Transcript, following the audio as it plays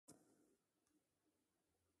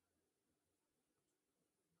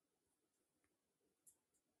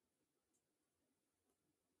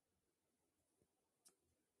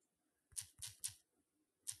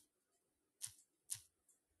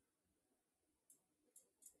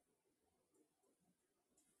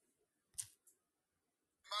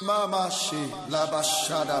Mama she la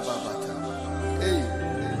bashada babata. Hey,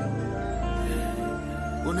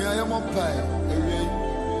 uni ayamo pai. Hey,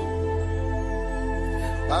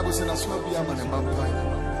 Bible says na so be am na mampai.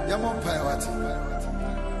 Yamo pai wati.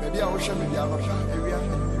 Baby I wish me be am pa. Area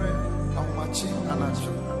pray. Ahumachi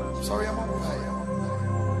anacho. Sorry yamo pai.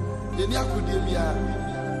 Yeni akudi bia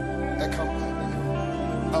e kampa.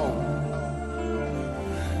 Oh.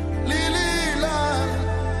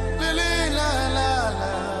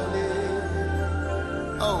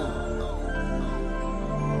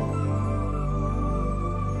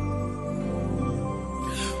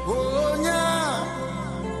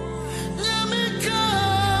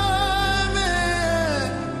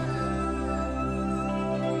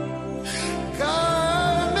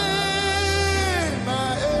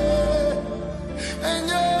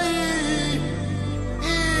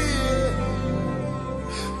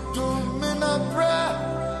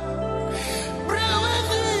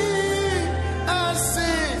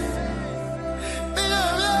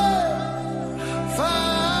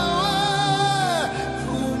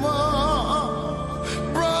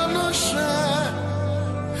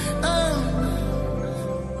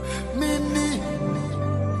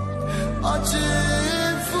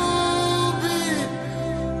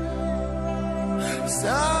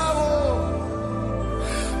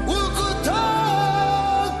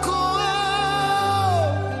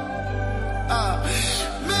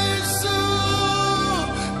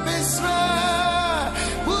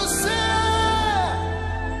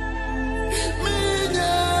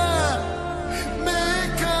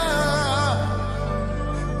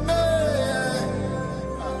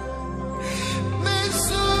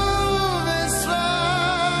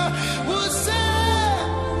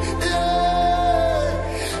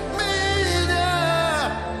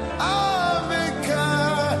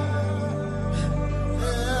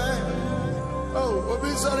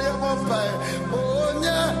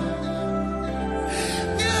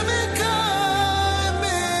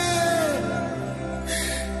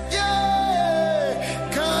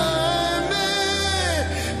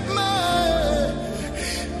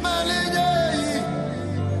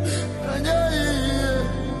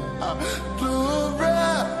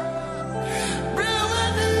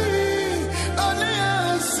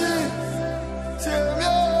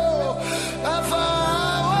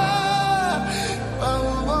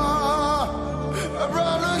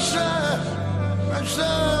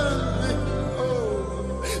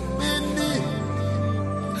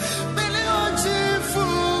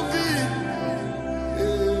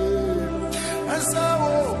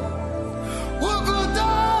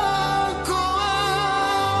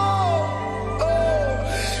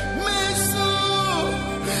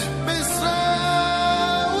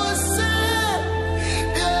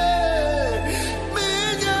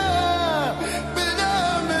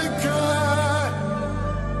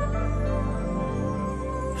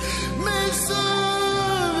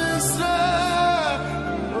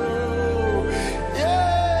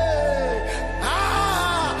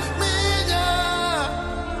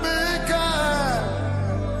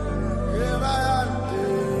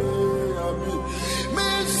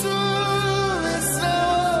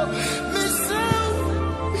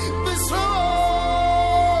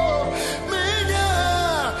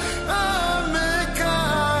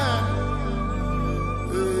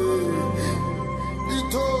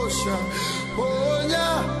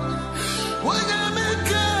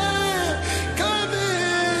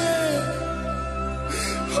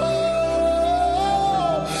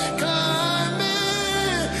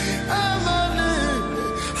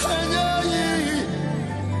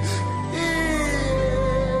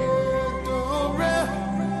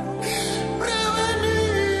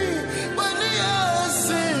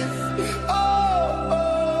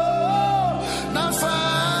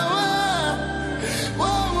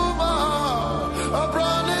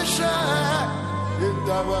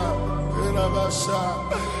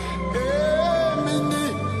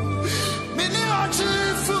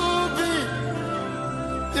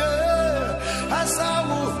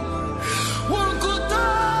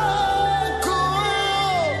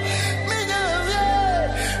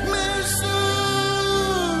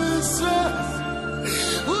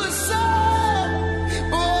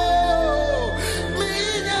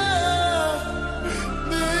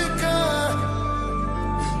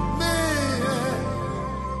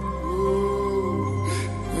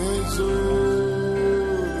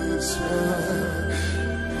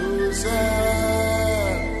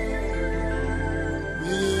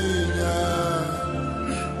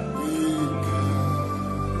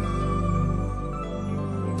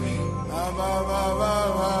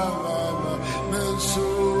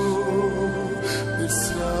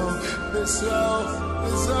 So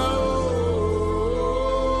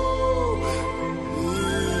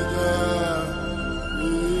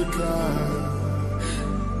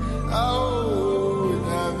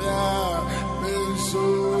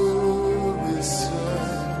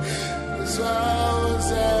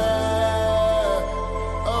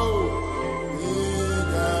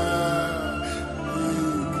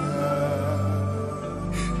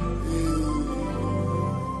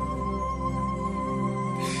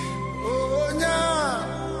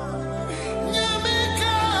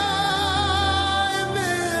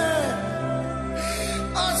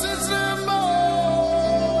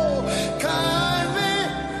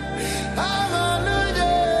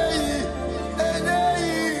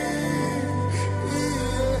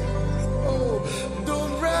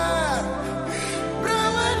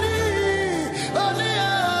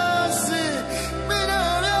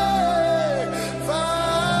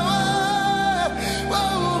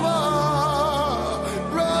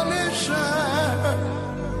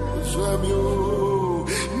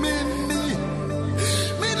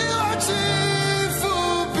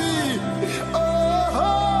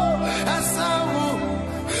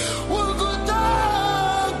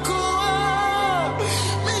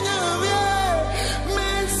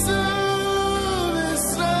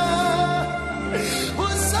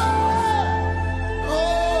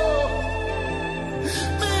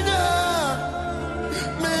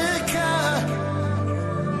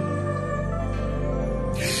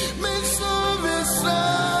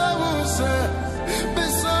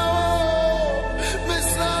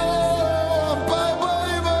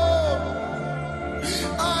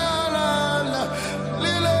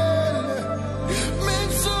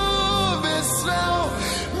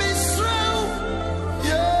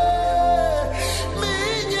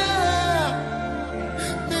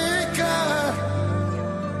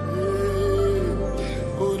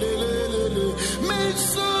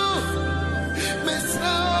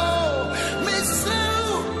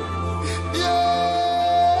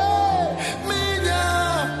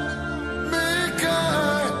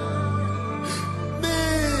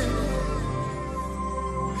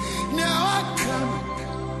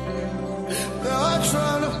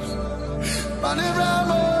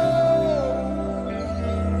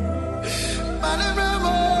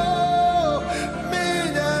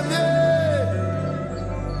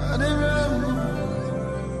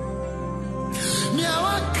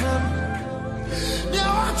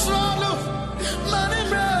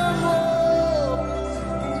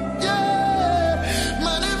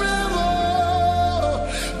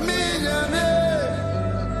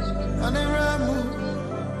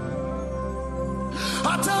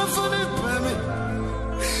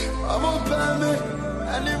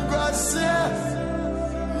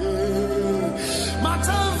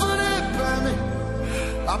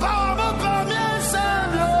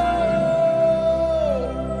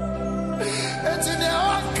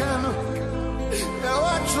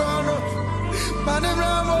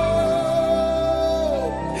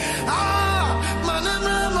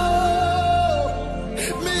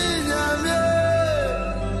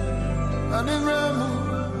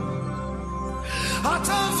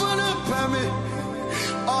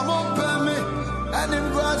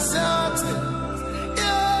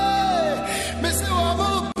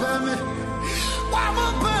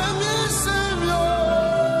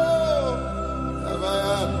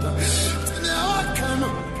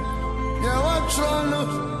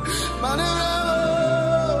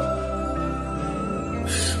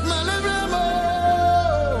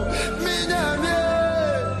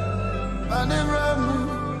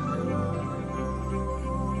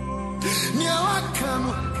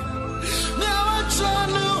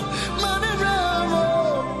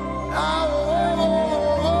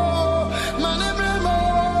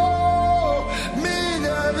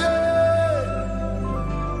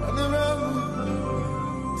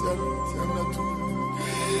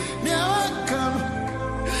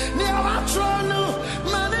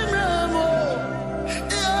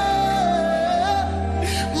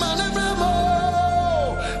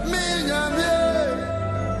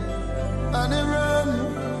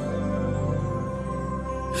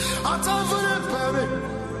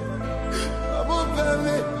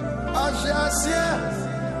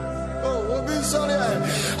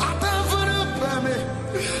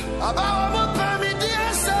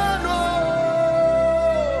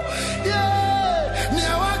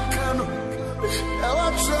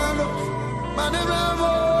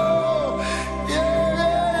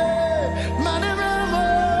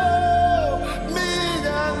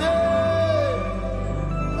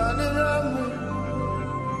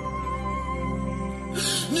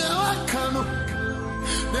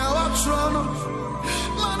Toronto,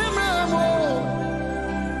 Money Ramo,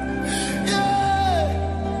 yeah,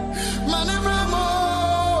 Money Ramo,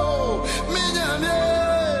 Minyane,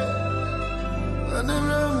 Money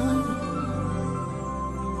Ramo,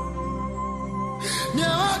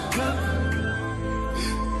 Nyawaka,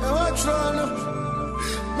 Toronto,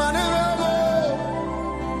 Money Ramo,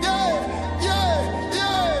 yeah, yeah,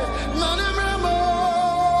 yeah, Money Ramo,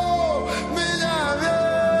 Minyane,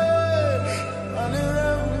 Money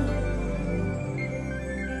Ramo.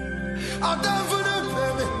 I'm done for the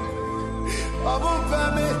baby. I won't pay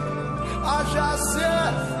me. I shall say,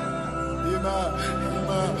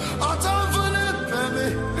 I'm done for the baby.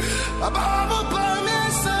 I won't pay me.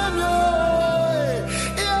 Samuel,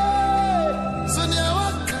 yeah. So now I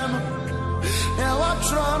come, now I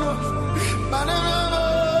try to, but I never,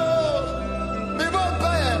 me won't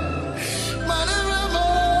pay. But I never,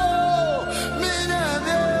 me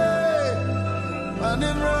never, but I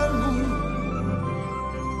never.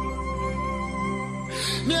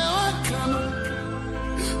 Now I come,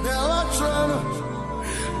 now I try to,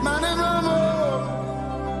 man and more,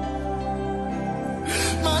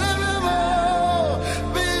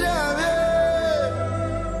 be there,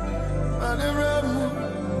 man and more.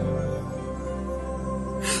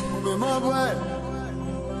 Me my boy,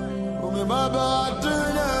 me my boy, do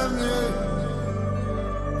them,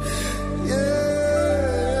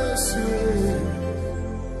 yes,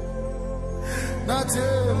 not a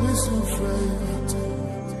missing friend.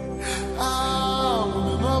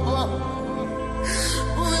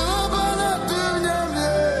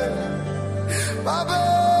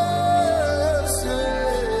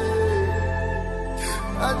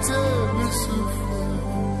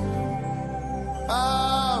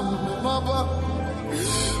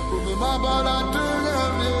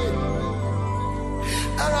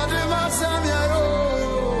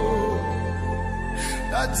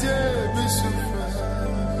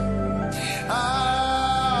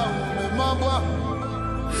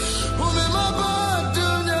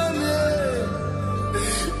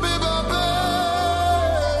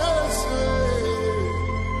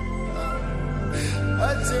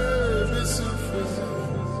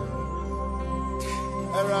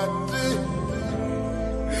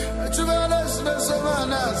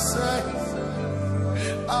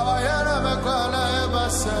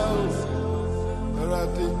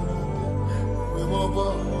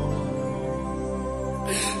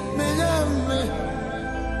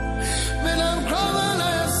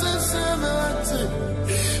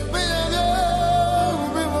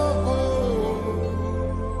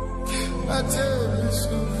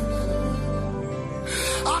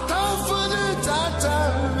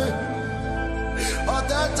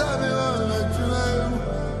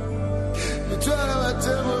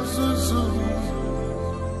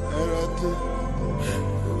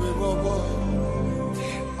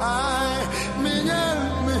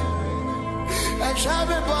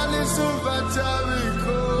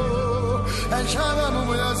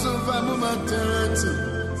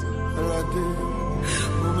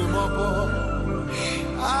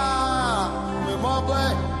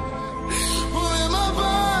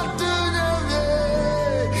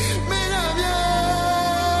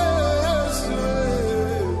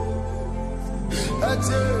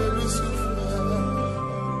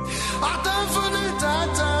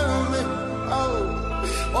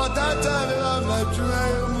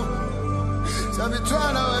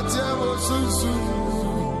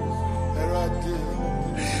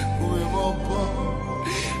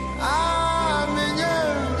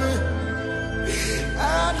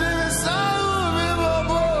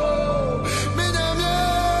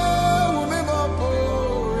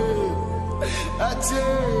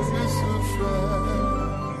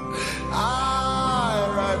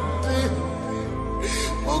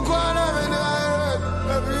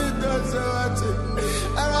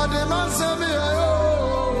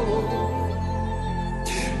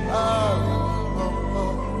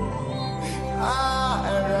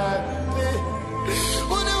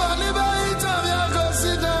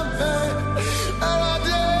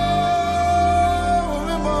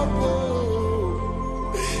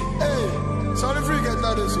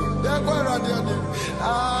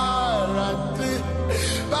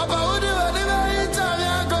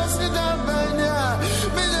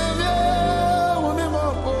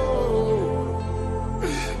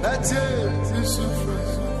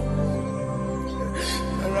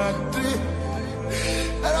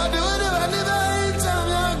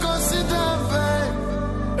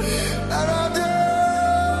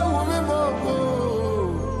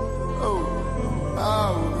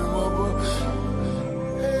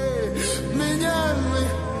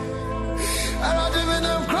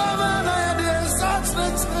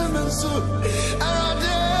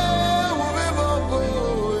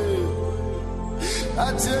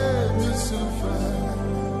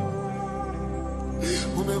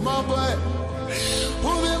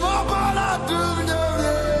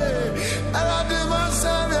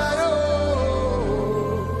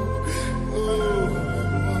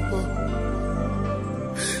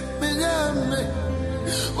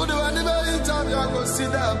 See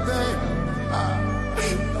that thing.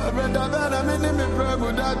 I read that I'm in the prayer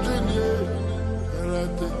with that dream.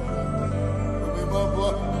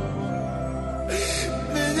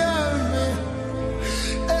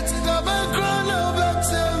 It's the background of it.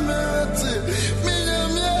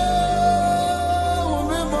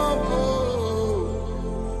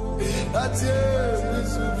 That's it.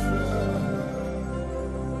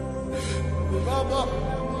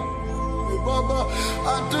 Baba, I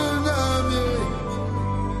do know me.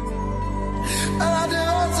 I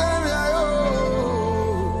don't tell me,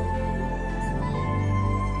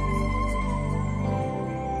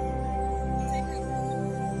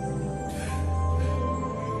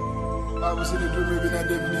 I was in the room, maybe not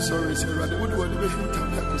David, sorry, so I would want to make him come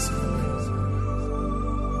back to see.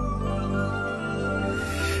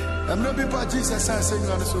 I'm not people, Jesus, I say,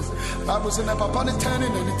 I was in a papa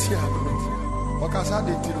turning and it's here. Because I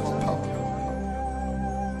did it on power.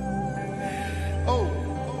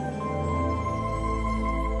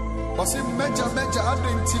 Was it major, I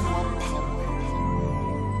didn't team one power.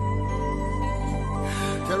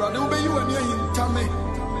 There are no way you and me in Tammy.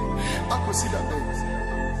 I could see that bed.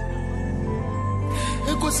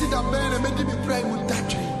 You could see that bed and made me pray with that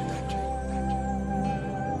dream.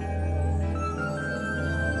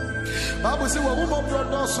 Bible says, well, woman brought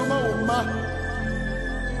down some woman.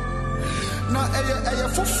 Now, a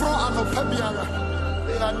full front and a pabiana.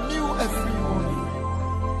 They are new every morning.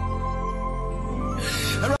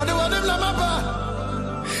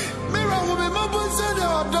 Mirror will be mobile, said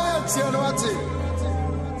your diet, you know what?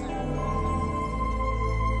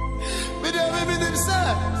 With your baby, they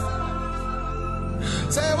say,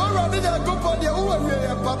 what are they go for the old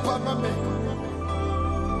papa, mammy?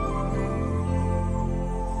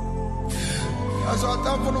 As I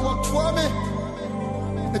thought for what for me.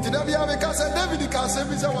 It did not be because I never did because I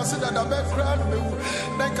was in the background.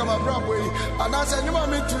 Then come a Broadway, and I said, you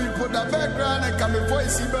want me to put the background and come before you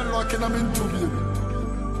see me locking them into you.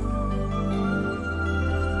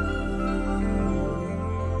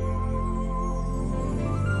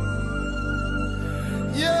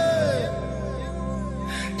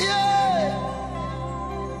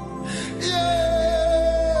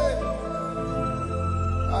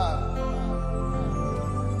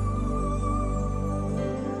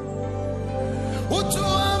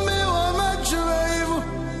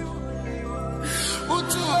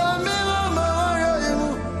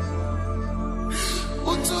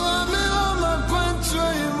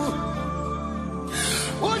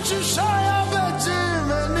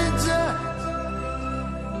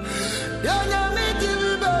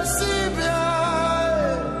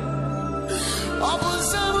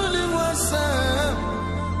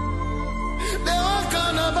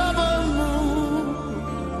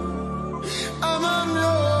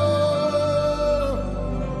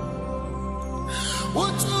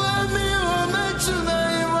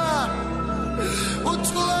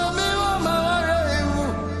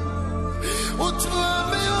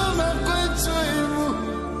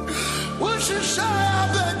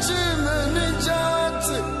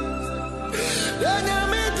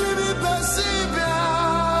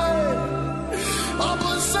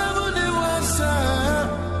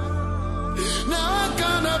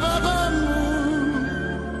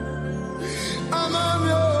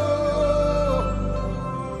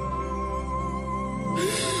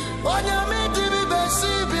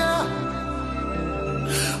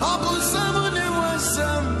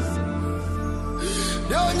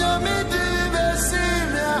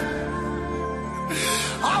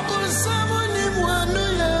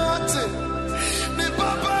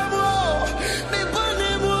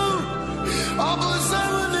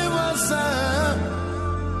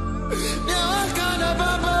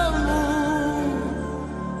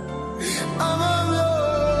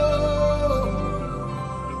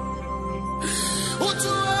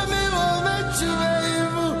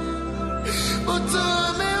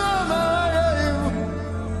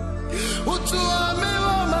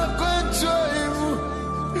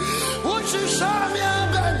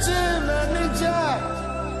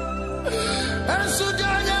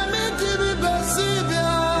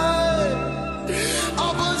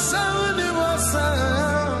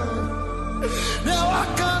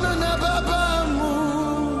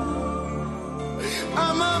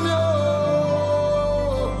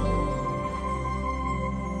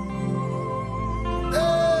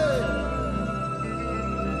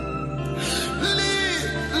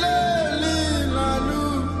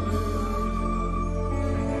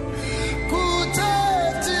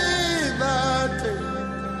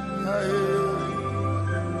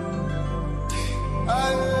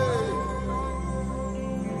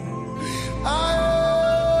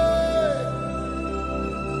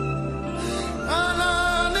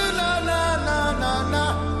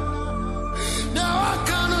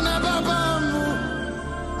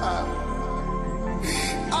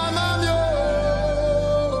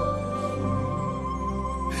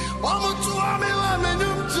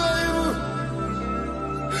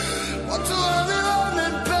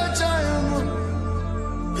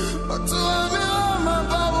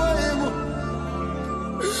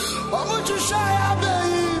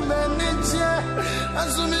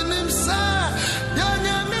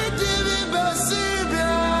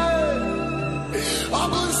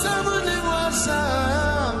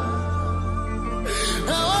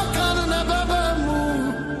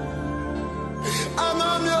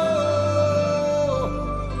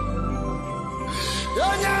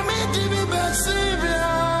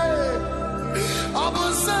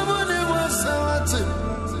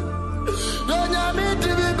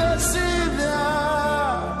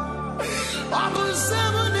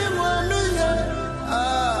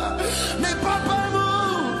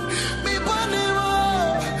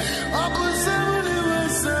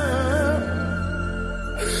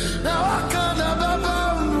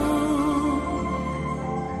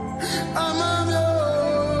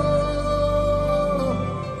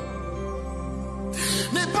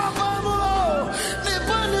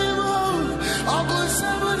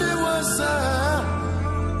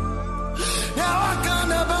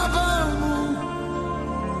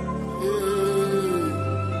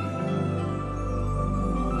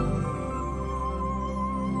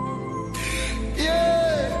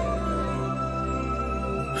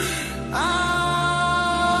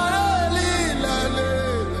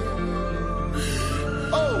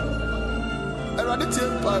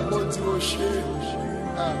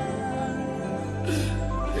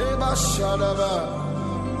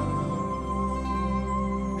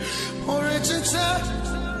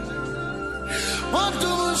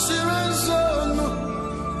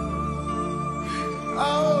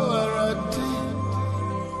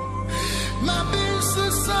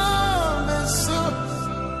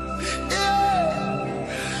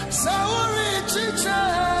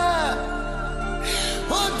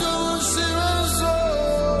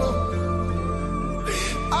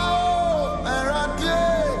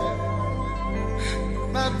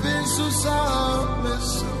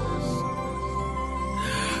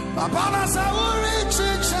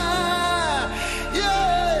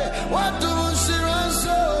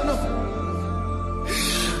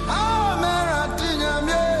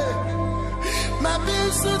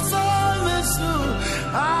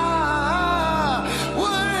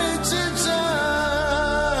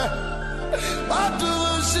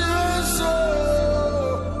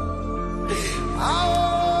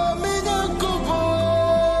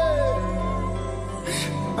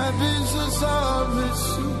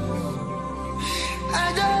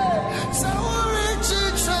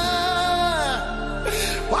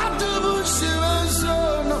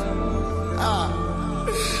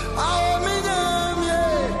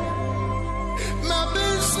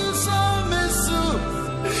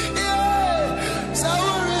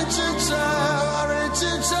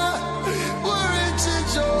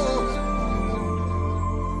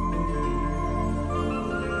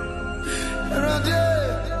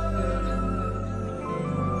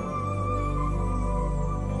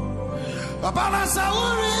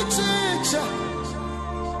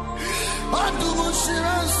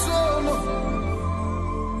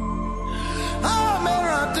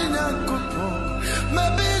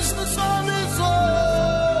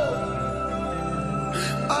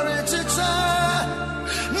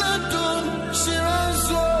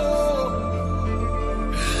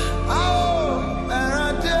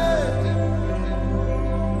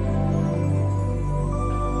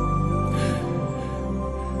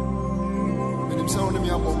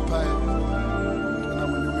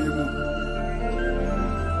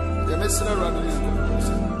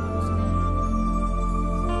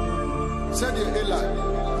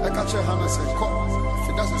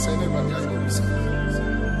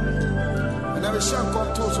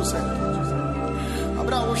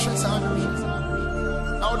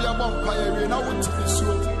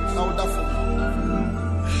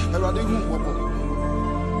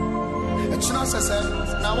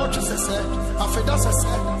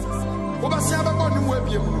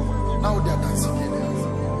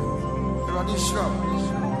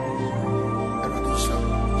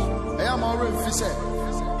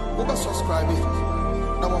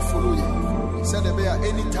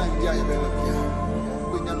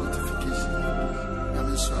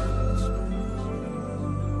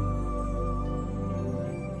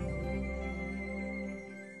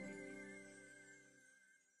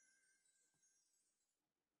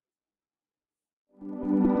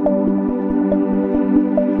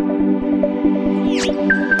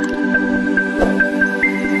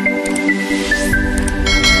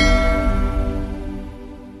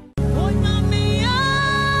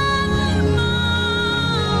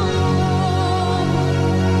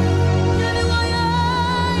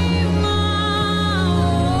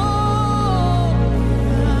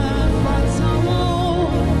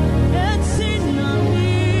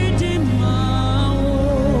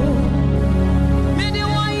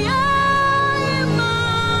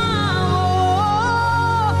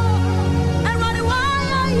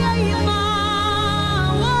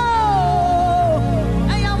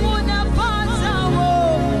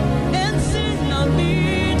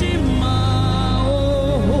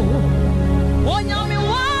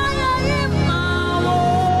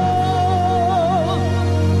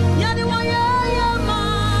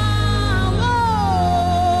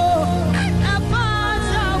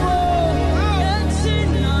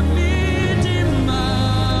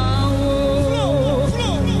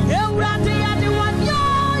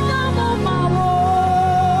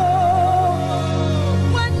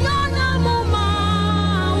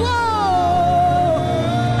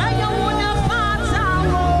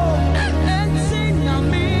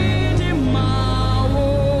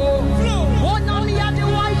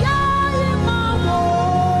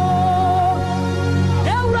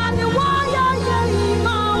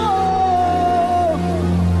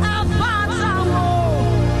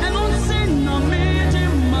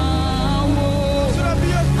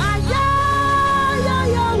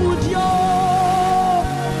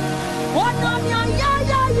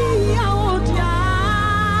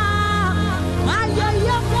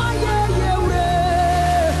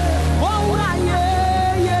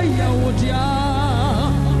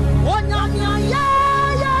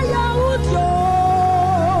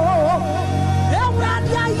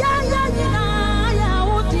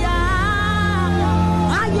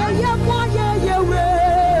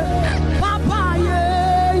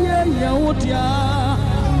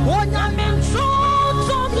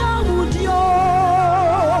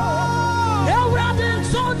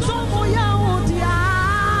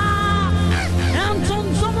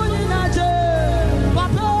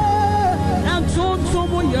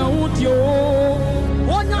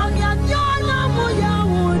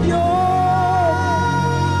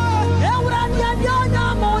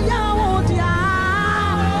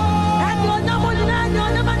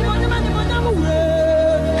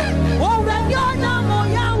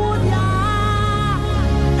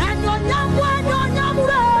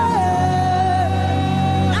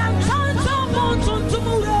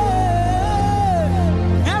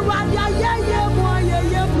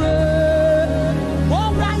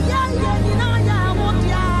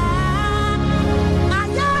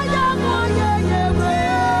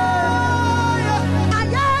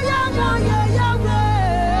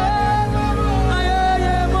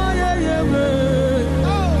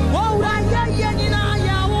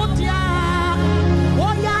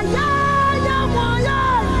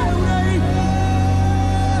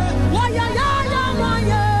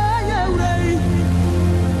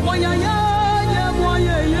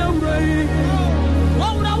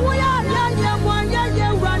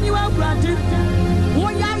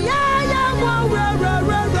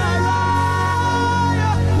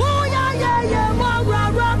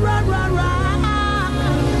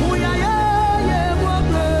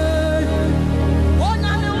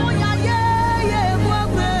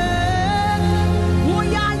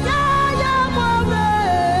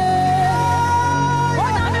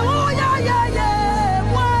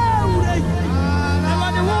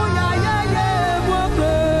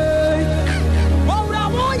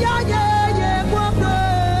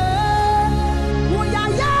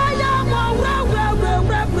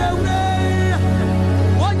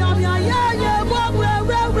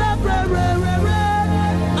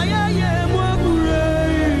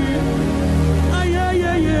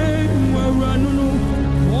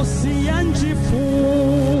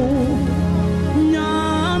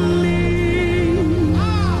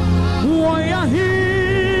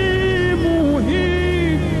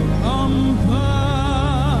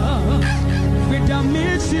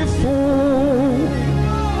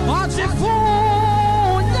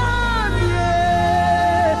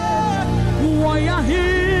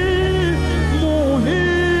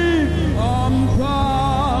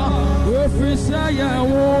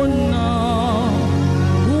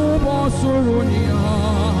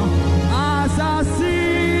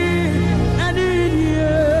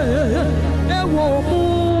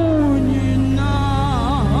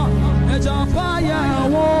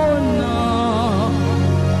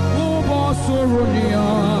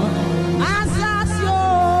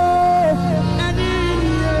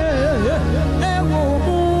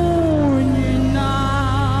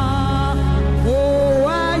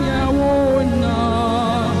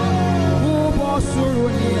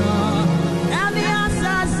 And the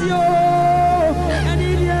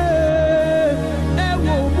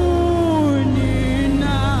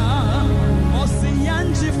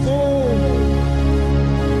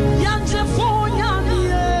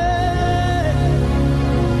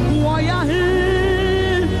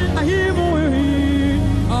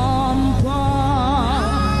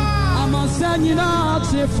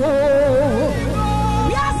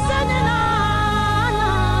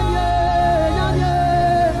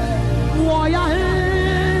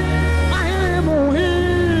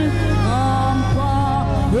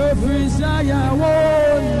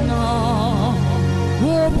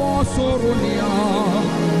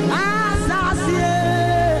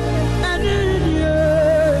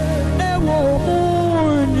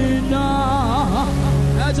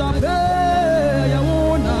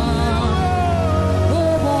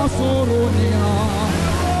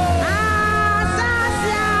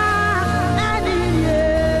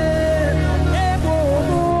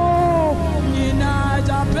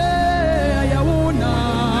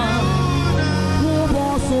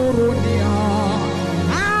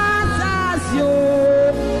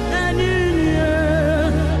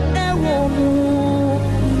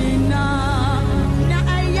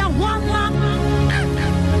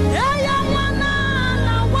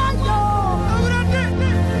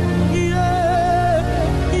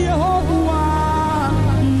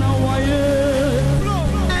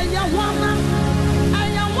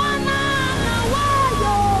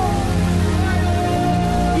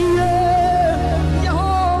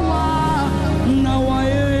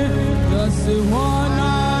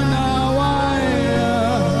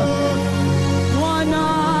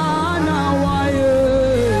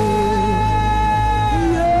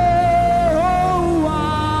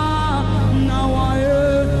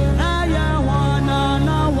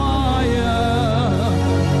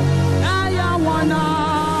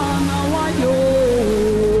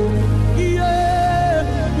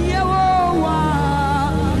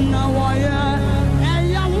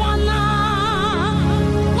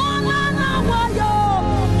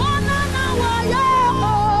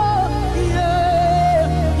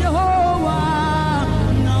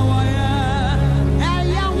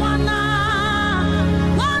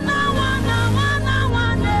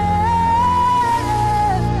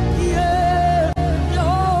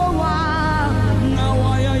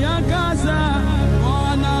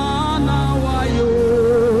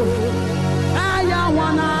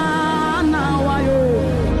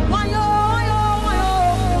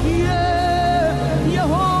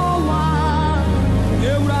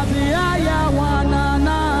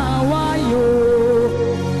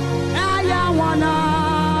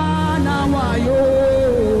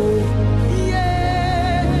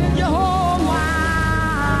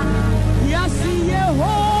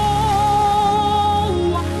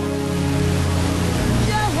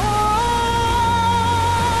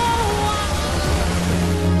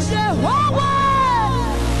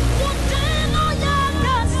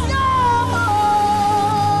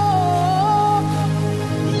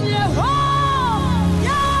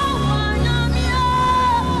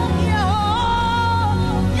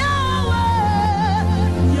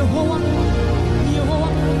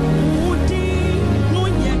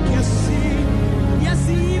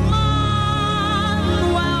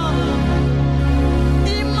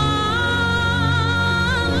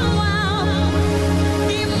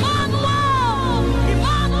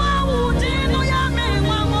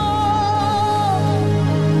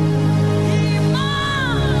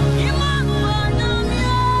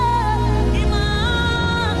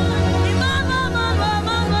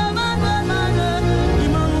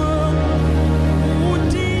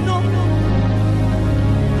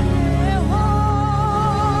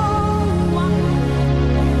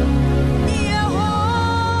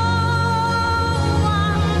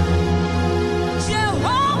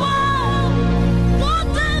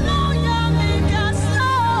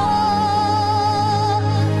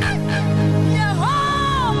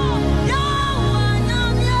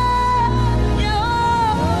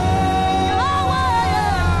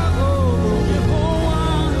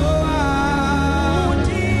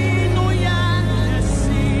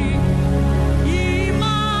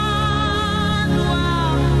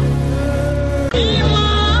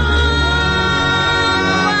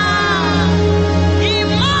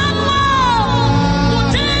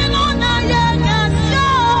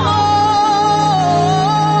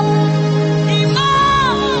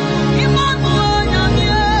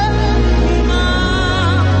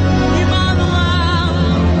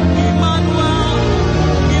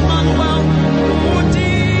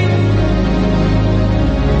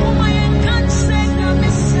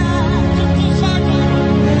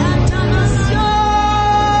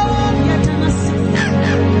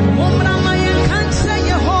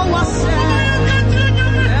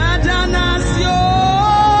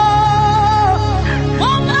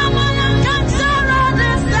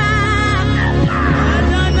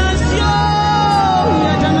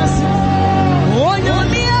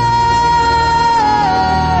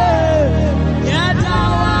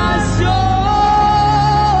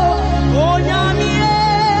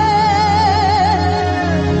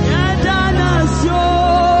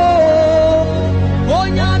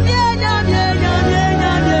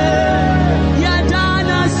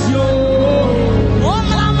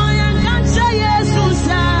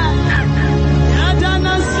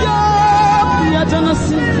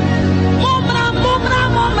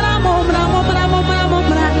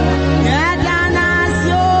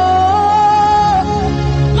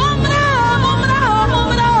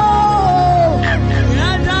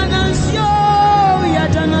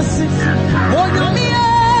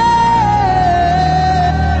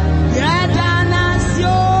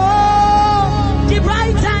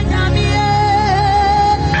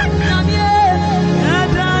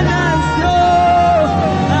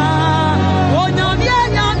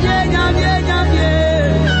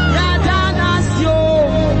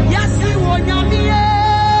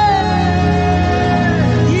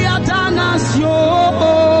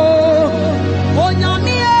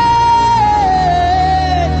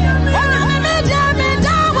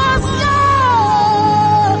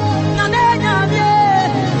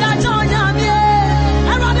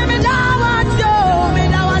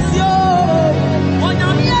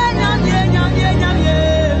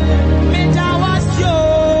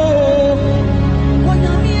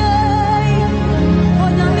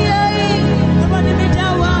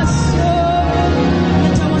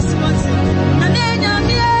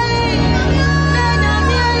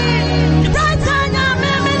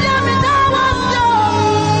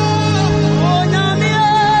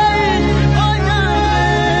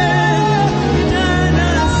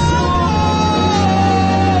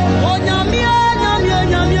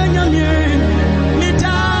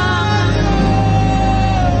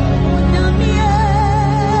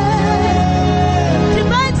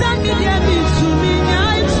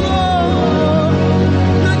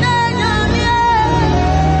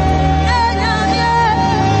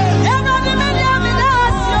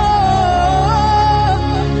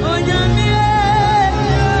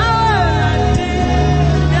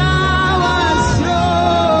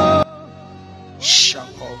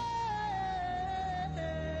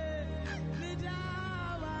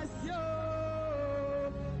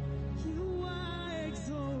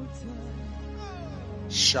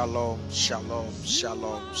Shalom, shalom,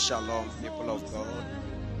 shalom, shalom, people of God.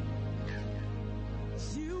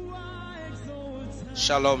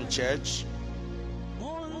 Shalom, church.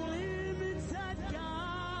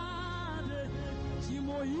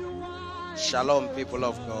 Shalom, people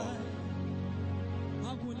of God.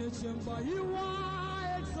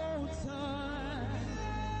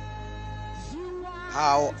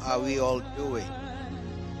 How are we all doing?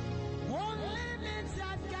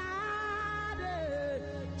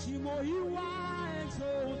 You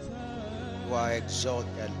are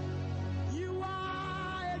exalted. You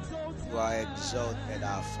are exalted,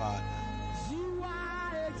 our Father.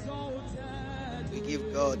 We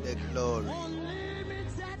give God the glory.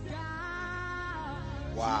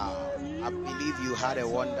 Wow. I believe you had a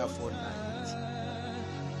wonderful night.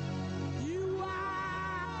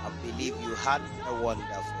 I believe you had a wonderful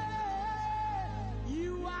night.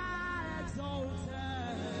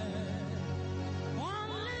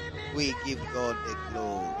 We give God the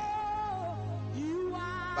glory.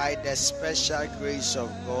 By the special grace of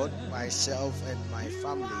God, myself and my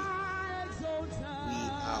family, we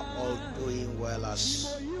are all doing well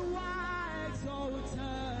as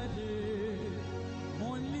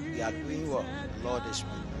we are doing well. The Lord is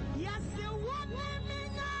with us.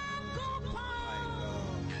 My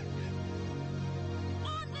God.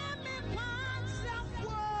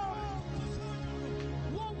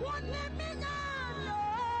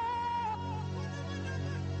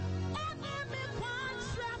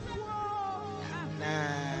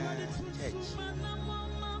 Church.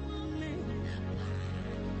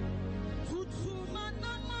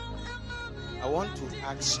 I want to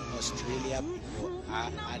ask Australia people,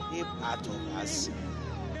 are they part of us?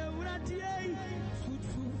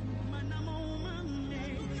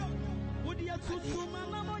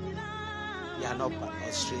 They are not part.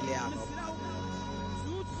 Australia are not part of us.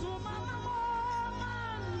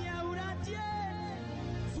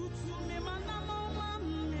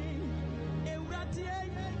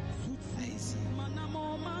 I see.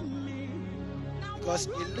 Because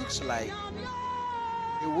it looks like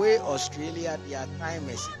the way Australia, their time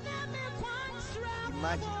is.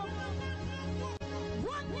 Imagine.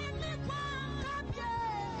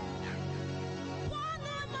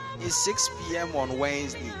 It's 6 p.m. on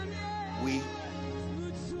Wednesday.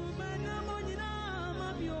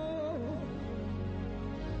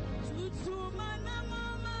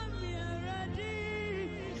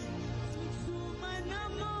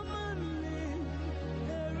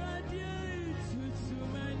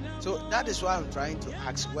 So that is why I'm trying to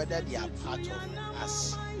ask whether they are part of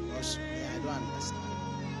us. Because I don't understand.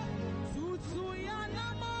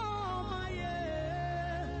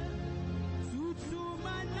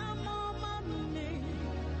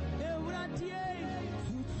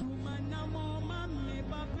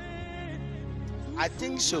 I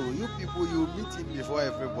think so. You people, you meet him before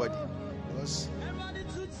everybody. Because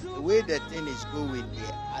the way the thing is going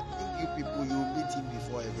there, I think you people, you meet him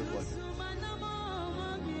before everybody.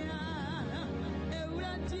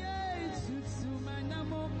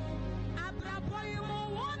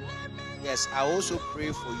 Yes, I also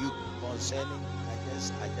pray for you concerning.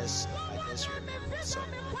 I just remember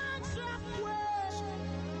something.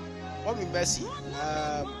 Mommy Mercy,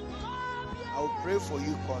 I'll pray for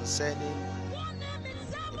you concerning a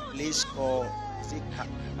place called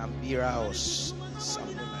Canberra or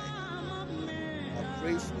something like that. I'll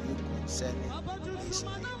pray for you concerning a place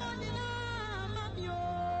like that.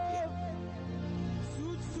 Okay.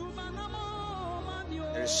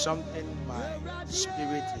 There is something my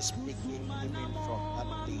spirit is speaking even from that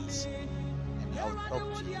place, and I'll talk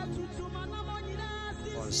to you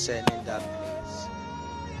concerning that place.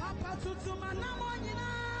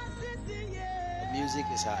 The music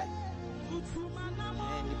is high.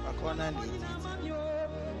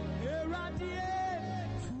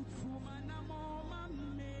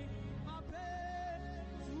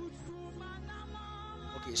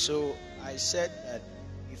 Okay, so I said that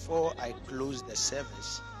before I close the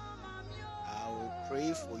service, I will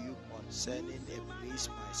pray for you concerning a place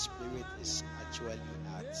my spirit is actually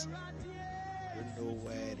at. I don't know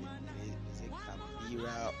where it is. Is it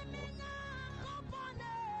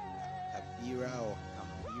Canberra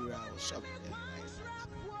or something like that?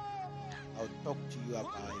 I'll talk to you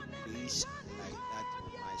about a place like that.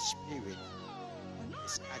 My spirit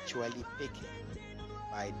is actually picking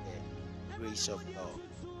by the grace of God.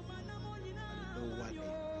 I don't know what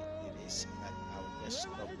it is, but I'll just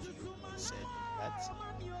talk to you concerning that.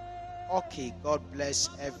 Okay, God bless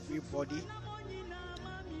everybody.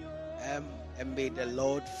 And may the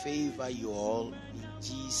Lord favor you all in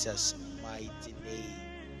Jesus' mighty name.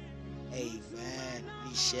 Amen.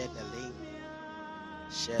 Please share the link.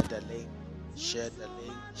 Share the link. Share the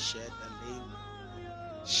link. Share the link.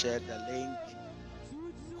 Share the link.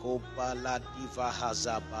 Kobala diva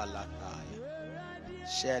hazabalakaya.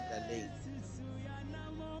 Share the link.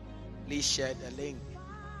 Please share the link.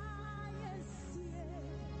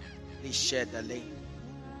 Please share the link.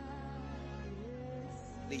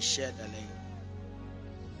 Please share the link.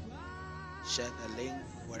 Share the link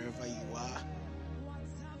wherever you are.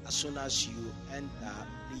 As soon as you enter,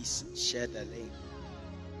 please share the link.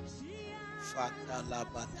 Fatala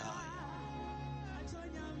bataya.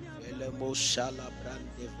 Velemo shala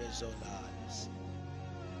brande vezolaris.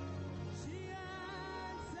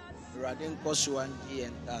 Radin Koswanji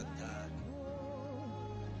and Tata.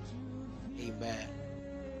 Amen.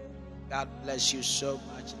 God bless you so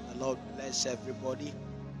much. The Lord bless everybody.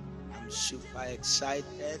 I'm super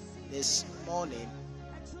excited this morning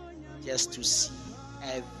just to see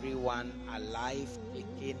everyone alive,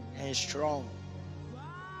 kicking and strong.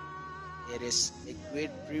 It is a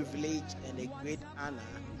great privilege and a great honor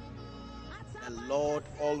the Lord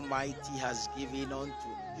Almighty has given unto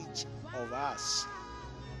each of us.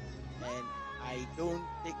 And I don't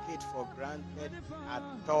take it for granted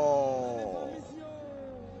at all.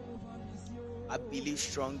 I believe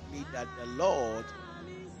strongly that the Lord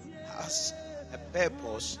has a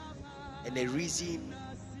purpose and a reason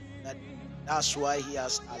that's why He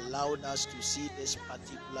has allowed us to see this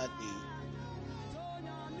particular day.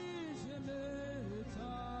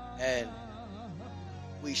 And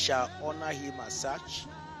we shall honor Him as such,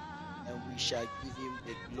 and we shall give Him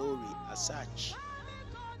the glory as such.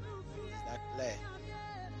 Is that clear?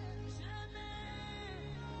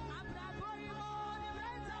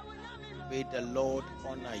 May the Lord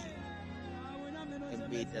honor you, and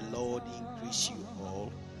may the Lord increase you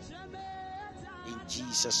all in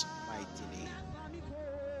Jesus' mighty name.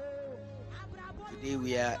 Today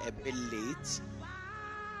we are a bit late.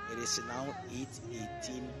 It is now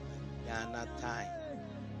 8:18 Ghana time.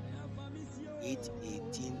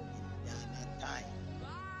 8:18 in Ghana time.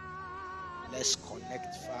 Let's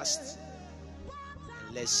connect fast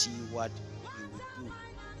and let's see what we will do.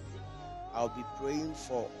 I'll be praying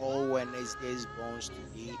for all Wednesdays born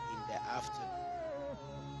today in the afternoon.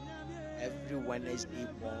 Every Wednesday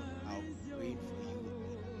born, I'll be praying for you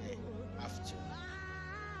in the afternoon.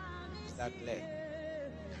 Is that clear?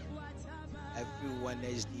 Every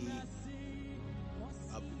Wednesday,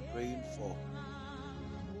 I'll be praying for.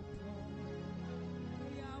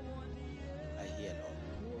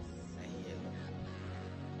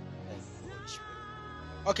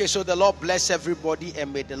 Okay, so the Lord bless everybody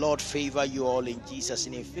and may the Lord favor you all in Jesus'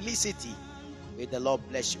 name. Felicity, may the Lord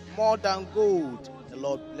bless you. More than gold, the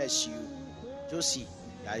Lord bless you. Josie,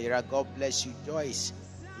 Yaira, God bless you. Joyce,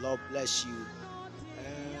 the Lord bless you.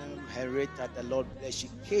 Henrietta, the Lord bless you.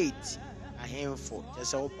 Kate, a handful.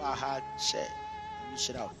 Just open her heart, share.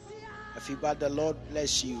 Shout out. Afiba, the Lord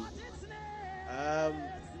bless you.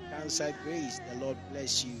 Cancer Grace, the Lord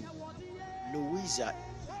bless you. Louisa,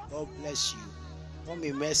 God bless you.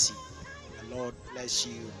 Mommy Mercy, the Lord bless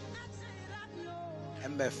you.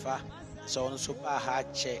 Mbefa, so on super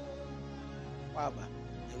hard check. Baba,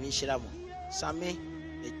 Sammy,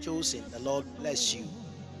 the chosen, the Lord bless you.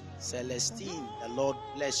 Celestine, the Lord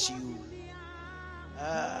bless you.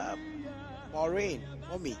 Maureen,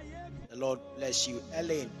 Mommy, the Lord bless you.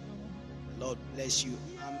 Ellen, the Lord bless you.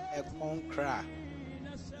 I'm a conqueror,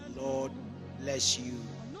 the Lord bless you.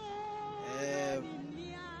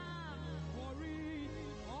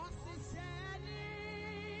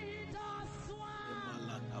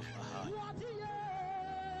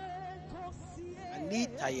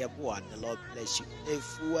 Anita Yabua, the Lord bless you.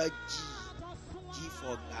 Efua G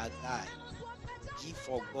for Gagai, G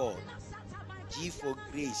for God, G for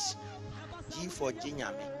grace, G for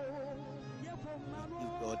Jinyame.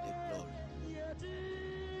 Give God the glory.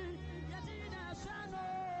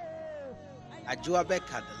 Ajua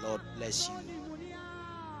Becca, the Lord bless you.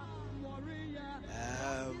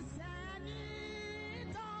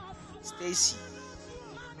 Stacy,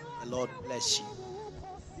 the Lord bless you.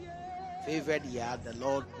 Favored year, the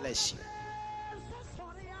Lord bless you.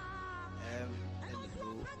 Let me go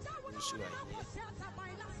through right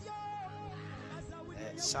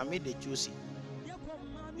here. Sammy the Juicy.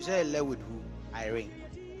 You say love with who? Irene.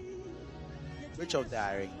 Which of the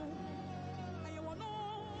Irene?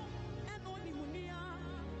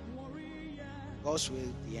 God's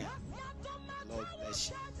will, yeah. The Lord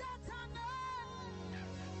bless you.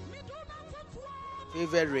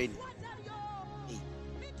 Favored rain.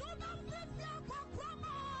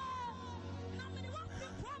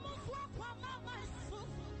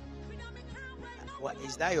 What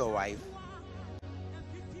is that your wife?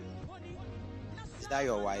 Is that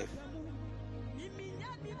your wife?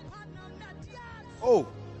 Oh.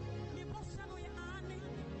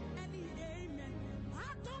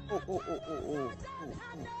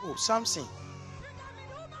 Oh, Samson.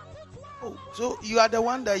 Oh, so you are the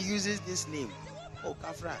one that uses this name. Oh,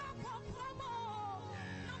 Kafra.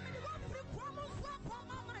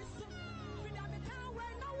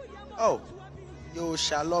 Oh, yo,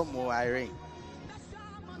 Shalom, Irene.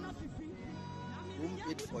 Don't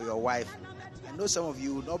bid for your wife. I know some of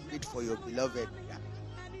you will not bid for your beloved.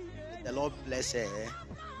 May the Lord bless her.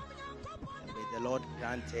 May the Lord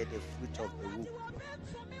grant her the fruit of the womb.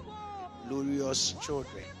 Glorious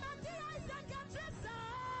children.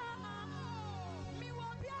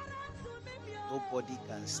 Nobody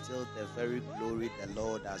can steal the very glory the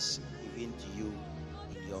Lord has given to you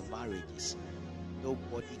in your marriages.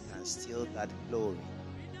 Nobody can steal that glory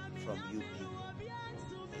from you people.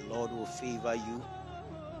 The Lord will favor you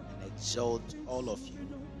and exalt all of you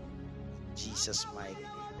in Jesus' mighty name.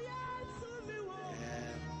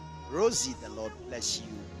 Rosie, the Lord bless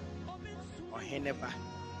you. Oheneba,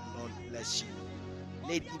 the Lord bless you.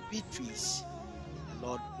 Lady Beatrice, the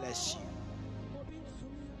Lord bless you.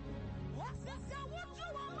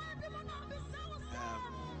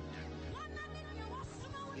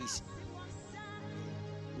 Please,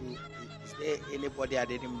 is there anybody I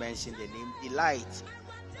didn't mention the name? Delight,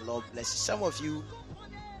 the Lord bless you. Some of you,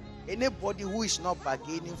 anybody who is not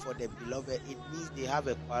bargaining for the beloved, it means they have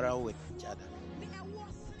a quarrel with each other.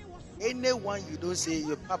 Anyone you don't say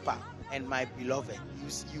your papa and my beloved,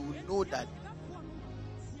 you will know that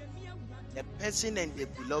the person and the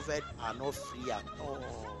beloved are not free at all.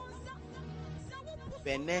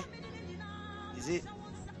 Bene, is it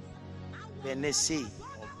Benesse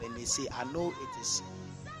or Benesse? I know it is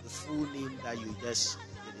the full name that you just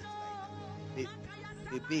did it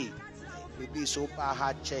like that. Baby, so far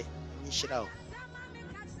hard check. So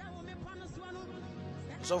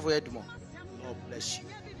for Edmond, Lord bless you.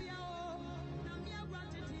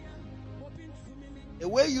 The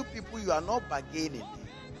way you people, you are not bargaining.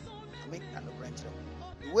 I mean,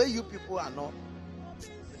 the way you people are not.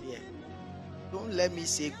 Yeah. Don't let me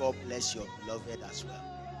say God bless your beloved as well.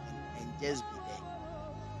 And just be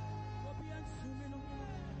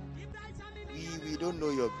there. We don't know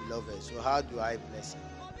your beloved, so how do I bless him?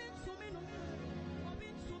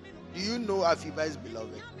 Do you know Afiba's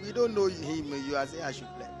beloved? We don't know him. You are saying I should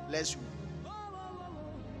bless you.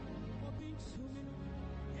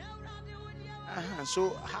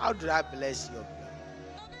 So how do I bless your beloved?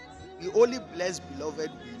 We only bless beloved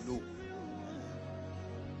we know.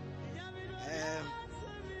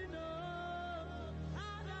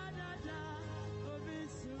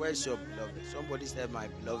 Where's your beloved? Somebody said my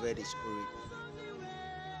beloved is already.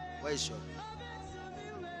 Where's your beloved?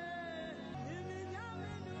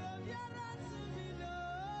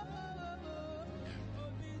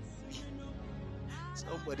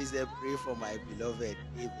 Somebody said pray for my beloved.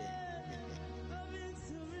 Amen.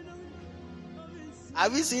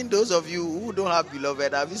 Have you seen those of you who don't have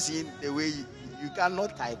beloved? Have you seen the way you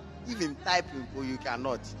cannot type? Even typing, you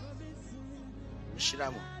cannot.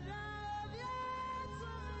 Shiramo.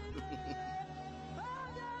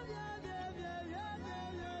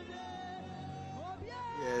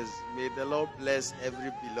 Yes, may the Lord bless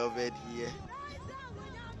every beloved here.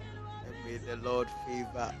 And may the Lord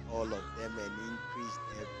favor all of them and increase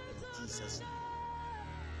them in Jesus' name.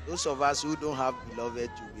 Those of us who don't have beloved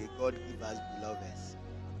too, may God give us beloveds.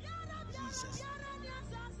 Jesus.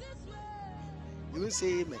 You will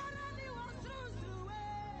say amen.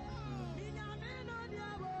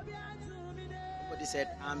 Somebody said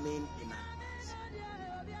amen in advance.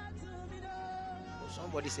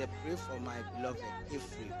 Somebody said pray for my beloved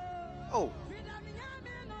Ephraim. Oh.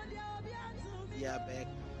 Yeah, back.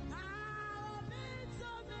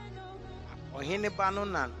 Ohenebano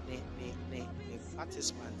na ne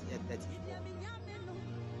participant here 34.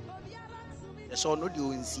 The son no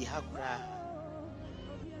do nsi hakura.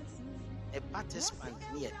 A participant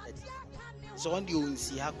near 34. So on the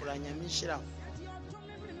nsi hakura nyame hira.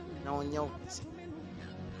 Na onya okisi.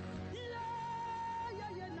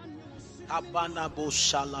 Abana bo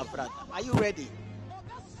shala brother. Are you ready?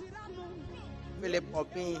 Philip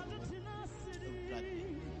Opin.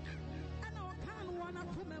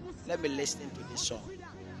 Let me listen to this song. I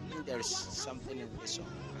think there is something in this song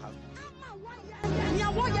I have to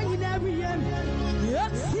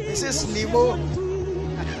play. This is Nemo.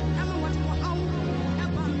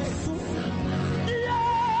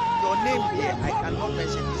 Your name here, I cannot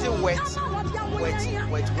mention. Is it wet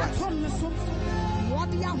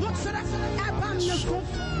what?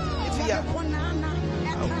 If you are,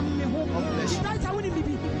 God bless you.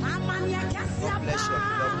 God bless your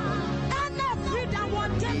beloved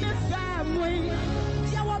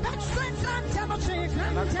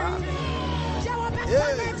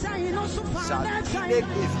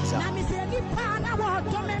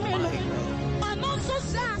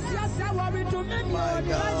my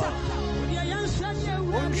God.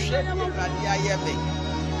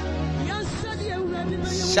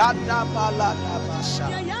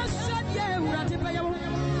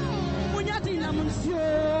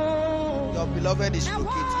 Your beloved is looking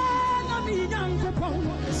to you.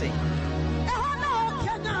 Say,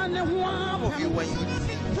 some of you, when you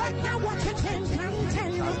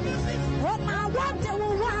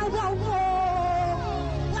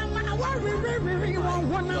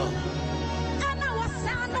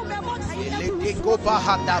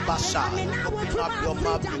open up your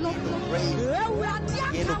mouth, begin to pray.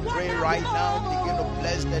 Begin to pray right now. Begin to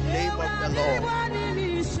bless the name of the Lord.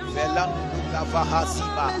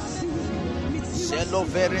 Zelo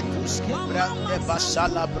veretus quebrante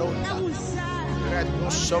basala bronta. Reto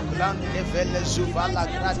sobrante vele zuvala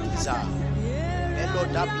gratiza. Elo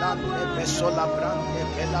da blante besola brante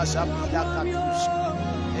vela zabila catus.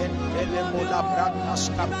 Entelemo la brantas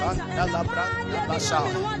capanta la branta basa.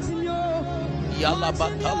 Yala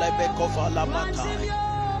batale bekova la bata.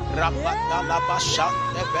 Rapata la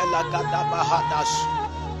basante vela gadabahadas.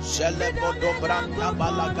 Zelebodo branta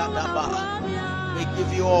balagadaba. We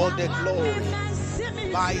give you all the glory.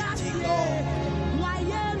 Mighty God,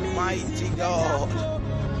 mighty God,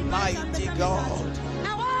 mighty God,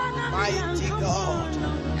 mighty God.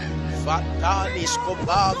 Fatalis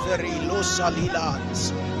copaveri los aliladas.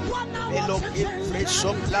 Elohim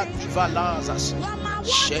fresoplati valazas.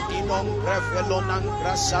 Shedinon prevelonan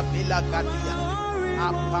grasa vila gadia.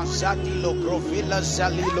 Apasati lo grovila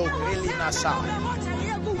zalilo grelinasa.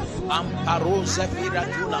 Amparosa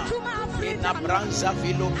viratuna. Ena branza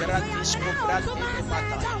vilo gratis cobrate de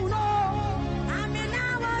mata.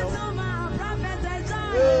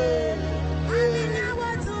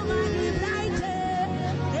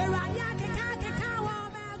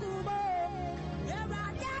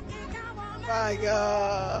 My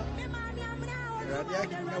God.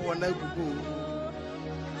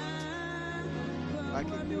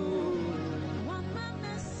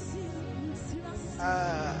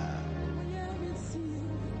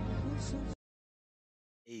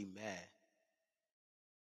 Amen.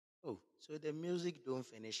 Oh, so the music don't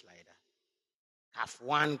finish like that. Calf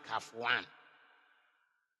one, calf one.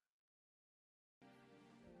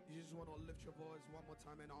 You just want to lift your voice one more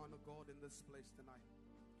time and honor God in this place tonight.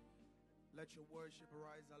 Let your worship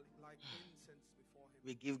rise like incense before Him.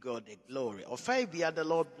 We give God the glory. Ofabia, the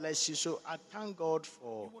Lord bless you. So I thank God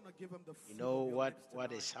for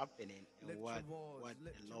what is happening and what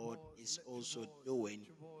the Lord is also doing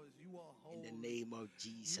in the name of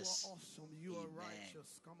Jesus. You are awesome. You are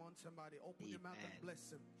righteous. Come on, somebody. Open your mouth and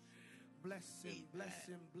bless Him. Bless Him, bless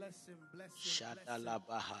Him, bless Him, bless Him,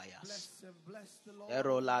 bless Him, bless the Lord.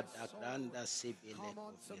 Come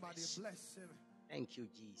on, somebody, bless Him. Thank you,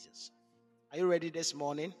 Jesus. Are you ready this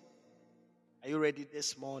morning? Are you ready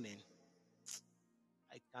this morning?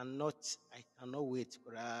 I cannot wait.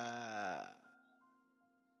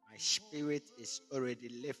 My spirit is already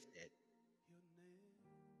lifted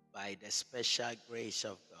by the special grace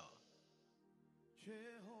of God.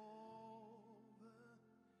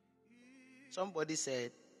 Somebody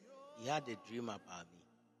said he had a dream about me.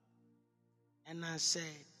 And I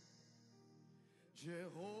said,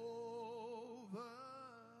 Jehovah.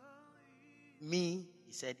 Me?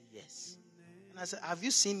 He said, yes. And I said, have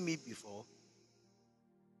you seen me before?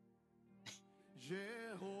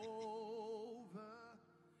 Jehovah.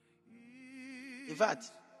 In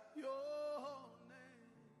fact,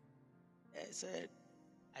 I said,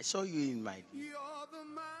 I saw you in my dream.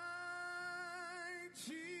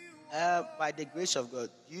 By the grace of God,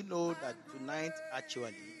 do you know that tonight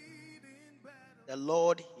actually the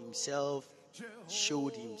Lord Himself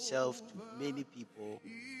showed Himself to many people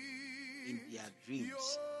in their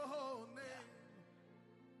dreams.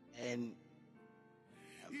 Yeah. And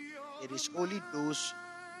it is only those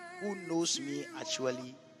who knows me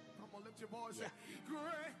actually. Yeah.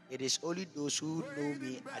 It is only those who know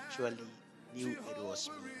me actually knew it was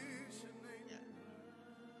me. Yeah.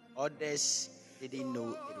 Others didn't know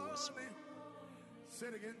it was me.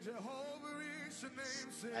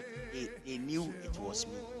 But they knew it was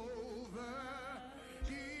me.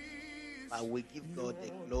 But we give God the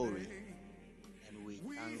glory and we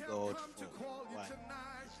thank God for what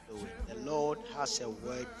He's doing. The Lord has a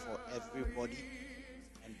word for everybody,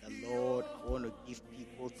 and the Lord want to give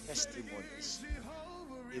people testimonies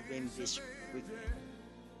even this weekend.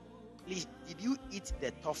 Please, did you eat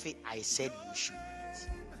the toffee I said you should eat?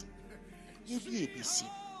 Maybe ABC.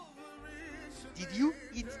 Did you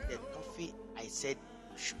eat the toffee I said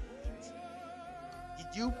you should eat?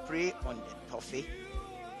 Did you pray on the toffee?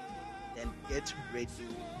 Then get ready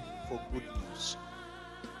for good news.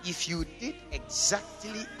 If you did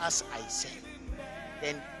exactly as I said,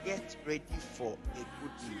 then get ready for a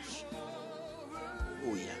good news.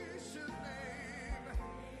 Oh yeah.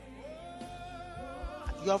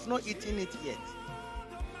 You have not eaten it yet.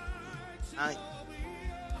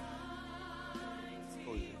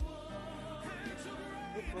 Oh yeah.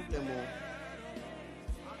 No problem.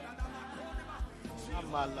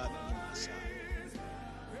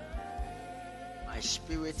 My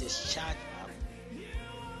spirit is charged up.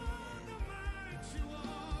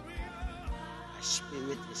 My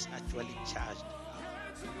spirit is actually charged up.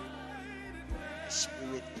 My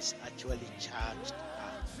spirit is actually charged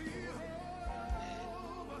up.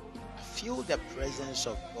 I feel the presence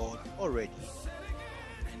of God already.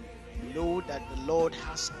 And know that the Lord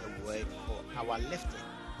has a word for our lifting.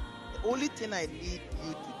 The only thing I need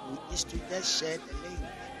you to do is to just share the link.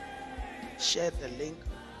 Share the link.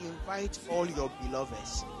 Invite all your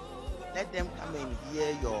beloveds. Let them come and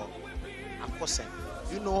hear your Akosem.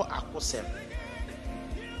 You know Akosem.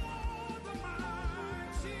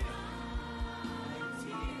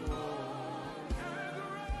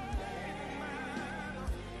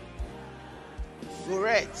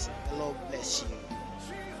 Correct. The Lord bless you.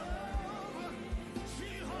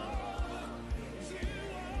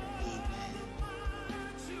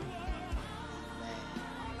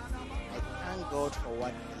 God for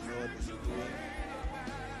what the Lord is doing,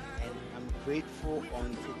 and I'm grateful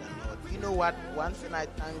unto the Lord. You know what? One thing I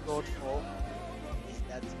thank God for is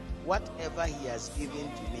that whatever He has given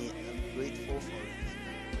to me, I'm grateful for it.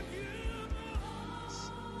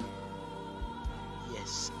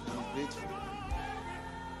 Yes, I'm grateful,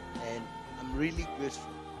 and I'm really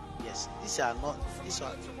grateful. Yes, these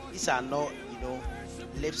are not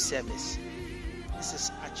lip service. This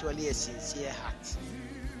is actually a sincere heart.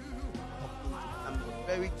 I'm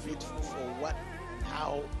very grateful for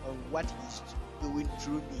how what He's doing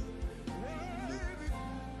through me and in me.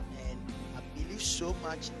 And I believe so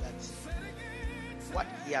much that what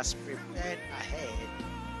He has prepared ahead,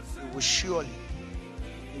 He will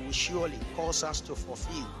surely cause us to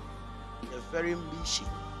fulfill the very mission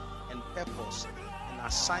and purpose and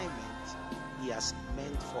assignment He has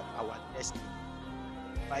meant for our destiny.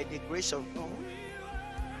 By the grace of God,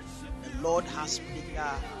 the Lord has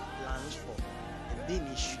bigger plans for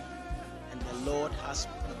ministry, and the Lord has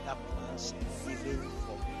bigger plans even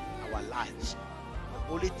for our lives.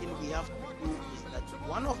 The only thing we have to do is that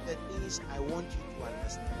one of the things I want you to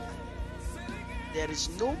understand, there is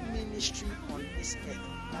no ministry on this earth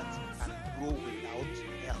that can grow without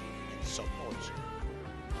help and support.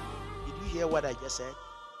 Did you hear what I just said?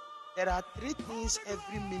 There are 3 things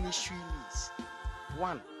every ministry needs.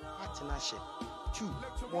 1, partnership. 2,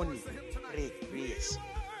 money. 3, prayers.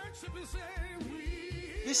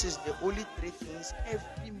 This is the only 3 things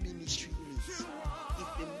every ministry needs. If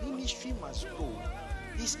the ministry must grow,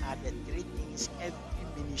 these are the 3 things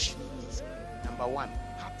every ministry needs. Number 1,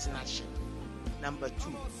 partnership. Number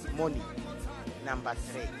 2, money. Number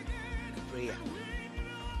 3, prayer.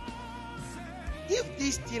 If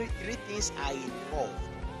these 3 things are involved,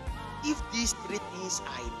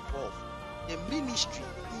 the ministry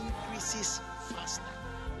increases faster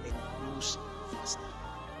and grows faster.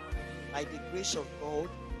 By the grace of God,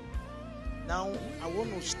 now I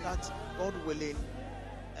want to start, God willing,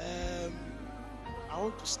 I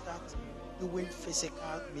want to start doing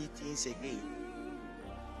physical meetings again.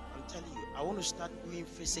 I'm telling you, I want to start doing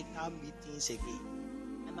physical meetings again.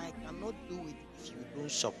 And I cannot do it if you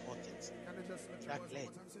don't support it. Exactly.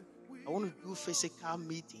 I want to do physical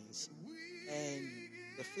meetings. And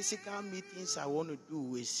the physical meetings I want to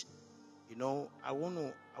do is, I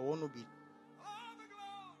want to be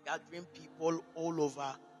gathering people all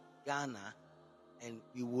over Ghana, and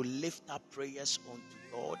we will lift up prayers unto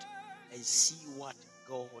God and see what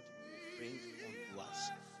God will bring unto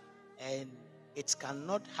us. And it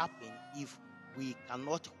cannot happen if we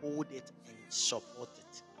cannot hold it and support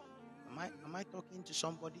it. Am I talking to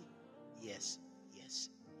somebody? Yes.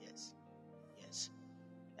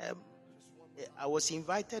 I was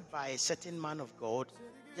invited by a certain man of God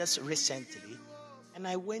just recently, and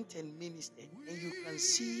I went and ministered, and you can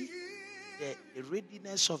see the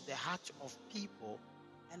readiness of the heart of people,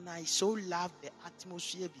 and I so loved the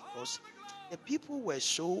atmosphere because the people were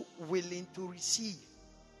so willing to receive.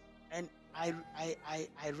 And I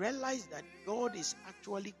realized that God is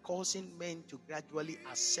actually causing men to gradually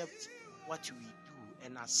accept what we do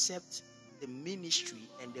and accept the ministry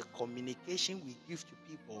and the communication we give to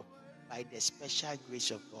people by the special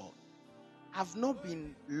grace of God. I've not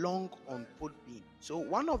been long on Podbean. So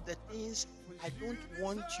one of the things I don't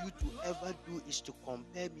want you to ever do is to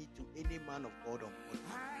compare me to any man of God on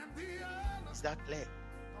Podbean. Is that clear?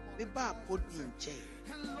 Maybe Podbean chair.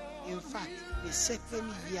 In fact, the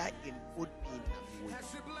second year in Podbean I'm with.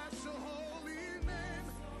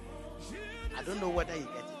 I don't know whether you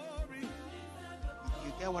get it.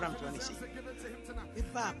 You get what I'm trying to say? Maybe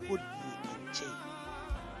Podbean and chair.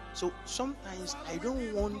 So sometimes I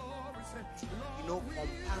don't want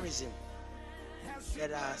comparison.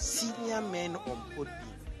 There are senior men on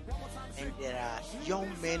Podbean, and there are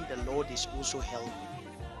young men the Lord is also helping.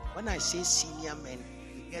 When I say senior men,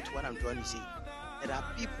 you get what I'm trying to say. There are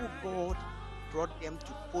people God brought them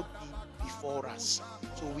to Podbean before us,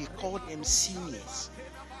 so we call them seniors.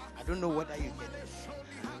 I don't know whether you get it.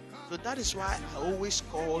 So that is why I always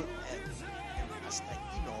call Pastor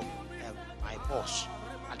Enoch my boss.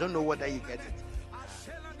 I don't know whether you get it,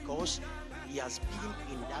 because he has been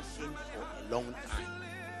in that thing for a long time.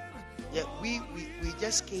 Yeah, we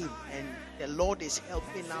just came, and the Lord is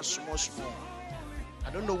helping us small.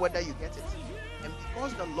 I don't know whether you get it. And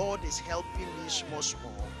because the Lord is helping me small,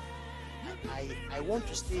 I want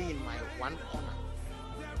to stay in my one corner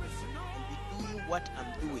and be doing what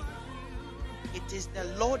I'm doing. It is the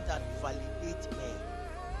Lord that validates men.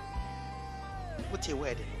 Put a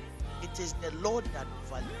word in it. It is the Lord that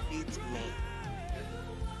validates men.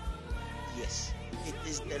 Yes, it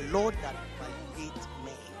is the Lord that validates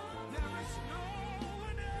men.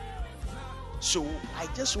 So I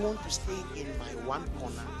just want to stay in my one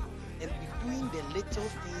corner and be doing the little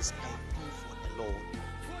things I do for the Lord.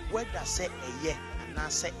 Whether say a year and I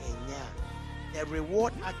say a year, the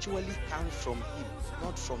reward actually comes from Him,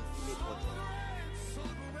 not from anybody.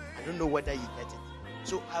 I don't know whether you get it.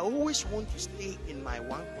 So I always want to stay in my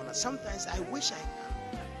one corner. Sometimes I wish I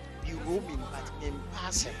can be roaming, but in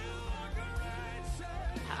person.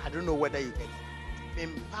 I don't know whether you get it.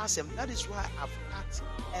 In person, that is why I've cut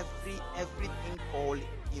everything called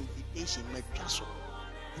invitation.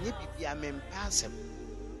 I'm in person.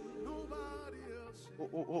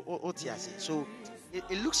 So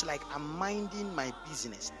it looks like I'm minding my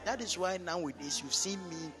business. That is why nowadays you've seen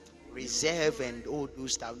me reserve and all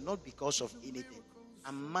those stuff, not because of anything.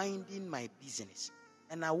 I'm minding my business,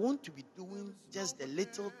 and I want to be doing just the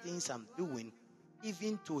little things I'm doing,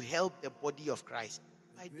 even to help the body of Christ.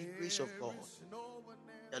 By the grace of God,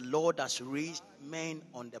 the Lord has raised men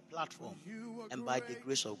on the platform, and by the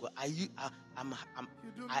grace of God, I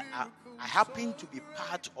happen to be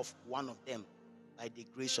part of one of them. By the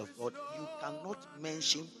grace of God, you cannot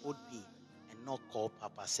mention Podbean and not call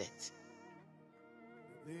Papa Seth.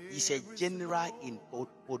 He's a general in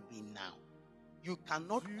Podbean now. You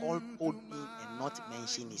cannot call Podbean and not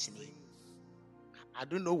mention his name. I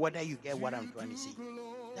don't know whether you get what I'm trying to say.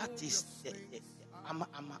 That is I'm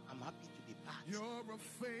happy to be part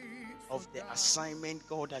of the assignment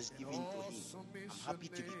God has given to him. I'm happy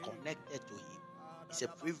to be connected to him. It's a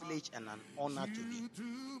privilege and an honor to me.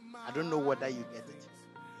 I don't know whether you get it.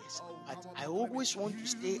 Yes, but I always want to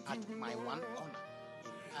stay at my one corner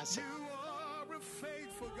in person.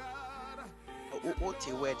 What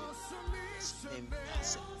a wedding. Yes, in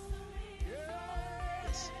person.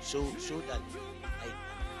 Yes, so that I can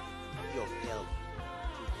be of help to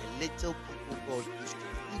the little people God gives to me.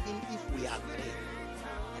 Even if we are there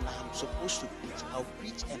and I'm supposed to preach, I'll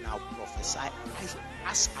preach and I'll prophesy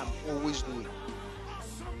as I'm always doing.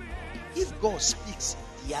 If God speaks,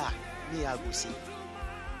 me I will say.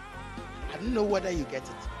 I don't know whether you get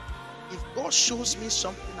it. If God shows me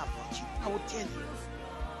something about you, I will tell you.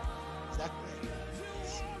 Exactly.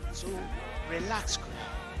 Yes. So relax, God.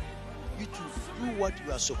 You to do what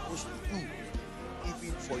you are supposed to do,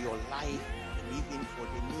 even for your life and even for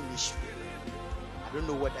the ministry. I don't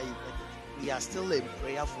know whether you get it. We are still in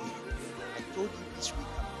prayer for you. I told you this week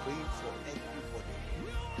I'm praying for everybody,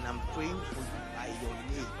 and I'm praying for you by your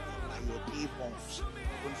name, by your day bombs.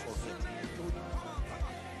 Don't forget. I told you.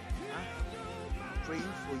 I'm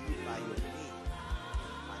praying for you by your name.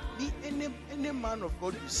 Any man of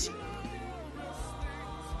God you see.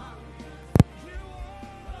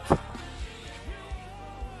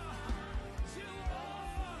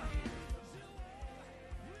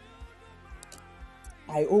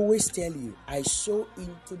 I always tell you, I sow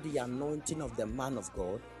into the anointing of the man of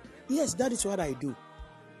God. Yes, that is what I do.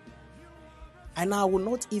 And I will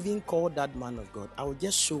not even call that man of God. I will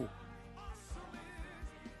just sow.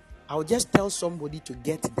 I will just tell somebody to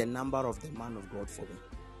get the number of the man of God for me.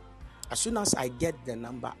 As soon as I get the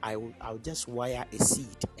number, I'll just wire a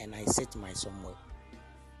seed and I set my somewhere.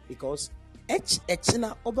 because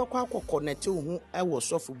echina obekwa connect hu e wo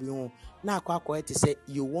sofo bi hu na akwa to say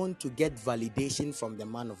you want to get validation from the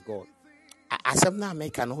man of God. Asem na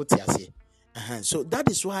make an hotiase. So that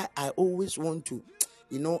is why I always want to,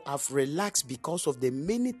 I've relaxed because of the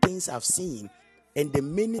many things I've seen and the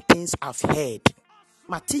many things I've heard.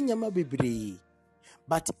 Matinyama bebre.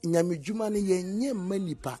 But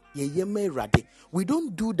we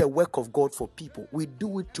don't do the work of God for people. We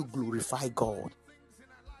do it to glorify God.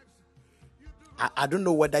 I don't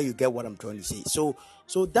know whether you get what I'm trying to say. So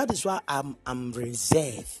that is why I'm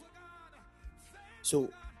reserved. So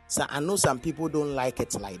I know some people don't like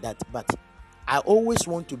it like that, but I always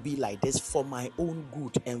want to be like this for my own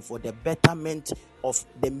good and for the betterment of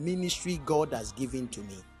the ministry God has given to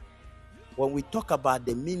me. When we talk about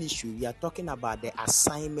the ministry, we are talking about the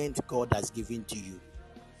assignment God has given to you.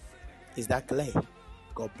 Is that clear?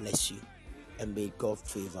 God bless you and may God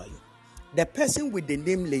favor you. The person with the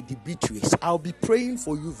name Lady Beatrice, I'll be praying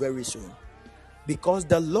for you very soon because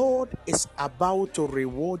the Lord is about to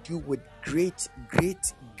reward you with great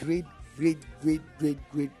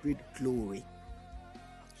glory.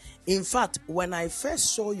 In fact, when I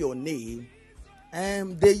first saw your name,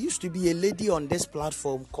 there used to be a lady on this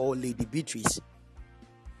platform called Lady Beatrice.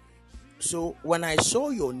 So when I saw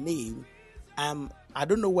your name, I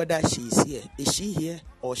don't know whether she's here. Is she here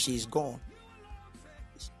or she's gone?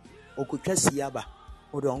 Okutwa Siaba,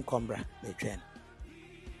 Odon Kombra, Metren.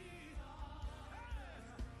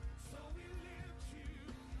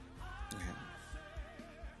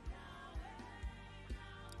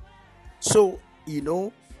 So,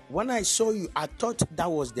 when I saw you, I thought that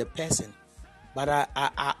was the person. But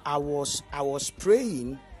I was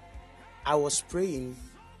praying.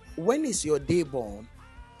 When is your day born?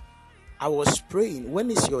 I was praying. When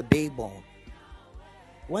is your day born?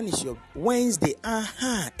 When is your Wednesday?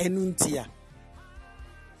 Enuntia.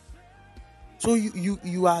 So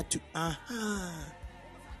you are to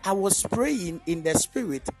I was praying in the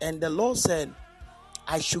spirit, and the Lord said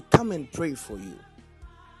I should come and pray for you.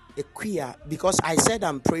 Because I said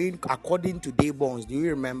I'm praying according to day borns. Do you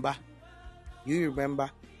remember?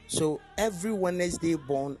 So every Wednesday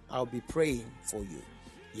born, I'll be praying for you.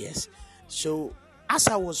 Yes. So as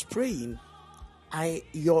I was praying,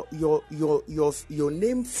 your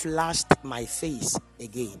name flashed my face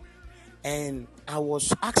again, and I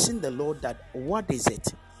was asking the Lord that what is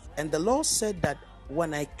it? And the Lord said that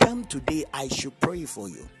when I come today, I should pray for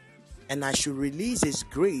you, and I should release His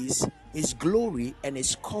grace, His glory, and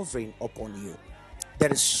His covering upon you.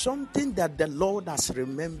 There is something that the Lord has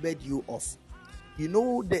remembered you of.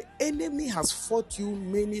 The enemy has fought you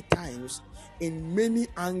many times in many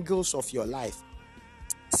angles of your life,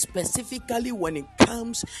 specifically when it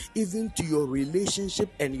comes even to your relationship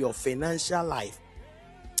and your financial life.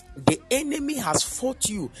 The enemy has fought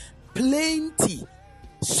you plenty.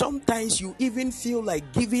 Sometimes you even feel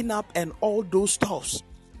like giving up and all those stuffs.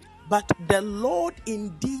 But the Lord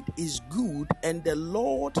indeed is good, and the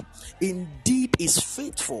Lord indeed is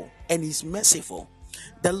faithful and is merciful.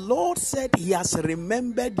 The Lord said He has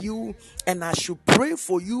remembered you, and I should pray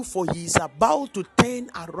for you, for He is about to turn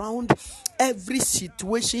around every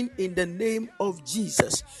situation in the name of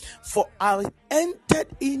Jesus. For I entered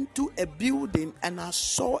into a building and I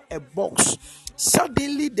saw a box.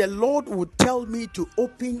 Suddenly the Lord would tell me to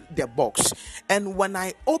open the box, and when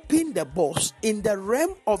I opened the box in the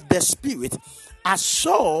realm of the spirit, I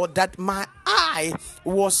saw that my eye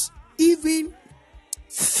was even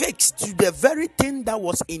fixed to the very thing that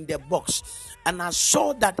was in the box, and I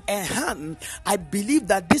saw that a hand, I believe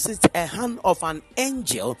that this is a hand of an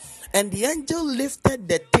angel, and the angel lifted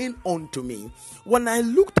the thing onto me. When I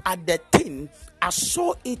looked at the thing, I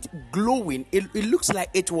saw it glowing. It looks like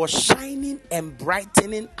it was shining and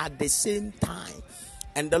brightening at the same time.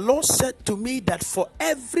 And the Lord said to me that for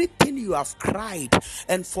everything you have cried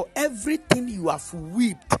and for everything you have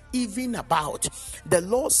wept even about, the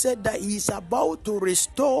Lord said that He is about to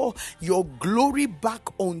restore your glory back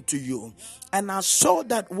unto you. And I saw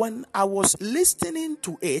that when I was listening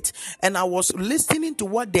to it, and I was listening to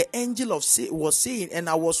what the angel was saying, and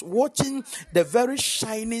I was watching the very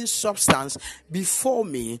shining substance before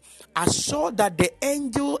me, I saw that the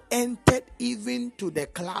angel entered even to the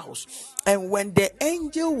clouds. And when the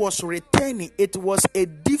angel was returning, it was a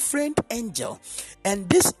different angel. And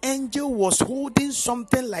this angel was holding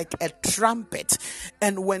something like a trumpet.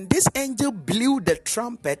 And when this angel blew the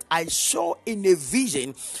trumpet, I saw in a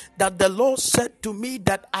vision that the Lord said to me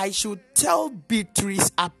that I should tell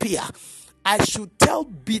Beatrice appear. I should tell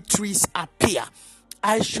Beatrice appear.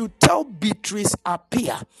 I should tell Beatrice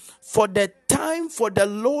Appiah, for the time for the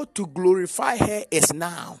Lord to glorify her is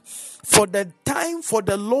now. For the time for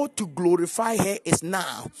the Lord to glorify her is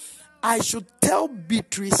now. I should tell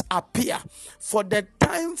Beatrice Appiah, for the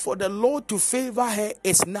time for the Lord to favor her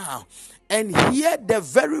is now. And hear the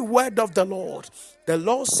very word of the Lord. The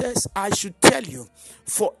Lord says, I should tell you,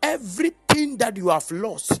 for everything that you have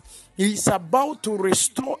lost, He is about to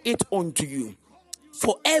restore it unto you.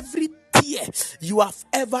 For every tear you have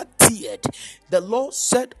ever teared, the Lord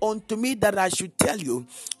said unto me that I should tell you,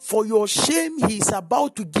 for your shame He is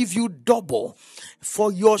about to give you double.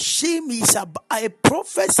 For your shame is a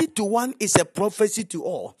prophecy to one is a prophecy to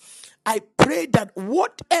all. I pray that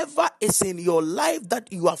whatever is in your life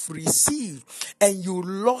that you have received and you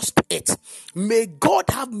lost it, may God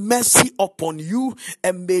have mercy upon you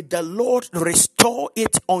and may the Lord restore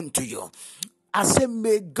it unto you. I say,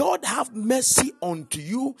 may God have mercy unto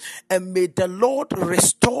you and may the Lord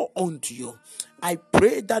restore unto you. I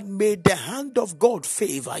pray that may the hand of God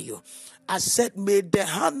favor you. I said, may the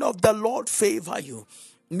hand of the Lord favor you.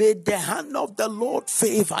 May the hand of the Lord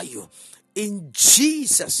favor you. In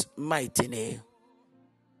Jesus' mighty name.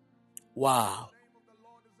 Wow.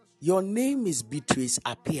 Your name is Beatrice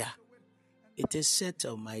Appiah. It is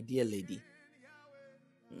settled, my dear lady.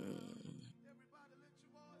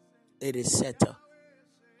 It is settled.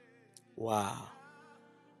 Wow.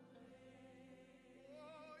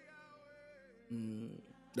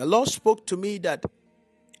 The Lord spoke to me that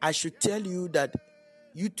I should tell you that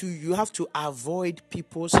you have to avoid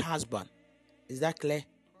people's husband. Is that clear?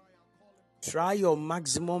 Try your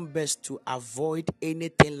maximum best to avoid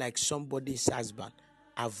anything like somebody's husband.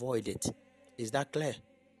 Avoid it. Is that clear?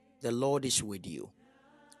 The Lord is with you.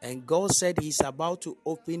 And God said He's about to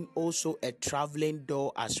open also a traveling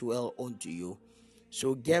door as well unto you.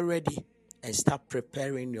 So get ready and start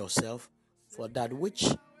preparing yourself for that which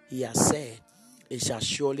He has said. It shall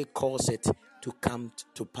surely cause it to come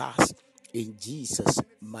to pass in Jesus'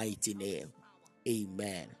 mighty name.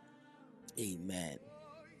 Amen. Amen.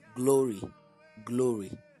 Glory,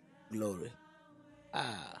 glory, glory.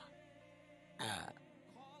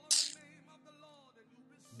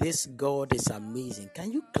 This God is amazing.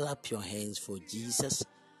 Can you clap your hands for Jesus?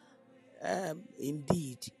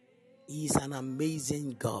 Indeed, He is an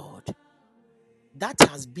amazing God. That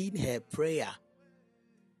has been her prayer.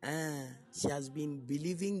 She has been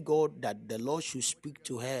believing God that the Lord should speak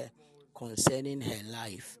to her concerning her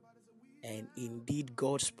life. And indeed,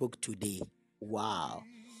 God spoke today. Wow.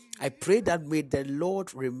 I pray that may the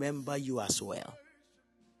Lord remember you as well.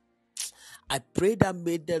 I pray that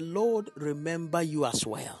may the Lord remember you as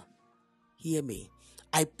well. Hear me.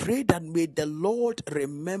 I pray that may the Lord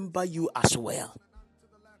remember you as well.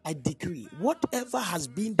 I decree, whatever has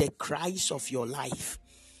been the cries of your life,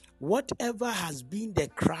 whatever has been the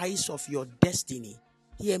cries of your destiny,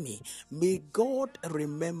 hear me. May God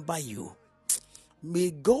remember you.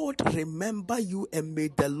 May God remember you and may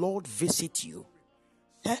the Lord visit you.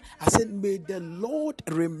 I said, may the Lord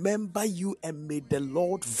remember you and may the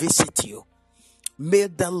Lord visit you. May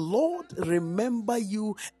the Lord remember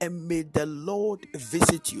you and may the Lord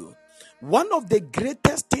visit you. One of the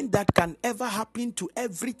greatest things that can ever happen to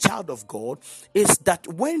every child of God is that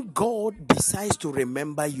when God decides to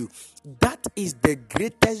remember you, that is the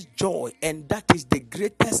greatest joy and that is the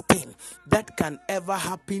greatest thing that can ever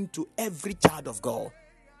happen to every child of God.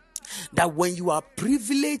 That when you are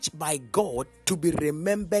privileged by God to be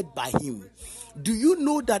remembered by Him, do you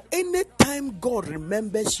know that anytime God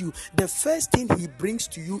remembers you, the first thing He brings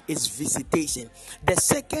to you is visitation. The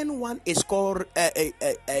second one is called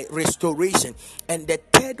restoration. And the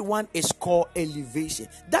third one is called elevation.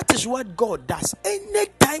 That is what God does.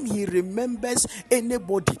 Anytime He remembers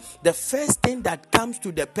anybody, the first thing that comes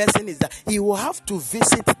to the person is that He will have to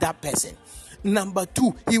visit that person. Number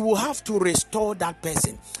two, He will have to restore that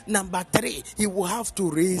person. Number three, He will have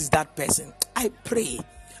to raise that person. I pray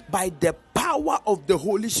by the power of the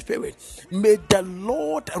Holy Spirit, may the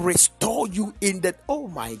Lord restore you in the, oh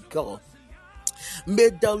my God. May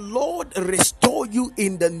the Lord restore you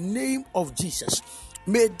in the name of Jesus.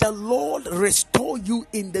 May the Lord restore you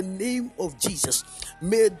in the name of Jesus.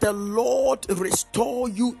 May the Lord restore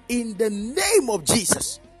you in the name of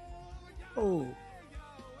Jesus. Oh.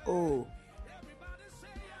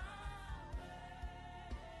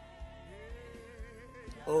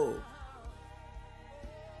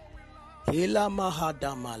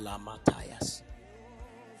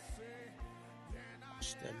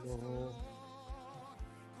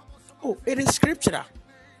 Oh, it is scriptural.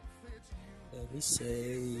 Let me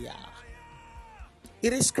say,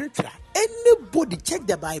 it is scriptural. Anybody, check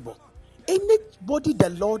the Bible. Anybody the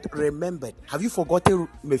Lord remembered. Have you forgotten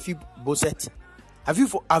Mephibosheth? Have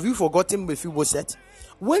you forgotten Mephibosheth?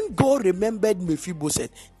 When God remembered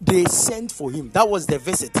Mephibosheth, they sent for him. That was the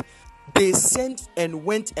visit. They sent and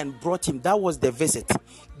went and brought him. That was the visit.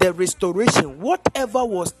 The restoration. Whatever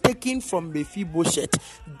was taken from Mephibosheth,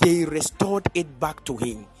 they restored it back to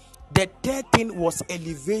him. The third thing was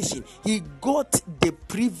elevation. He got the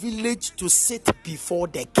privilege to sit before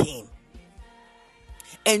the king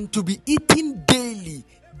and to be eating daily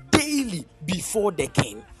before the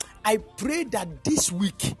king. I pray that this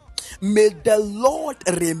week, may the Lord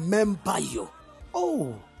remember you.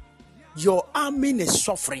 Oh, your army is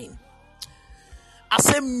suffering. I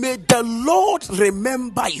say, may the Lord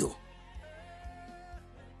remember you.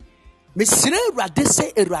 May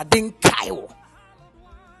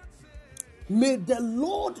the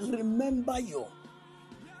Lord remember you.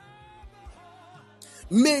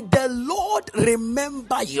 May the Lord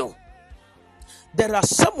remember you. There are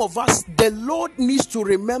some of us, the Lord needs to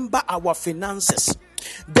remember our finances.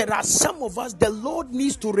 There are some of us, the Lord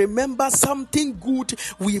needs to remember something good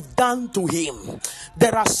we've done to him.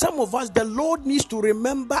 There are some of us, the Lord needs to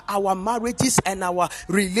remember our marriages and our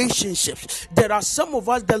relationships. There are some of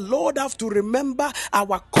us, the Lord have to remember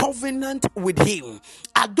our covenant with him.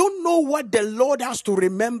 I don't know what the Lord has to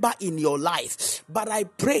remember in your life, but I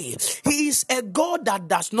pray he is a God that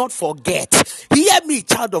does not forget. Hear me,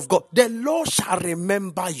 child of God. The Lord shall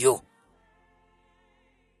remember you.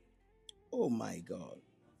 Oh my God.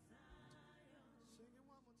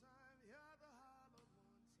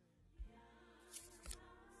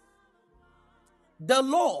 The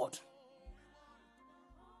Lord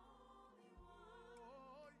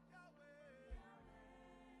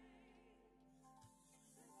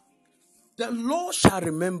shall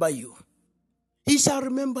remember you. He shall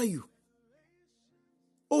remember you.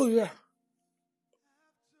 Oh yeah.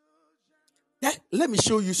 Let me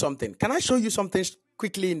show you something. Can I show you something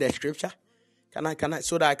quickly in the scripture? Can I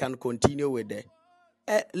so that I can continue with the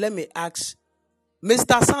let me ask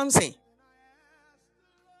Mr. Samson.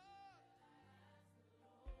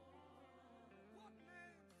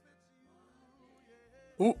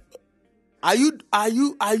 Who are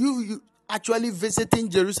you actually visiting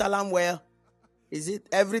Jerusalem? Well, is it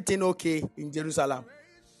everything okay in Jerusalem?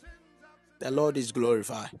 The Lord is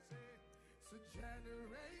glorified.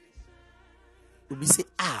 We say,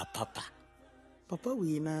 Papa,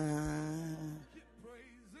 we na.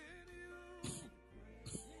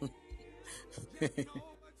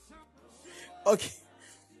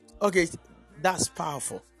 Okay, that's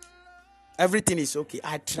powerful. Everything is okay.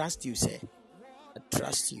 I trust you, sir. I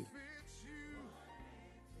trust you.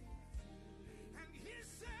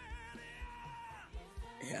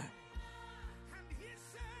 Yeah.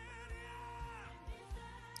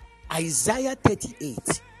 Isaiah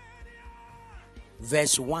 38,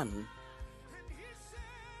 verse 1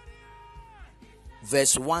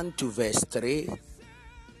 to verse 3.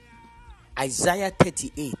 Isaiah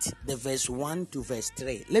 38, the verse 1 to verse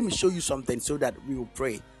 3. Let me show you something so that we will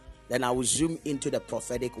pray. Then I will zoom into the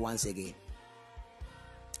prophetic once again.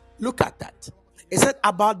 Look at that. It said,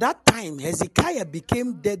 about that time, Hezekiah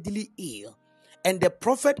became deadly ill, and the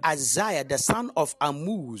prophet Isaiah, the son of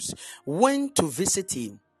Amoz, went to visit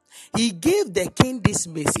him. He gave the king this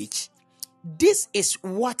message. This is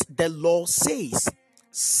what the Lord says.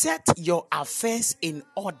 Set your affairs in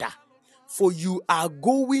order, for you are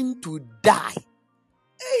going to die.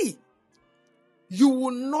 Hey, you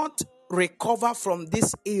will not recover from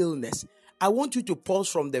this illness. I want you to pause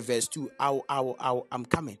from the verse 2. I'm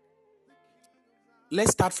coming.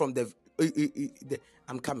 Let's start from the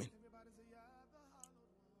I'm coming.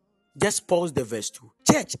 Just pause the verse 2.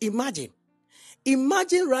 Church, imagine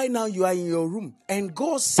right now you are in your room and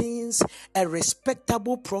God sends a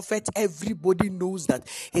respectable prophet. Everybody knows that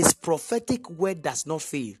his prophetic word does not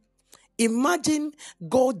fail. Imagine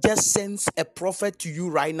God just sends a prophet to you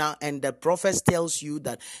right now, and the prophet tells you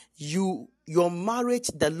that your marriage,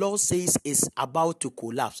 the Lord says, is about to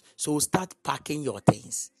collapse. So start packing your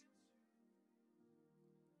things.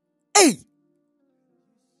 Hey!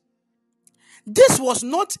 This was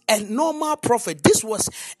not a normal prophet. This was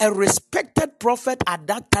a respected prophet at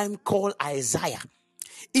that time called Isaiah.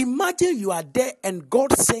 Imagine you are there and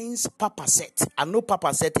God sends Papa Seth. I know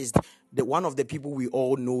Papa Seth is the one of the people we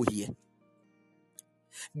all know here.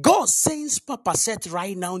 God sends Papa Seth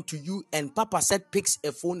right now to you, and Papa Seth picks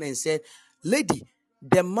a phone and said, lady,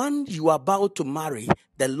 the man you are about to marry,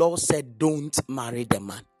 the Lord said, don't marry the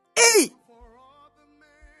man. Hey!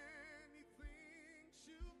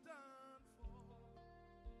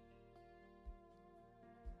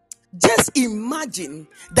 Just imagine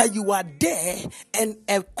that you are there and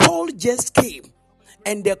a call just came,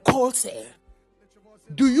 and the call said,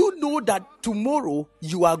 do you know that tomorrow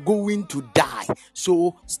you are going to die?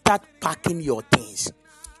 So start packing your things.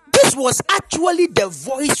 This was actually the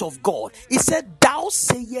voice of God. He said, thou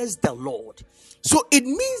sayest the Lord. So it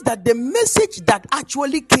means that the message that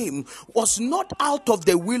actually came was not out of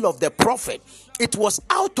the will of the prophet. It was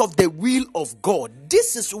out of the will of God.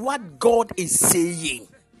 This is what God is saying.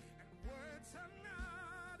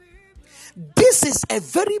 This is a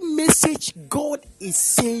very message God is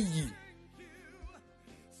saying.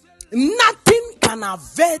 Nothing can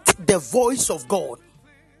avert the voice of God.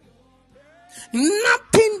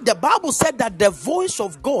 Nothing. The Bible said that the voice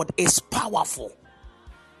of God is powerful.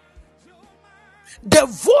 The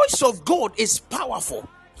voice of God is powerful.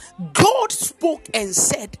 God spoke and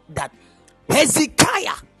said that,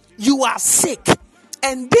 Hezekiah, you are sick,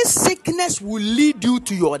 and this sickness will lead you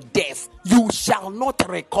to your death. You shall not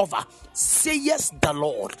recover, says the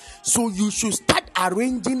Lord. So you should start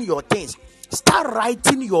arranging your things. Start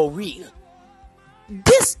writing your will.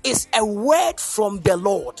 This is a word from the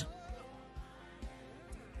Lord.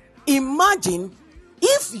 Imagine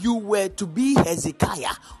if you were to be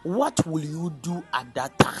Hezekiah, what will you do at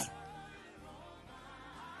that time?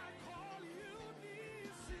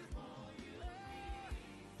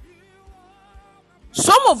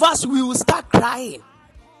 Some of us will start crying.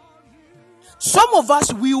 Some of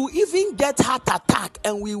us will even get heart attack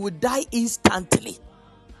and we will die instantly.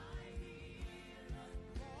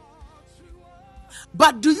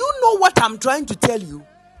 But do you know what I'm trying to tell you?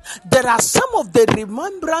 There are some of the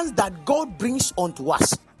remembrance that God brings unto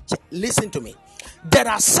us. Listen to me. There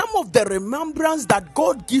are some of the remembrance that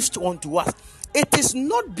God gives unto us. It is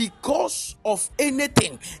not because of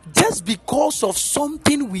anything, just because of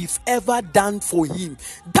something we've ever done for Him.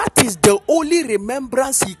 That is the only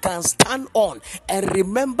remembrance He can stand on and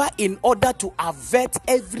remember in order to avert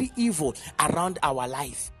every evil around our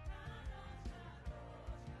life.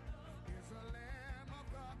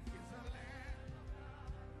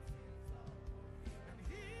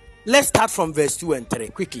 Let's start from verse 2 and 3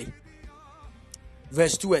 quickly.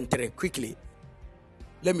 Verse 2 and 3 quickly.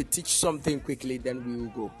 Let me teach something quickly, then we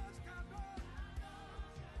will go.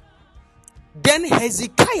 Then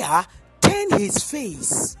Hezekiah turned his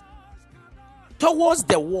face towards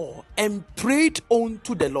the wall and prayed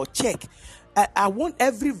unto the Lord. Check. I want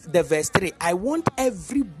the verse 3. I want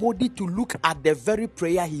everybody to look at the very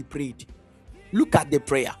prayer he prayed. Look at the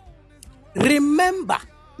prayer. Remember,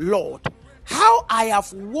 Lord, how I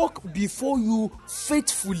have walked before you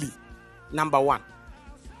faithfully. Number 1.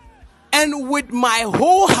 And with my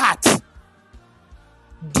whole heart,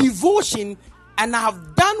 devotion, and I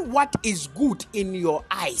have done what is good in your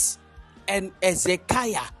eyes. And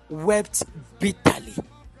Hezekiah wept bitterly.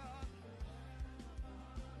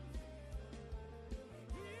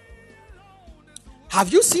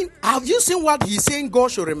 Have you seen what he's saying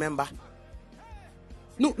God should remember?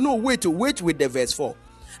 No, wait with the verse 4.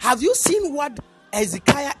 Have you seen what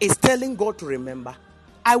Hezekiah is telling God to remember?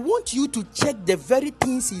 I want you to check the very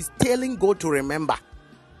things he's telling God to remember.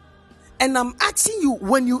 And I'm asking you,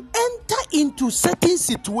 when you enter into certain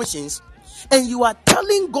situations and you are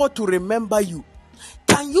telling God to remember you,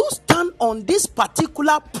 can you stand on this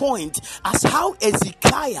particular point as how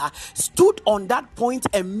Hezekiah stood on that point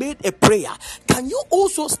and made a prayer? Can you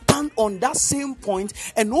also stand on that same point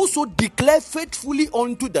and also declare faithfully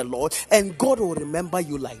unto the Lord, and God will remember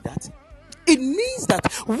you like that? It means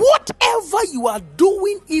that whatever you are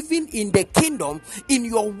doing, even in the kingdom, in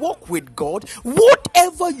your walk with God,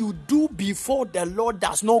 whatever you do before the Lord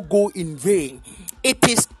does not go in vain. It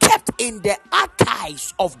is kept in the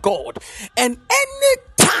archives of God. And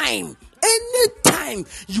anytime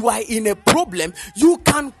you are in a problem, you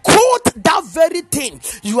can quote that very thing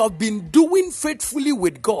you have been doing faithfully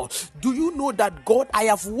with God. Do you know that God, I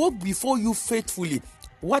have walked before you faithfully?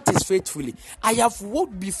 What is faithfully? I have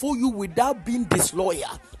walked before you without being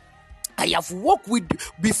disloyal. I have walked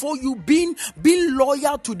before you being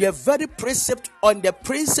loyal to the very precept on the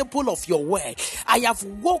principle of your word. I have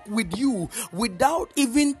walked with you without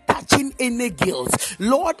even touching any guilt.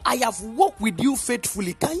 Lord, I have walked with you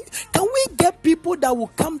faithfully. Can we get people that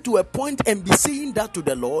will come to a point and be saying that to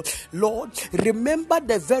the Lord? Lord, remember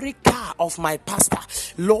the very car of my pastor.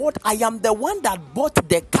 Lord, I am the one that bought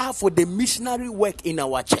the car for the missionary work in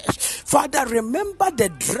our church. Father, remember the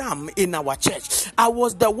drum in our church. I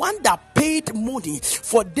was the one that paid money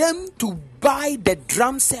for them to buy the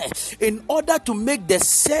drum set in order to make the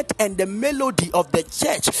set and the melody of the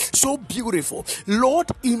church so beautiful. Lord,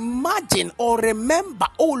 imagine or remember,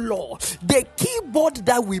 oh Lord, the keyboard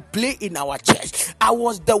that we play in our church. I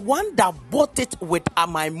was the one that bought it with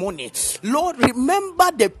my money. Lord,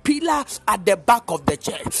 remember the pillar at the back of the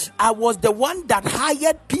church. I was the one that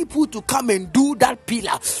hired people to come and do that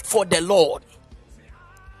pillar for the Lord.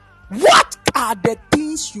 What are the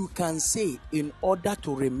things you can say in order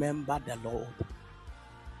to remember the Lord?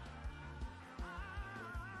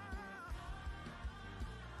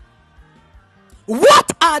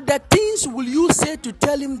 What are the things will you say to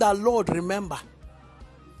tell him that, Lord, remember?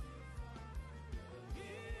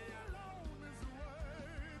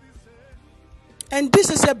 And this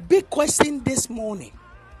is a big question this morning.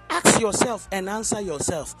 Ask yourself and answer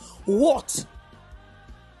yourself. What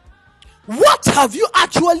have you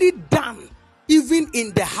actually done, even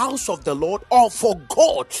in the house of the Lord or for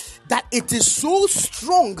God, that it is so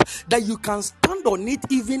strong that you can stand on it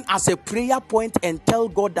even as a prayer point and tell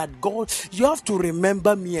God that, God, you have to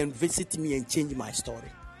remember me and visit me and change my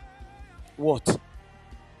story? What?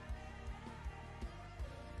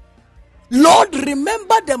 Lord,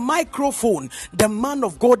 remember the microphone. The man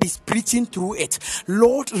of God is preaching through it.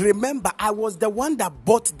 Lord, remember, I was the one that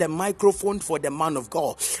bought the microphone for the man of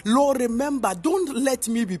God. Lord, remember, don't let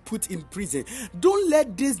me be put in prison. Don't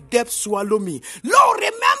let this debt swallow me. Lord,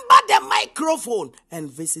 remember the microphone and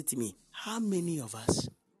visit me. How many of us?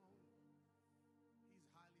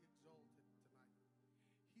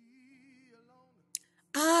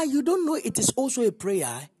 You don't know it is also a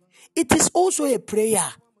prayer. It is also a prayer.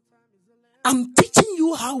 I'm teaching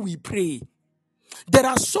you how we pray. There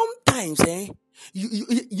are some times,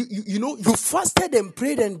 you know, you fasted and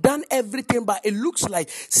prayed and done everything, but it looks like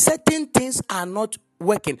certain things are not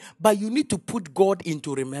working. But you need to put God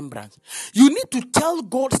into remembrance. You need to tell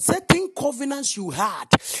God certain covenants you had,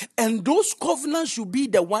 and those covenants should be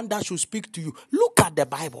the one that should speak to you. Look at the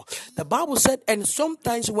Bible. The Bible said, and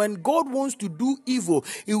sometimes when God wants to do evil,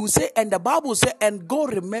 he will say, and the Bible said, and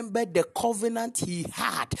God remembered the covenant he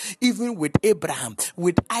had, even with Abraham,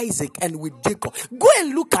 with Isaac, and with Jacob. Go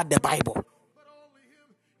and look at the Bible.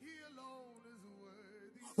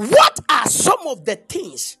 What are some of the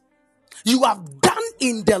things you have done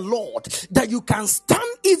in the Lord that you can stand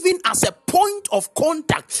even as a point of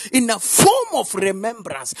contact in a form of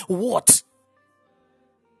remembrance? What?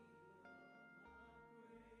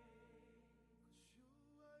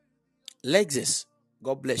 Lexus,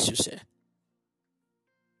 God bless you, sir.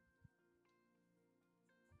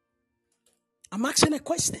 I'm asking a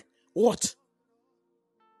question. What?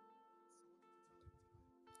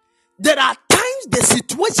 There are times the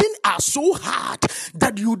situations are so hard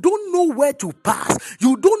that you don't know where to pass.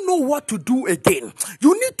 You don't know what to do again.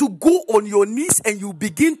 You need to go on your knees and you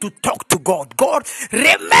begin to talk to God. God,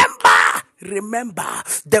 remember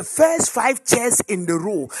the first 5 chairs in the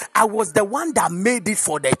row. I was the one that made it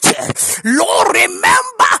for the chair. Lord,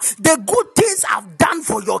 remember the good things I've done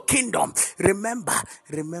for your kingdom. Remember.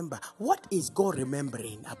 What is God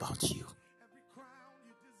remembering about you?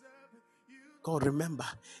 God, remember,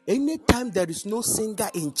 anytime there is no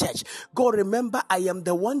singer in church, God, remember, I am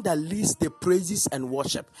the one that leads the praises and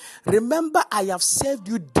worship. Remember, I have served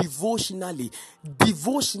you devotionally.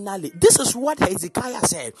 This is what Hezekiah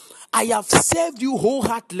said. I have served you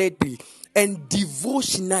wholeheartedly and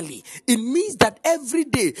devotionally. It means that every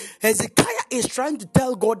day Hezekiah is trying to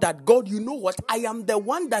tell God that, God, you know what? I am the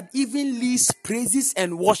one that even leads praises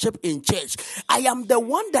and worship in church. I am the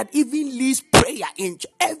one that even leads prayer in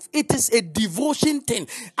church. It is a devotion thing.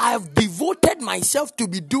 I have devoted myself to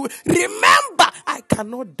be doing. Remember, I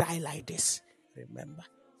cannot die like this. Remember.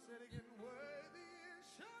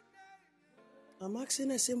 I'm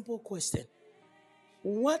asking a simple question.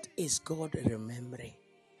 What is God remembering?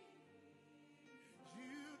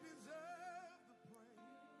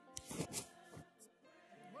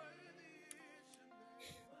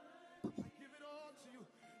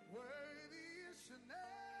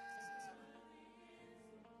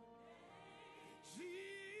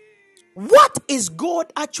 What is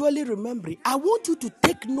God actually remembering? I want you to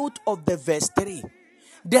take note of the verse 3.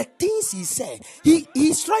 The things he said.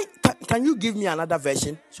 He's trying. Can you give me another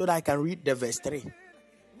version so that I can read the verse 3?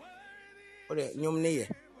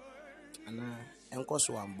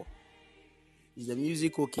 Is the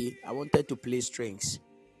music okay? I wanted to play strings.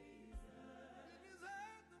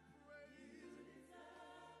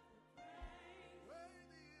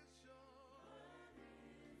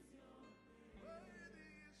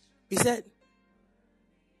 He said,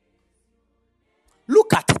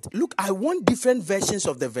 look at it. Look I want different versions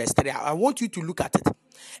of the verse 3. I want you to look at it.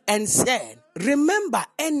 And said, remember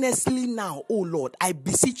earnestly now, O Lord, I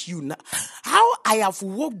beseech you now, how I have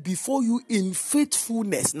walked before you in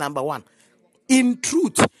faithfulness, number one, in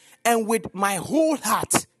truth, and with my whole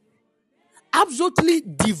heart, absolutely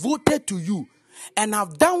devoted to you, and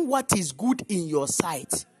have done what is good in your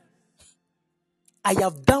sight. I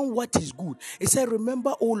have done what is good. He said,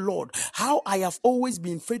 remember, O Lord, how I have always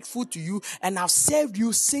been faithful to you and have served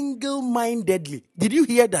you single-mindedly. Did you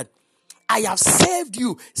hear that? I have served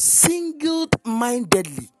you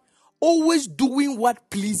single-mindedly, always doing what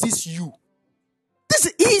pleases you.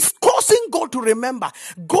 This is causing God to remember.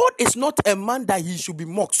 God is not a man that he should be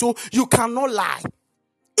mocked, so you cannot lie.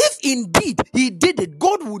 If indeed he did it,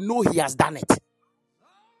 God will know he has done it.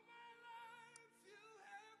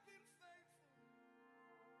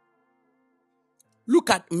 Look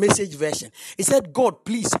at Message version. It said, God,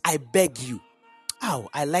 please, I beg you. Oh,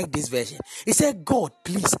 I like this version. It said, God,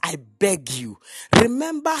 please, I beg you.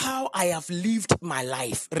 Remember how I have lived my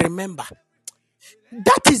life. Remember.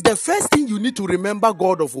 That is the first thing you need to remember,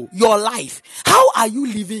 God of all. Your life. How are you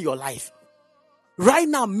living your life? Right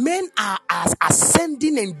now, men are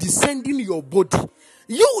ascending and descending your body.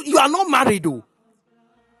 You are not married though.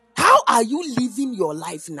 How are you living your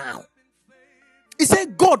life now? He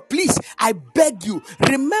said, God, please, I beg you,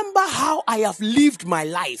 remember how I have lived my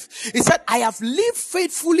life. He said, I have lived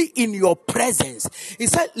faithfully in your presence. He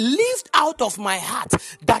said, lived out of my heart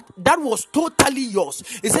that was totally yours.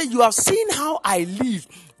 He said, you have seen how I lived,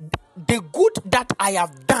 the good that I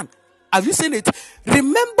have done. Have you seen it?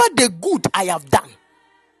 Remember the good I have done.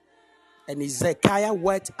 And Hezekiah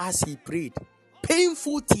wept as he prayed.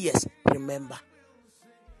 Painful tears, remember.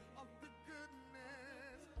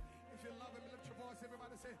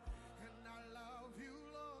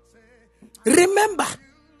 Remember.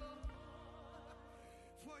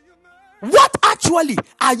 What actually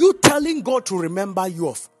are you telling God to remember you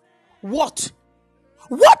of? What?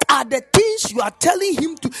 What are the things you are telling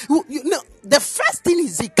him to? The first thing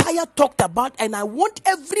Hezekiah talked about, and I want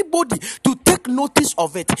everybody to take notice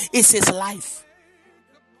of it, is his life.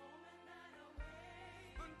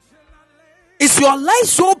 Is your life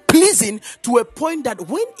so pleasing to a point that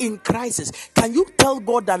when in crisis, can you tell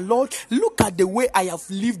God that, Lord, look at the way I have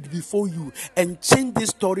lived before you and change the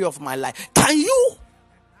story of my life? Can you?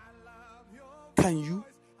 Can you?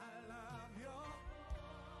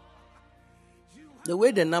 The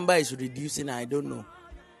way the number is reducing, I don't know.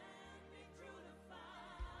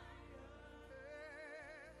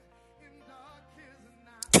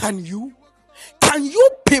 Can you? Can you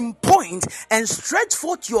pinpoint and stretch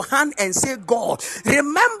forth your hand and say, God,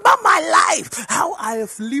 remember my life, how I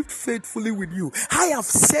have lived faithfully with you, I have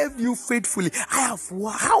served you faithfully, how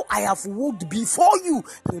I have walked before you.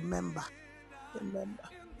 Remember.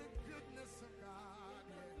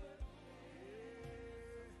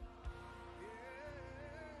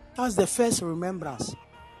 That's the first remembrance.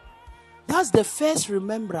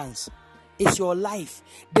 It's your life.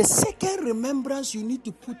 The second remembrance you need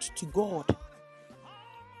to put to God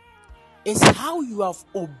is how you have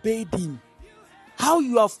obeyed him. How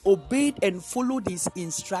you have obeyed and followed his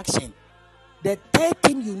instruction. The third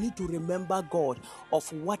thing you need to remember God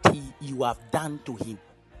of what you have done to him.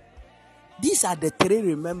 These are the three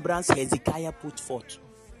remembrances Hezekiah put forth.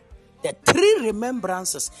 The three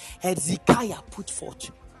remembrances Hezekiah put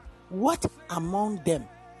forth. What among them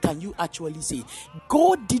can you actually say?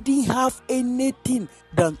 God didn't have anything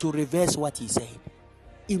than to reverse what he said.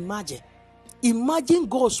 Imagine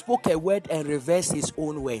God spoke a word and reversed his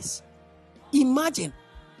own words. Imagine.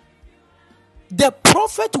 The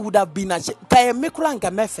prophet would have been the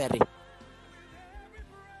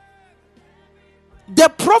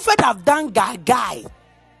prophet have done guy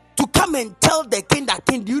to come and tell the king that,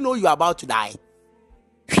 king, do you know you are about to die?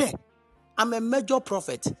 I'm a major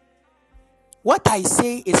prophet. What I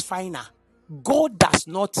say is final. God does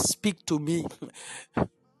not speak to me.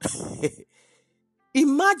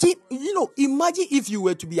 Imagine if you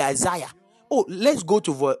were to be Isaiah. Oh, let's go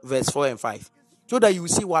to verse 4 and 5 so that you will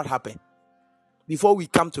see what happened before we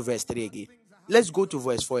come to verse 3 again. Let's go to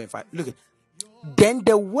verse 4 and 5. Look at. Then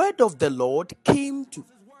the word of the Lord came to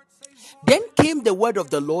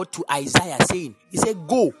Isaiah, saying, he said,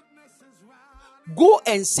 Go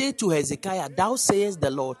and say to Hezekiah, thou sayest the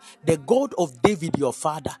Lord, the God of David your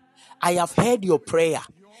father, I have heard your prayer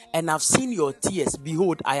and have seen your tears.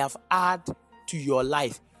 Behold, I have added to your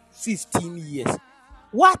life 15 years.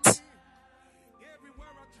 What?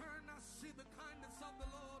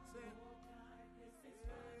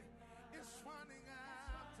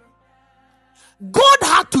 God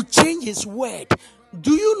had to change his word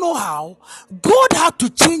Do you know how God had to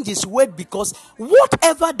change his word? Because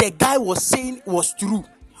whatever the guy was saying was true.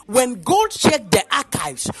 When God checked the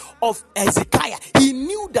archives of Hezekiah, he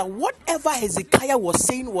knew that whatever Hezekiah was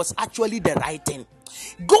saying was actually the right thing.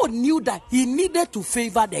 God knew that he needed to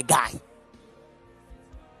favor the guy.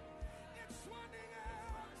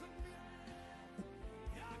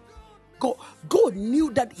 God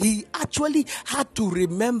knew that he actually had to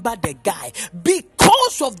remember the guy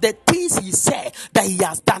because of the things he said that he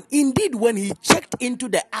has done. Indeed, when he checked into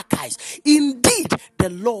the archives, indeed, the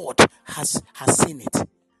Lord has seen it.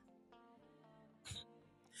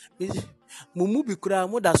 Mumu bikura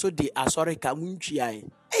moda so de asori ka munchia.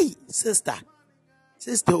 Hey, sister,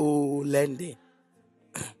 oh, Lende.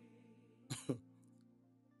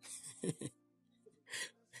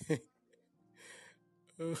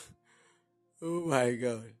 Oh my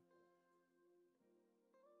God.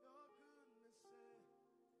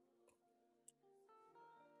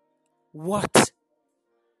 What?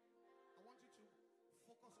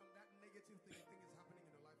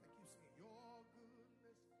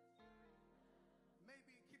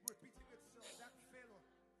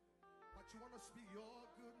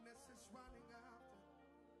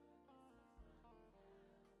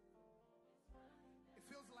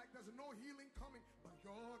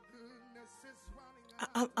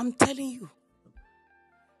 I'm telling you.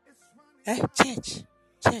 Church.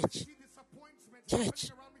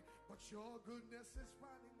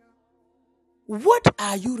 What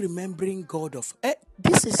are you remembering God of?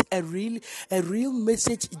 This is a real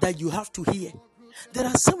message that you have to hear. There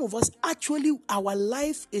are some of us, actually, our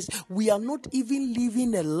life is, we are not even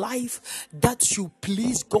living a life that should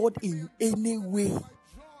please God in any way.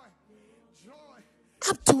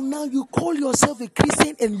 Up till now, you call yourself a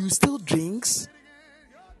Christian and you still drinks.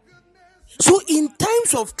 So in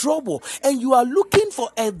times of trouble, and you are looking for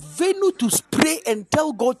a venue to pray and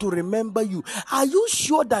tell God to remember you, are you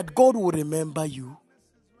sure that God will remember you?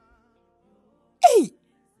 Hey,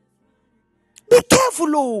 be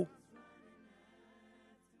careful, oh.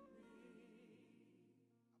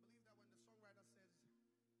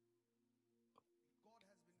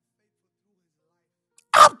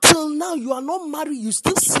 Up till now, you are not married, you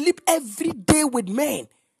still sleep every day with men.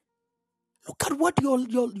 Look at what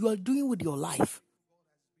you are doing with your life.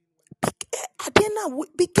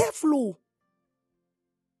 Be careful.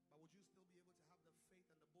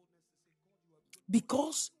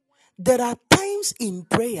 Because there are times in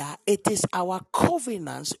prayer, it is our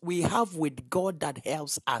covenants we have with God that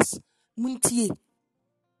helps us.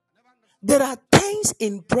 There are times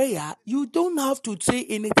in prayer, you don't have to say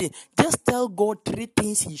anything. Just tell God 3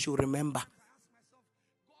 things he should remember,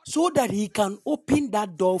 so that he can open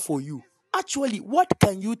that door for you. Actually, what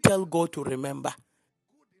can you tell God to remember?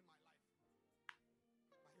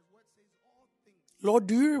 Lord,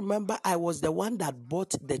 do you remember I was the one that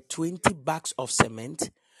bought the 20 bags of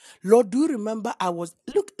cement? Lord, do you remember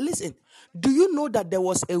listen, do you know that there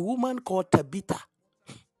was a woman called Tabitha?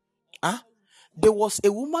 Huh? There was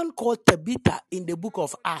a woman called Tabitha in the book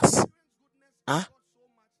of Acts. Huh?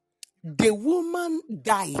 The woman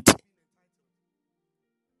died.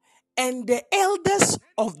 And the elders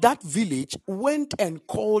of that village went and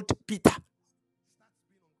called Peter.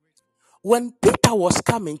 When Peter was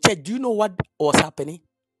coming, church, do you know what was happening?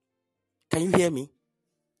 Can you hear me?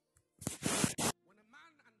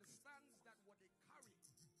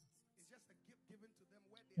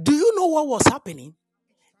 Do you know what was happening?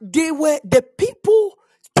 The people,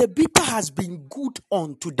 Tabitha has been good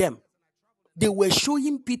unto them. They were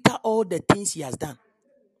showing Peter all the things he has done.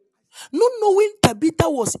 Not knowing Tabitha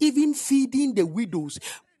was even feeding the widows,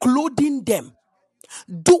 clothing them,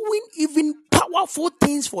 doing even powerful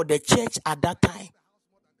things for the church at that time.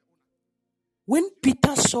 When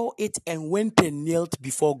Peter saw it and went and knelt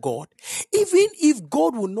before God, even if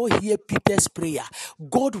God will not hear Peter's prayer,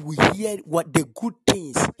 God will hear what the good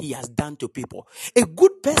things he has done to people. A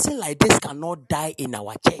good person like this cannot die in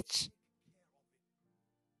our church.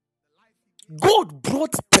 God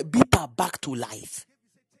brought Tabitha back to life.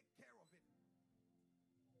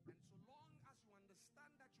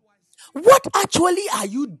 What actually are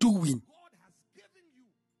you doing?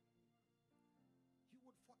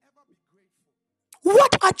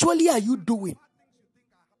 What actually are you doing?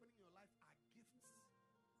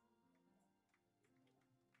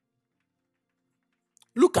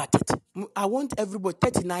 Look at it. I want everybody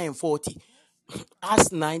 39 and 40.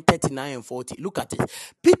 Acts 9, 39 and 40. Look at it.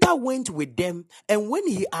 Peter went with them, and when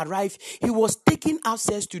he arrived, he was taken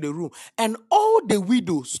upstairs to the room, and all the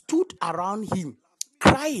widows stood around him.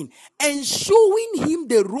 crying and showing him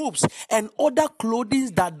the robes and other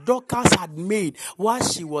clothing that Dorcas had made while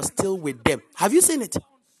she was still with them. Have you seen it?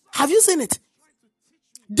 Have you seen it?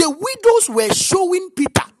 The widows were showing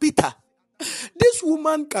Peter, this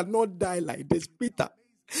woman cannot die like this, Peter.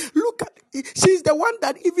 Look at it. She's the one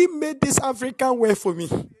that even made this African wear for me.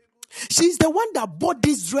 She's the one that bought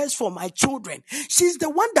this dress for my children. She's the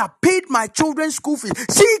one that paid my children's school fees.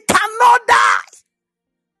 She cannot die.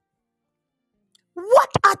 What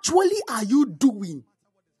actually are you doing?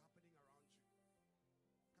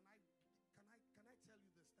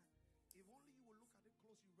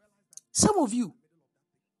 Some of you,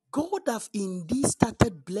 God have indeed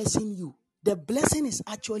started blessing you. The blessing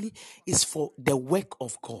is for the work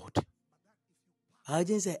of God. I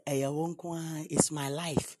just say, it's my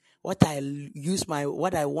life. What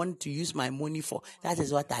I want to use my money for, that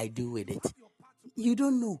is what I do with it. You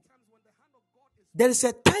don't know. There is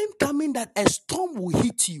a time coming that a storm will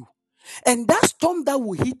hit you. And that storm that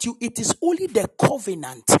will hit you, it is only the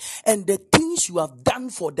covenant and the things you have done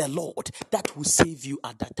for the Lord that will save you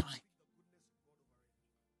at that time.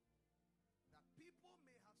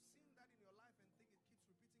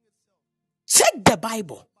 Check the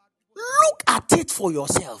Bible. Look at it for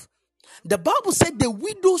yourself. The Bible said the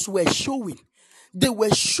widows were showing. They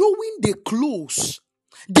were showing the clothes.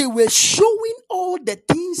 They were showing all the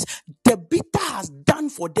things Tabitha has done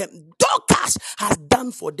for them. Dorcas has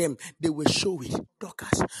done for them. They were showing.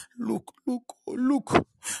 Dorcas, look.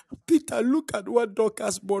 Peter, look at what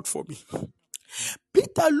Dorcas bought for me.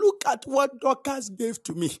 Peter, look at what Dorcas gave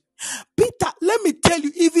to me. Peter, let me tell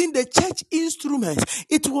you, even the church instruments,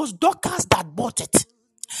 it was Dorcas that bought it.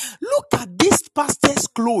 Look at this pastor's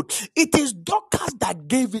clothes. It is Dorcas that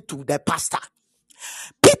gave it to the pastor.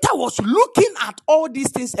 Peter was looking at all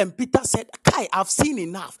these things and Peter said, Kai, I've seen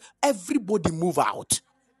enough. Everybody move out.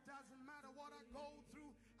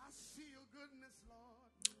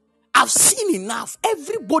 I've seen enough.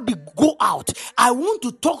 Everybody go out. I want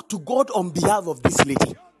to talk to God on behalf of this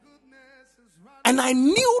lady. And I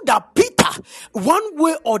knew that Peter, one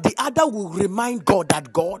way or the other, will remind God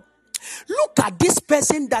that God, look at this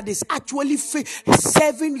person that is actually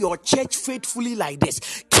serving your church faithfully like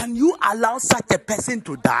this. Can you allow such a person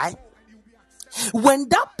to die? When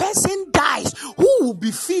that person dies, who will be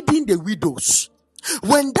feeding the widows?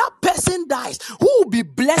 When that person dies, who will be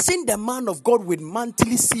blessing the man of God with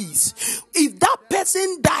monthly seeds? If that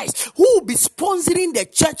person dies, who will be sponsoring the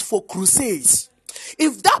church for crusades?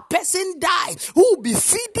 If that person dies, who will be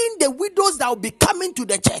feeding the widows that will be coming to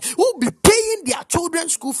the church? Who will be paying their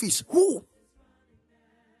children's school fees? Who?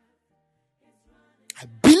 I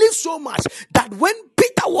believe so much that when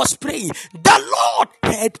Peter was praying, the Lord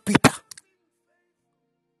heard Peter.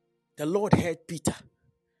 The Lord heard Peter.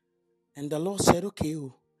 And the Lord said, okay,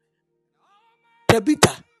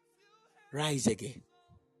 Tabitha, rise again.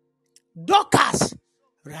 Dorcas,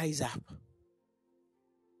 rise up.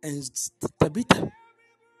 And Tabitha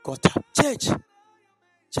got up. Church,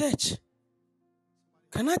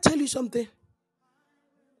 can I tell you something?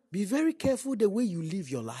 Be very careful the way you live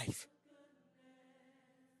your life.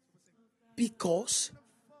 Because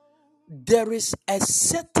there is a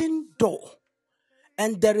certain door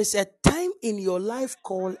and there is a time in your life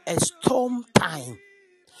called a storm time.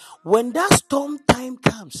 When that storm time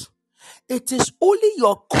comes, it is only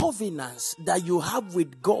your covenants that you have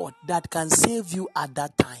with God that can save you at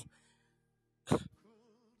that time.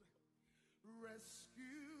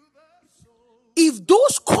 If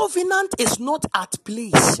those covenant is not at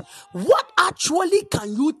place, what actually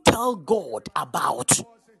can you tell God about?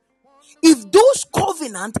 If those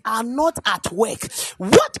covenants are not at work,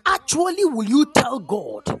 what actually will you tell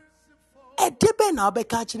God?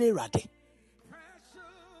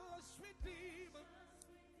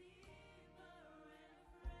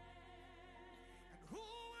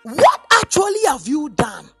 What actually have you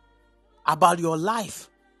done about your life,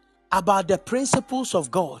 about the principles of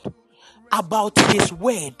God, about His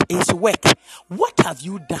word, His work? What have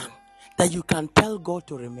you done that you can tell God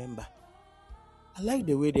to remember? I like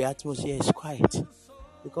the way the atmosphere is quiet,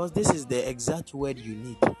 because this is the exact word you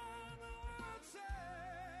need.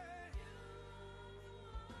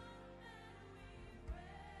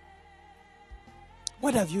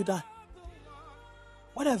 What have you done?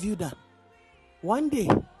 What have you done? One day,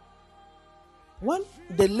 when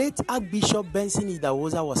the late Archbishop Benson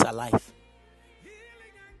Idahosa was alive,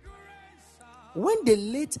 when the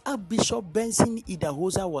late Archbishop Benson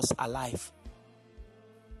Idahosa was alive,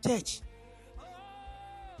 church,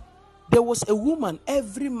 there was a woman,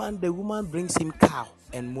 every man the woman brings him cow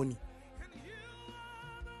and money.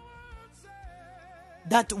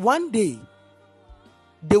 That one day,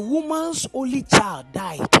 the woman's only child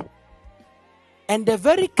died. And the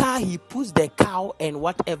very car he puts the cow and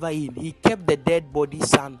whatever in, he kept the dead body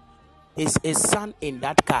son, his son in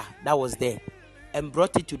that car that was there, and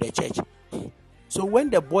brought it to the church. So when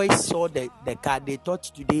the boys saw the car, they thought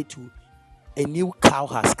today too, a new cow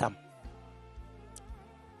has come.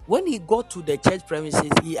 When he got to the church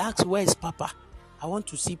premises, he asked, "Where is Papa? I want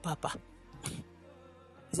to see Papa."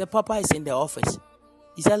 He said, "Papa is in the office."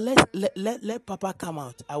 He said, let Papa come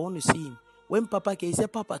out. I want to see him. When Papa came, he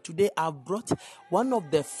said, "Papa, today I've brought one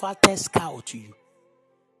of the fattest cow to you."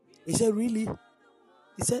 He said, "Really?"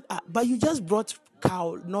 He said, "But you just brought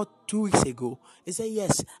cow not 2 weeks ago." He said,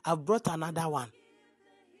 "Yes, I've brought another one."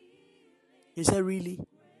 He said, "Really?"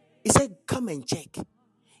 He said, "Come and check."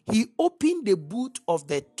 He opened the boot of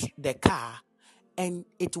the car, and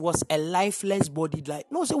it was a lifeless body.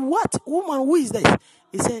 Like, no, I said, "What? Woman, who is this?"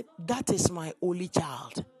 He said, "That is my only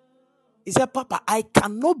child." He said, "Papa, I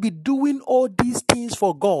cannot be doing all these things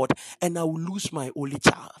for God and I will lose my only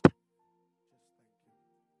child.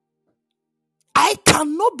 I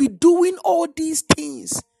cannot be doing all these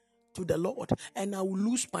things to the Lord and I will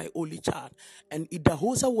lose my only child." And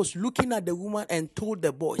Idahosa was looking at the woman and told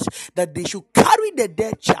the boys that they should carry the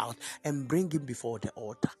dead child and bring him before the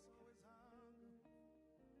altar.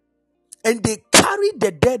 And they carried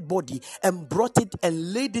the dead body and brought it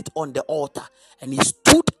and laid it on the altar. And he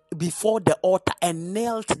stood before the altar and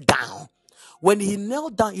knelt down. When he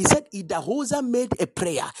knelt down, he said Idahosa made a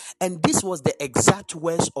prayer. And this was the exact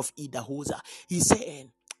words of Idahosa. He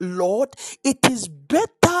said, "Lord, it is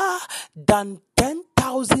better than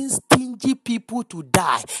 10,000 stingy people to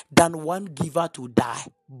die than one giver to die.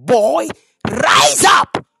 Boy, rise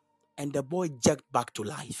up!" And the boy jerked back to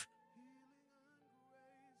life.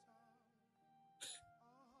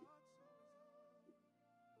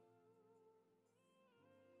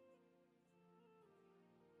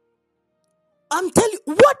 I'm telling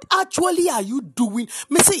you, what actually are you doing?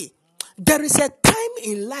 Me see, there is a time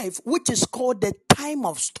in life which is called the time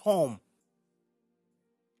of storm.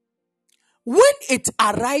 When it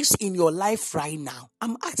arrives in your life right now,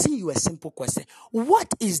 I'm asking you a simple question.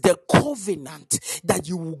 What is the covenant that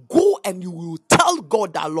you will go and you will tell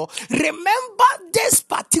God that, "Lord, remember this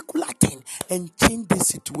particular thing and change this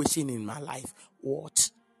situation in my life"?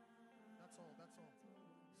 What?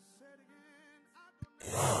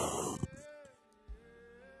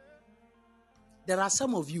 There are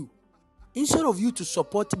some of you, instead of you to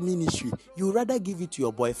support ministry, you rather give it to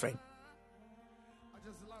your boyfriend.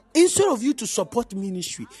 Instead of you to support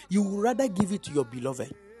ministry, you would rather give it to your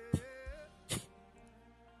beloved.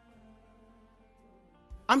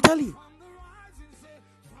 I'm telling you.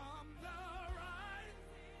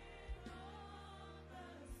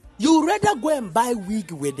 You rather go and buy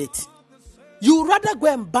wig with it. You rather go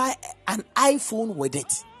and buy an iPhone with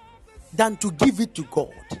it than to give it to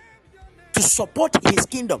God, to support his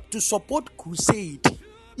kingdom, to support crusade.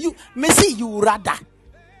 You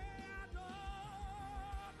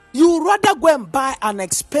rather go and buy an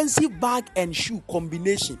expensive bag and shoe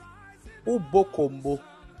combination. Obo combo.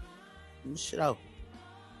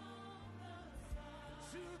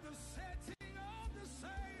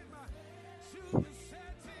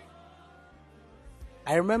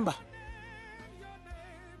 I remember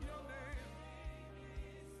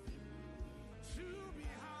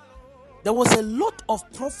there was a lot of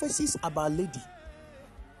prophecies about lady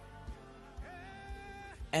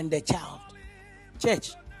and the child.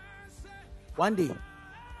 Church, one day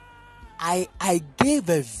I gave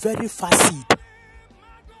a very fat seed.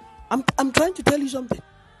 I'm trying to tell you something.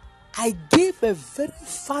 I gave a very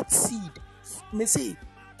fat seed. May say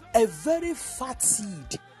a very fat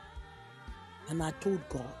seed. And I told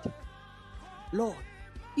God, "Lord,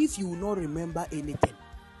 if you will not remember anything,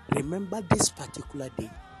 remember this particular day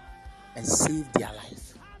and save their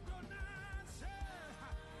life."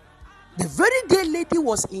 The very day lady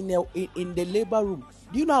was in the labor room.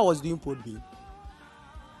 Do you know I was doing pod beam?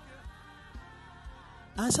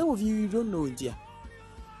 And some of you don't know it here.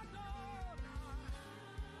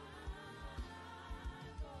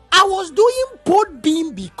 I was doing pod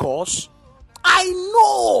beam because I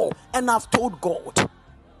know and I've told God.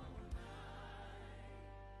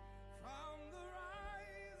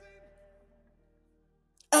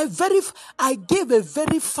 I gave a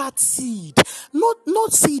very fat seed,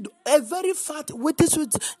 not seed, a very fat. With this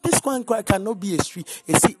one cannot be a tree.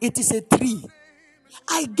 You see, it is a tree.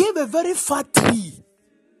 I gave a very fat tree.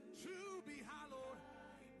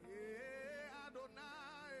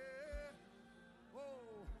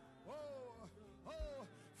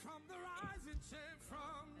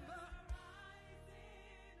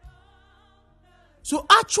 So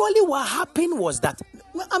actually what happened was that,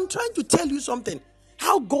 I'm trying to tell you something.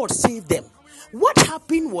 How God saved them. What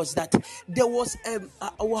happened was that there was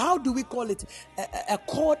how do we call it? A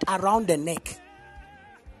cord around the neck.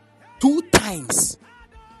 2 times.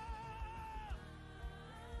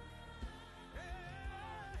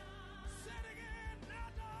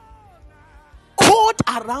 Cord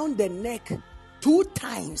around the neck 2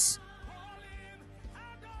 times.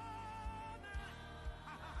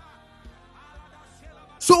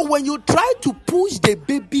 So when you try to push the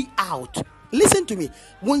baby out, listen to me.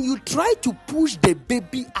 When you try to push the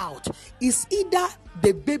baby out, it's either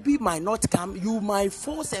the baby might not come, you might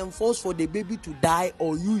force for the baby to die,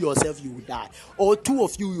 or you yourself you will die, or 2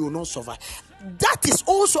 of you will not survive. That is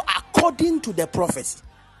also according to the prophecy.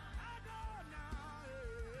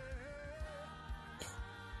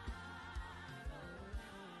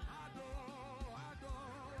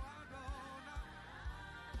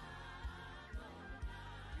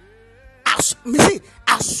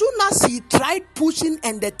 As soon as he tried pushing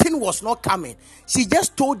and the thing was not coming, she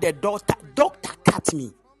just told the doctor, cut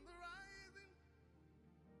me.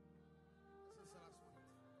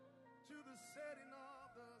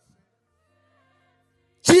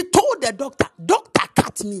 She told the doctor,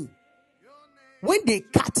 cut me. When they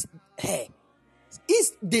cut her,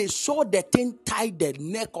 they saw the thing tie the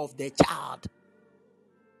neck of the child.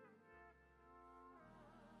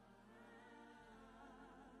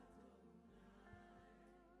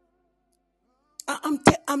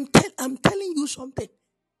 I'm telling you something.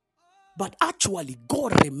 But actually,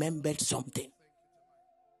 God remembered something.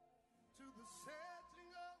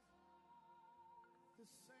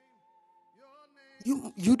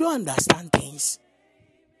 You don't understand things.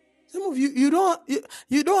 Some of you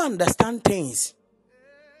don't understand things.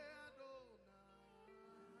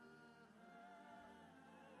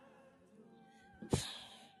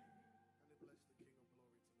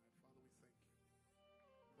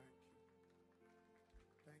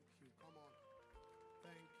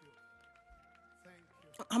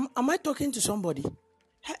 Am I talking to somebody?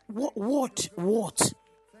 What?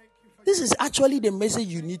 This is actually the message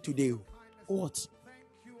you need today. What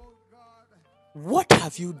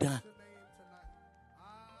have you done?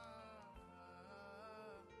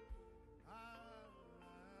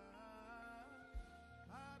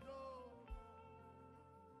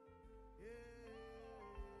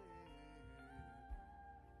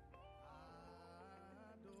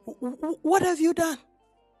 What have you done?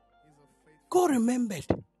 God remembered.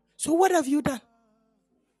 So what have you done?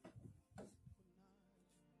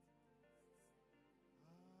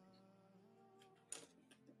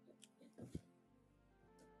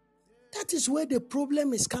 That is where the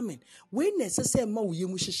problem is coming. When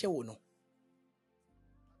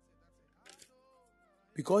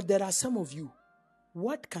because there are some of you,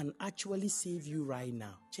 what can actually save you right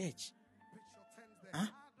now, church? Huh?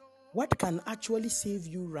 What can actually save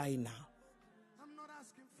you right now? I'm not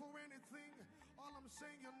asking for anything. All I'm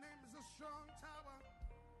saying, your name is a strong tower.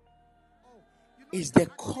 Is the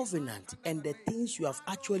covenant and the things you have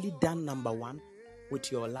actually done, number one,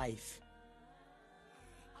 with your life.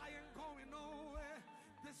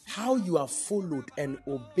 How you have followed and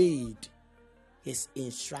obeyed his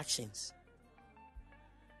instructions.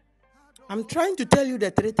 I'm trying to tell you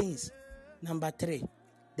the 3 things. Number 3,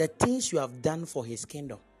 the things you have done for his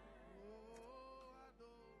kingdom.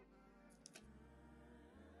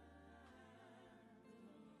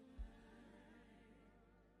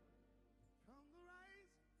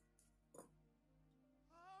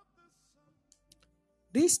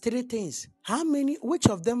 These 3 things, which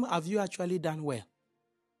of them have you actually done well?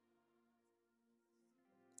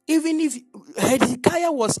 Even if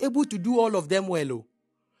Hezekiah was able to do all of them well.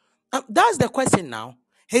 That's the question now.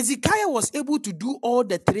 Hezekiah was able to do all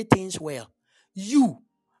the 3 things well.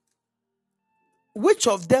 Which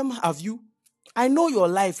of them have you? I know your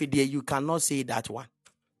life there, you cannot say that one.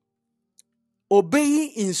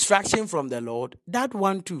 Obeying instruction from the Lord, that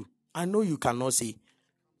one too, I know you cannot say.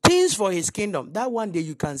 Things for his kingdom, that one day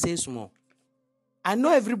you can say small. I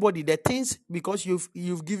know everybody, the things, because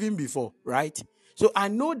you've given before, right? So I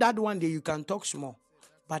know that one day you can talk small.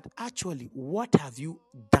 But actually, what have you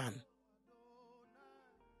done?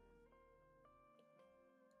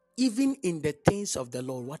 Even in the things of the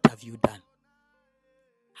Lord, what have you done?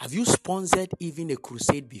 Have you sponsored even a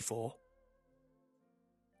crusade before?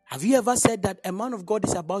 Have you ever said that a man of God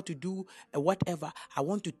is about to do whatever? I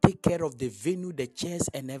want to take care of the venue, the chairs,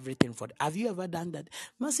 and everything for that. Have you ever done that?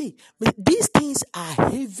 See, these things are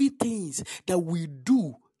heavy things that we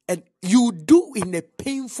do, and you do in a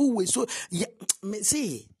painful way. So, yeah,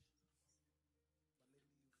 see.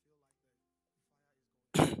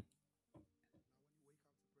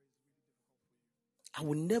 I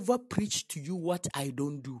will never preach to you what I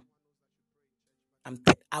don't do.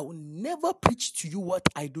 I will never preach to you what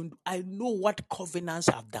I don't do. I know what covenants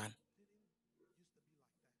I've done.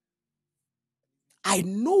 I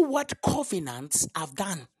know what covenants I've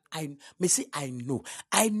done. I know.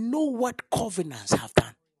 I know what covenants I've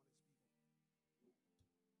done.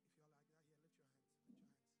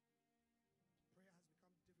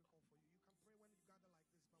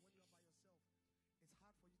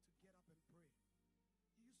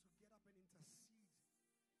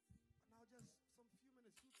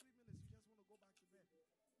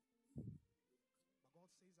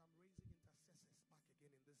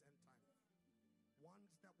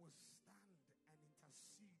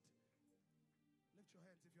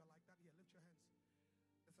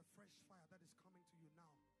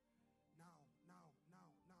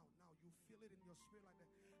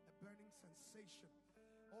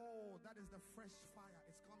 Oh, that is the fresh fire.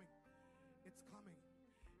 It's coming. It's coming.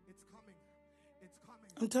 It's coming. It's coming.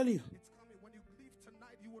 I'm telling you. It's coming. When you leave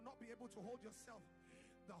tonight, you will not be able to hold yourself.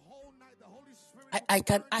 The whole night, the Holy Spirit.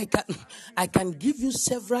 I can give you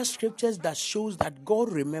several scriptures that shows that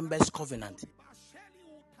God remembers covenant.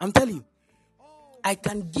 I'm telling you. I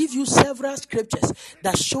can give you several scriptures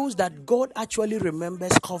that shows that God actually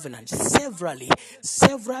remembers covenant.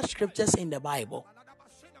 Several scriptures in the Bible.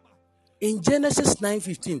 In Genesis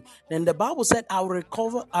 9:15, then the Bible said, I'll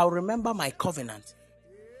remember my covenant,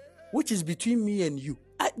 which is between me and you.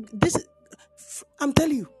 I'm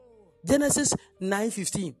telling you, Genesis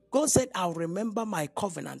 9:15, God said, I'll remember my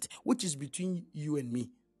covenant, which is between you and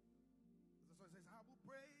me.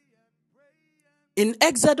 In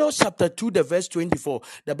Exodus chapter 2, the verse 24,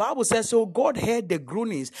 the Bible says, so God heard the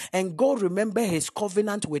groanings and God remembered his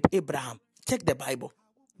covenant with Abraham. Check the Bible.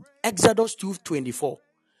 Exodus 2:24.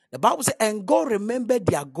 The Bible says, and God remembered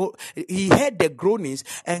he heard the groanings,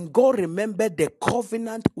 and God remembered the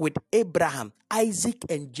covenant with Abraham, Isaac,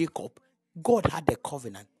 and Jacob. God had a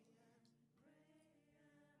covenant.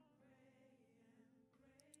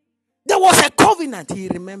 There was a covenant he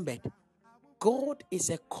remembered. God is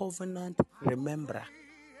a covenant rememberer.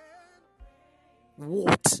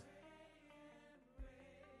 What?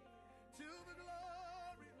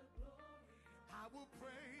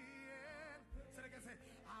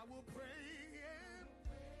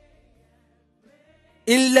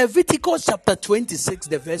 In Leviticus chapter 26,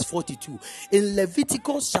 the verse 42. In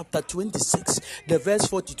Leviticus chapter 26, the verse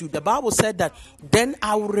 42, the Bible said that, then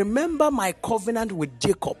I will remember my covenant with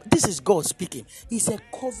Jacob. This is God speaking. He's a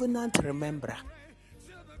covenant rememberer.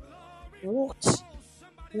 What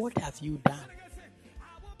have you done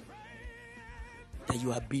that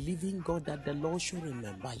you are believing God that the Lord should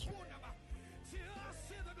remember you?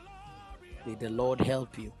 May the Lord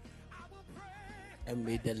help you, and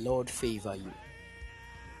may the Lord favor you.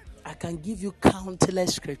 I can give you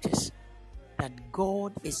countless scriptures that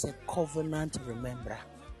God is a covenant rememberer.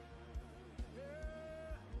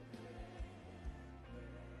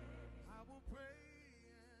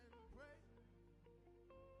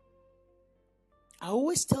 I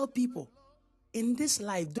always tell people, in this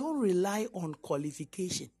life, don't rely on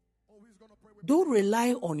qualification. Don't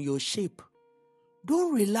rely on your shape.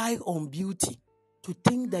 Don't rely on beauty to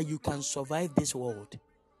think that you can survive this world.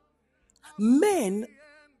 Men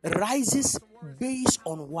rises based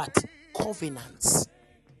on what? Covenants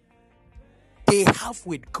they have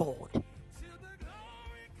with God.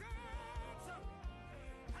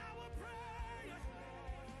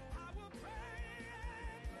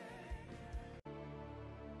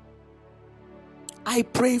 I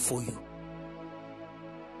pray for you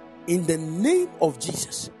in the name of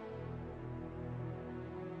Jesus.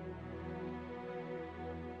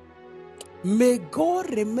 May God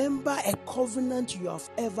remember a covenant you have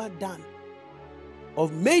ever done or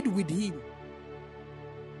made with him,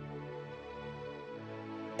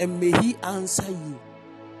 and may he answer you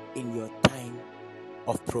in your time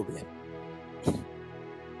of problem.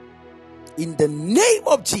 In the name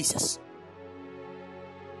of Jesus,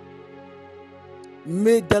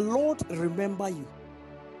 may the Lord remember you.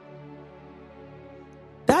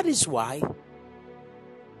 That is why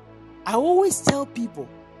I always tell people,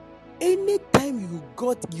 anytime you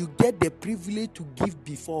get the privilege to give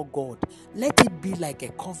before God, let it be like a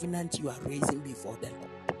covenant you are raising before the Lord.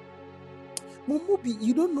 Mumubi,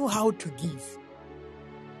 you don't know how to give.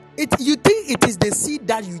 You think it is the seed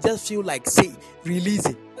that you just feel like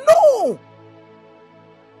releasing. No!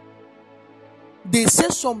 They say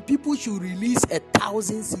some people should release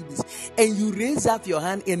 1,000 CDs, and you raise up your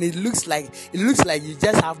hand and it looks like you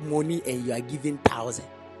just have money and you are giving 1,000.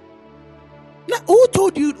 Now, who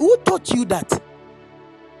taught you that?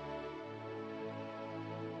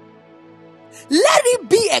 Let it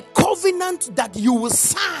be a covenant that you will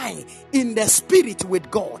sign in the spirit with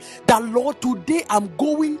God. That, Lord, today I'm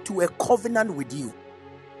going to a covenant with you.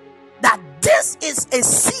 That this is a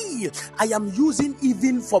seal I am using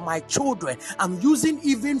even for my children. I'm using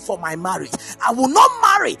even for my marriage. I will not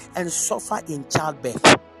marry and suffer in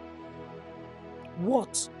childbirth.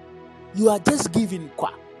 What? You are just giving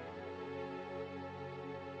qua.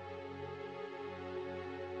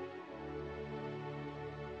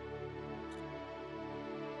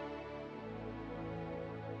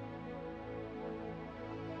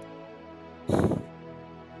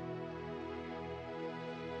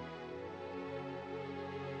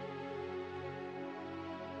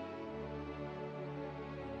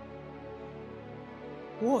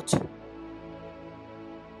 What?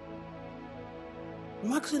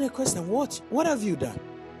 I'm asking a question. What have you done?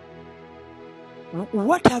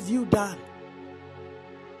 What have you done?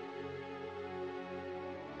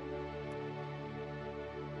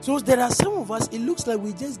 So there are some of us, it looks like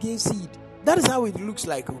we just gave seed. That is how it looks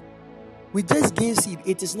like. We just gave seed.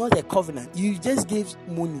 It is not a covenant. You just gave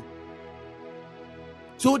money.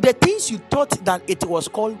 So the things you thought that it was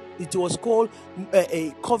called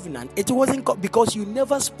a covenant. It wasn't because you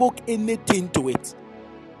never spoke anything to it.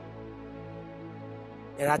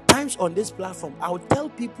 There are times on this platform I'll tell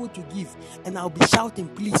people to give and I'll be shouting,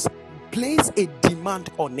 please place a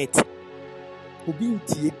demand on it.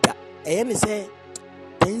 And say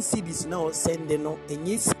 10 cities now sending no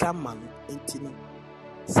any scam man into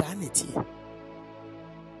sanity.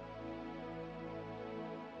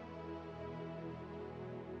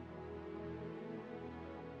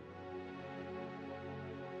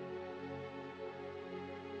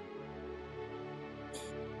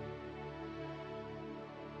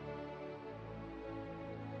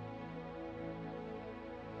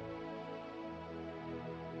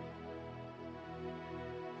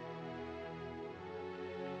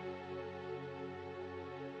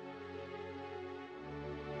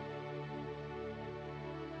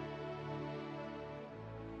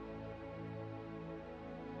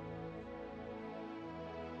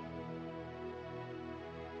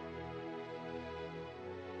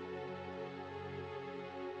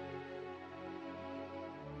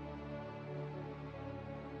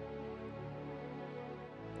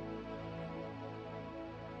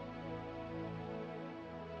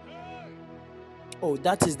 Oh,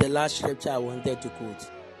 that is the last scripture I wanted to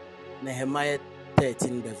quote. Nehemiah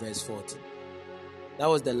 13, the verse 40. That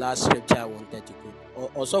was the last scripture I wanted to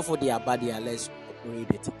quote. Also for the Abadia, let's read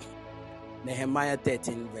it. Nehemiah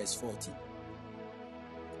 13, verse 40.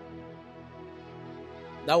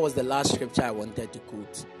 That was the last scripture I wanted to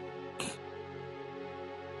quote.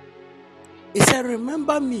 He said,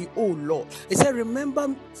 remember me, oh Lord. He said,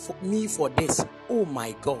 remember me for this, oh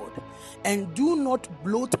my God. And do not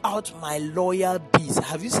blot out my loyal deeds.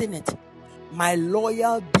 Have you seen it? My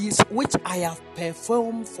loyal deeds, which I have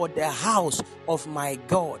performed for the house of my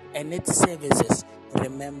God and its services.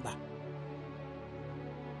 Remember.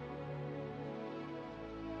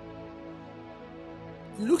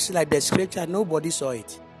 It looks like the scripture, nobody saw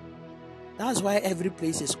it. That's why every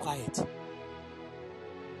place is quiet.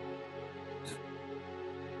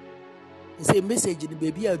 It's a message in the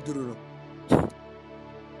baby Aduro.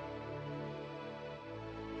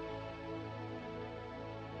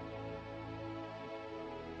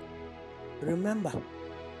 Remember,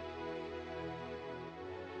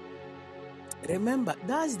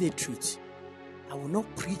 that's the truth. I will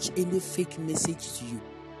not preach any fake message to you.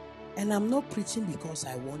 And I'm not preaching because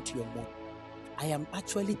I want your money. I am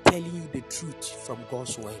actually telling you the truth from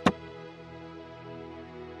God's word.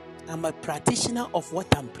 I'm a practitioner of what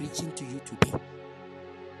I'm preaching to you today.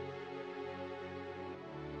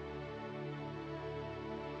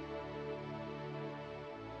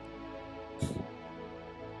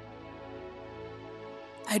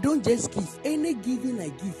 I don't just give. Any giving I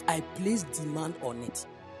give, I place demand on it.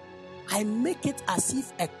 I make it as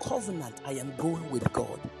if a covenant I am going with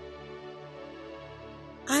God.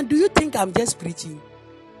 And do you think I'm just preaching?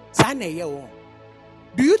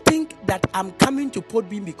 Do you think that I'm coming to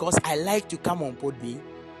Podbean because I like to come on Podbean?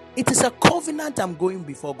 It is a covenant I'm going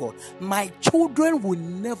before God. My children will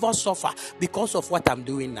never suffer because of what I'm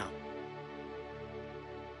doing now.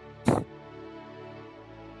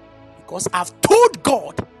 Because I've told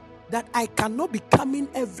God that I cannot be coming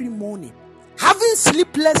every morning, having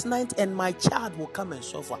sleepless night, and my child will come and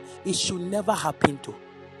suffer. It should never happen to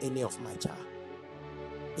any of my child.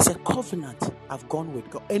 It's a covenant I've gone with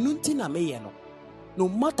God. No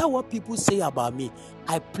matter what people say about me,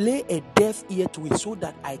 I play a deaf ear to it so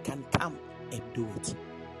that I can come and do it.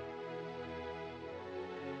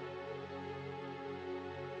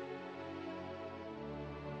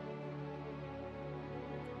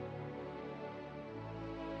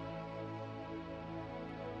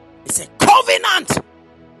 It's a covenant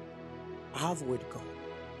I have with God.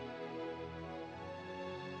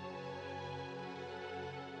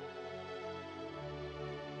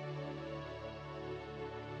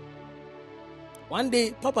 One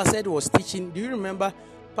day, Papa said was teaching. Do you remember?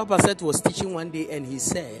 Papa said was teaching one day, and he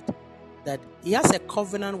said that he has a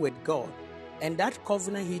covenant with God. And that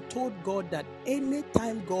covenant, he told God that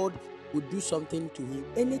anytime God would do something to him,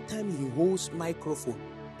 anytime he holds microphone,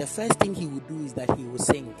 the first thing he would do is that he will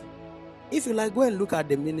sing. If you like, go and look at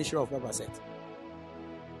the ministry of Papa said.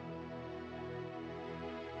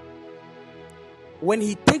 When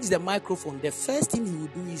he takes the microphone, the first thing he will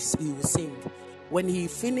do is he will sing. When he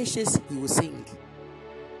finishes, he will sing.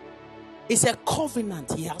 It's a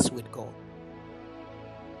covenant he has with God.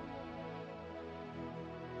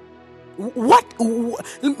 What?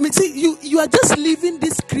 See, you are just living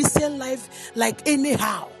this Christian life like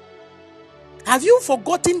anyhow. Have you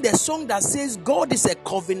forgotten the song that says God is a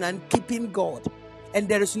covenant keeping God and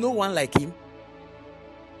there is no one like him?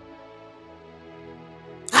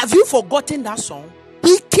 Have you forgotten that song?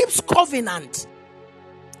 He keeps covenant.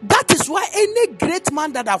 That is why any great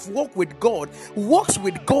man that have walked with God walks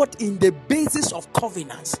with God in the basis of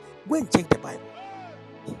covenants. Go and check the Bible.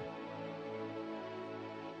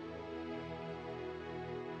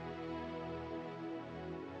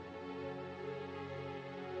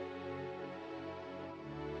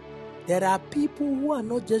 There are people who are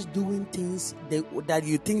not just doing things that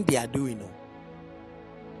you think they are doing. No.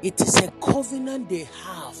 It is a covenant they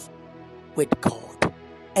have with God.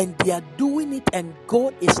 And they are doing it, and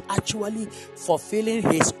God is actually fulfilling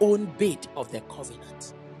his own bit of the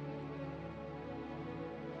covenant.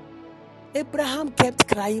 Abraham kept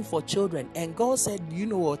crying for children, and God said, you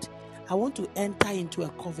know what? I want to enter into a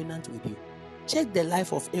covenant with you. Check the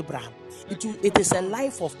life of Abraham. It is a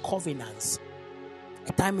life of covenants.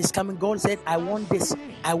 A time is coming. God said, I want this,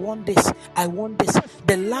 I want this, I want this.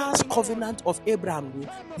 The last covenant of Abraham,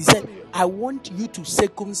 he said, I want you to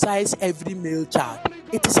circumcise every male child.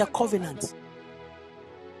 It is a covenant.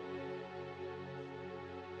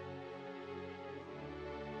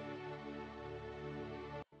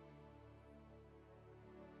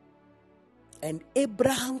 And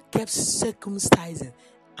Abraham kept circumcising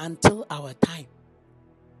until our time.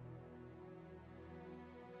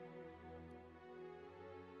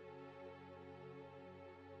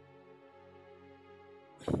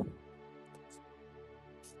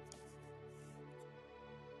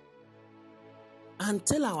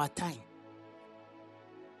 Until our time.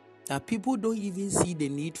 That people don't even see the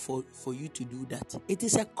need for you to do that. It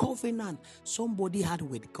is a covenant somebody had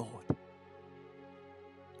with God.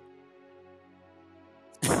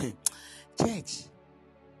 Church,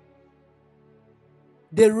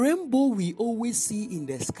 the rainbow we always see in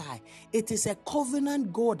the sky, it is a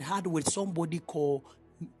covenant God had with somebody called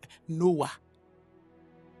Noah.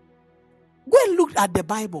 Go and look at the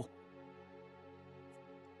Bible.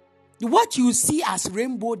 What you see as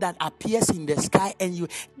rainbow that appears in the sky, and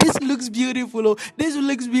this looks beautiful, this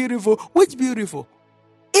looks beautiful. Which beautiful?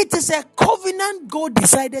 It is a covenant God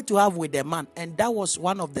decided to have with the man, and that was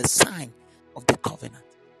one of the signs of the covenant.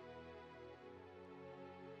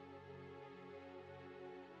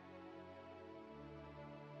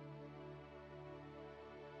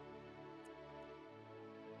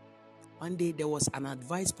 One day there was an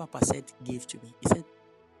advice Papa said gave to me. He said,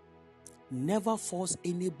 never force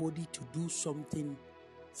anybody to do something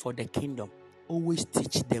for the kingdom. Always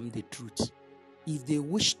teach them the truth. If they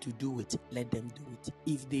wish to do it, let them do it.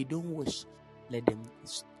 If they don't wish, let them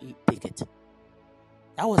take it.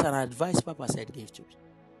 That was an advice Papa said gave to me.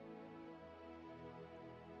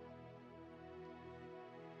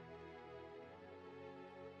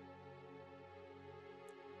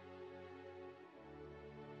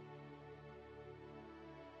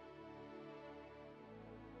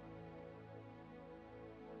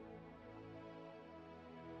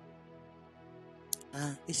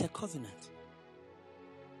 It's a covenant.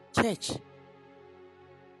 Church,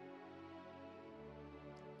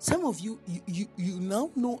 some of you now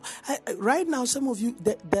know. Right now, some of you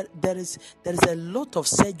there is a lot of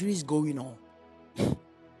surgeries going on.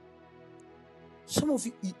 Some of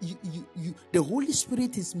you, the Holy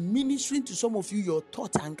Spirit is ministering to some of you your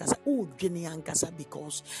thoughts,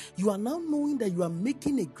 because you are now knowing that you are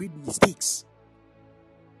making a great mistakes.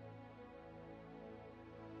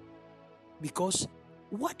 Because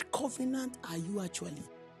what covenant are you actually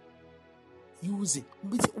using?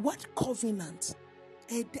 What covenant?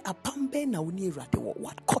 Tell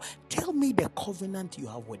me the covenant you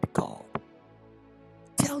have with God.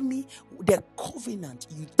 Tell me the covenant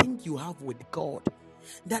you think you have with God.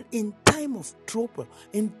 That in time of trouble,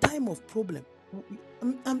 in time of problem,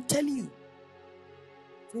 I'm telling you,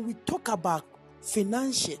 when we talk about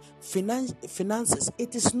finances,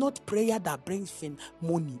 it is not prayer that brings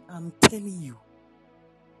money. I'm telling you.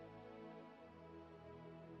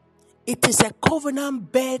 It is a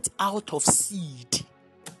covenant birth out of seed.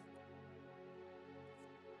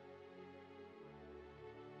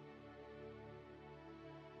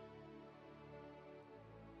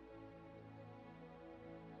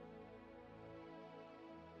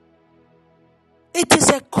 It is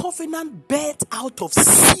a covenant birth out of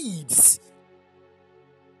seeds.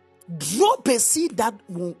 Drop a seed that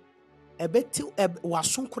will it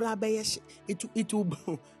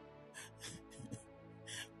will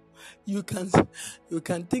you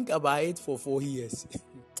can think about it for 4 years.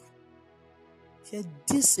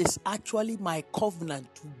 This is actually my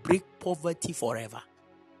covenant to break poverty forever.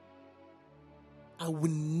 I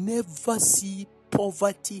will never see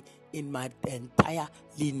poverty in my entire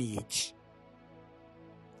lineage.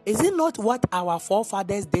 Is it not what our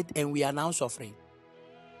forefathers did and we are now suffering?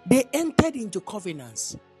 They entered into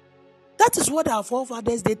covenants. That is what our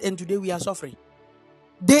forefathers did and today we are suffering.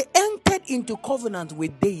 They entered into covenant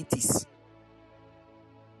with deities.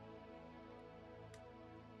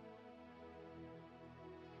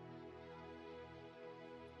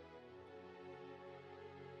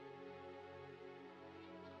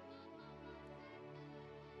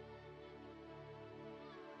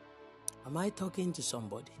 Am I talking to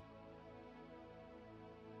somebody?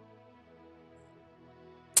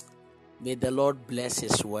 May the Lord bless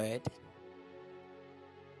His word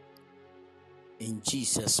in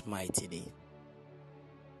Jesus' mighty name.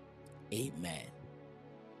 Amen.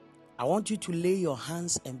 I want you to lay your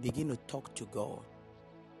hands and begin to talk to God.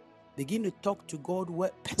 Begin to talk to God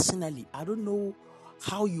personally. I don't know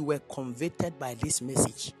how you were convicted by this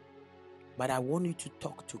message, but I want you to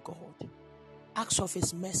talk to God. Ask of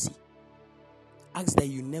His mercy. Ask that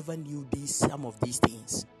you never knew some of these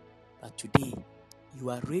things, but today you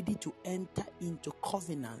are ready to enter into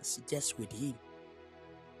covenants just with Him.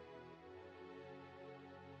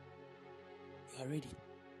 You are ready.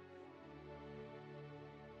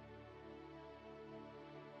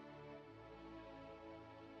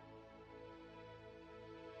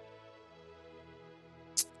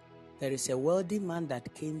 There is a wealthy man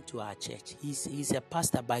that came to our church. He's a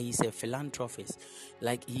pastor, but he's a philanthropist.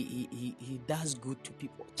 Like he does good to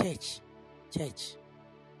people. Church.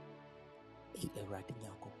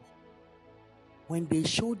 When they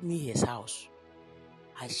showed me his house,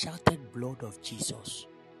 I shouted, "Blood of Jesus."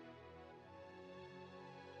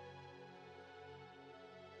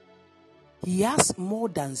 He has more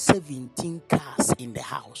than 17 cars in the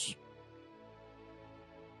house.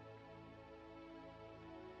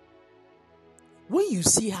 When you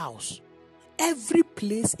see house, every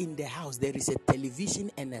place in the house there is a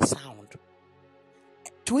television and a sound.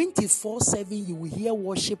 24/7 you will hear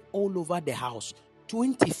worship all over the house.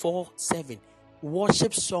 24/7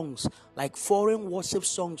 worship songs, like foreign worship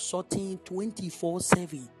songs, sorting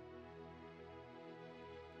 24/7.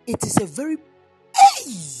 It is a very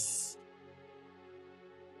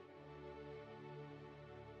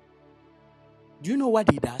Do you know what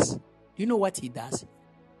he does?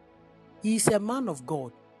 He is a man of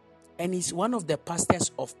God, and he's one of the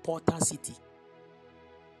pastors of Porter City.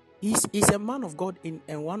 He's a man of God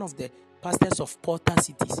and one of the pastors of Porter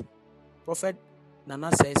Cities. Prophet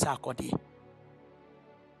Nana says Akodi.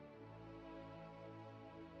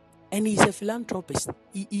 And he's a philanthropist.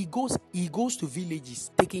 He goes to villages,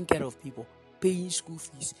 taking care of people, paying school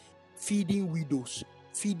fees, feeding widows,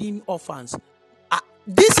 feeding orphans.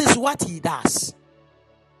 This is what he does.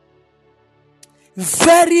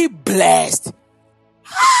 Very blessed.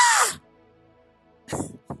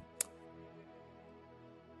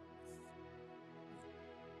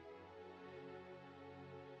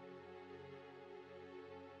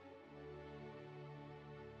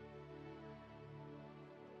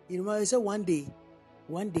 You know, I said one day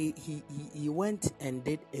he went and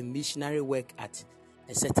did a missionary work at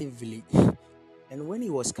a certain village. And when he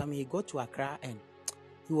was coming, he got to Accra and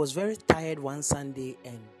he was very tired one Sunday,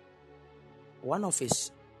 and one of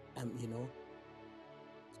his,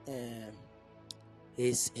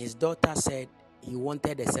 his daughter said he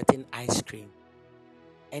wanted a certain ice cream.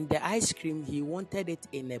 And the ice cream, he wanted it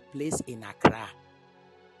in a place in Accra.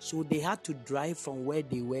 So they had to drive from where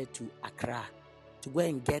they were to Accra to go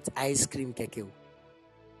and get ice cream keke.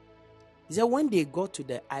 He said when they got to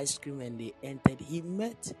the ice cream and they entered, he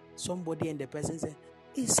met somebody and the person said,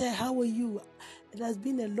 he said, "How are you? It has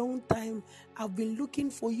been a long time. I've been looking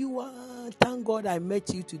for you. Thank God I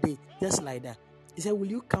met you today." Just like that. He said,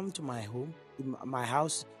 "Will you come to my home, my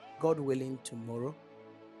house, God willing, tomorrow?"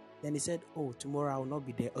 Then he said, oh, tomorrow I will not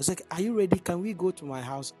be there. I was like, are you ready? Can we go to my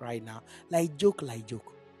house right now? Like joke.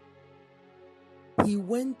 He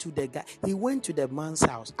went to the man's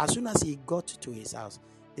house. As soon as he got to his house,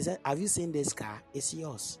 he said, have you seen this car? It's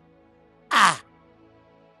yours. Ah!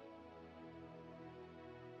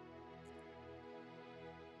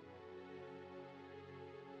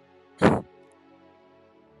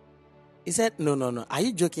 He said, no. Are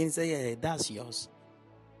you joking? He said, yeah, that's yours.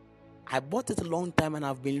 I bought it a long time and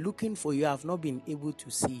I've been looking for you. I've not been able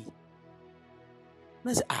to see.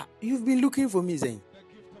 And I said, you've been looking for me, Zane.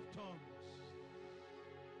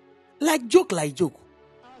 Like joke.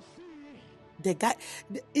 The guy,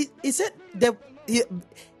 he said the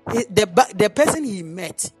person he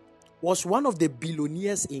met was one of the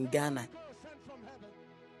billionaires in Ghana.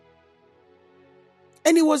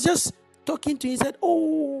 And he was just talking to him. He said,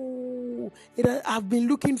 oh, I've been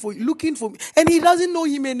looking for me. And he doesn't know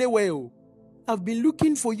him anywhere. I've been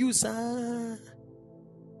looking for you, sir.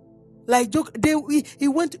 Like joke.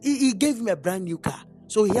 He gave him a brand new car.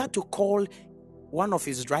 So he had to call one of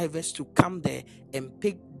his drivers to come there and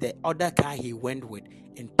pick the other car he went with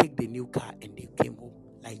and take the new car, and they came home.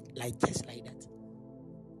 Like just like that.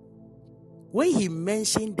 When he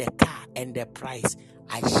mentioned the car and the price,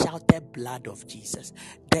 I shouted blood of Jesus.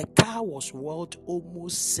 The car was worth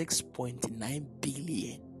almost 6.9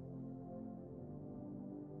 billion.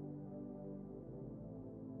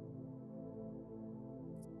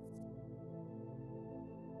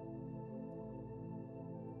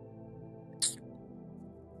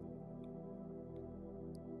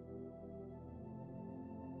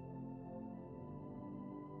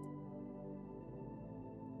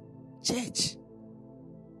 Church,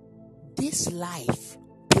 this life,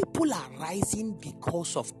 people are rising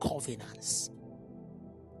because of covenants.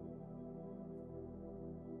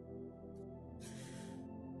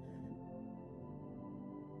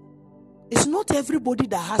 It's not everybody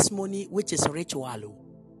that has money which is ritual.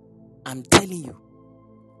 I'm telling you.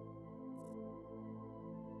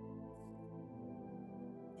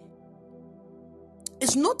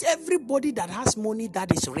 It's not everybody that has money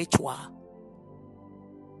that is ritual.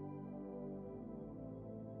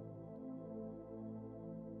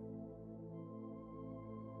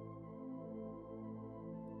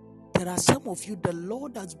 There are some of you, the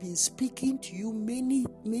Lord has been speaking to you many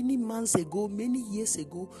months ago, many years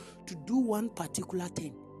ago, to do one particular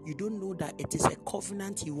thing. You don't know that it is a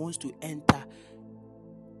covenant He wants to enter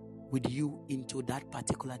with you into that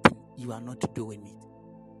particular thing. You are not doing it.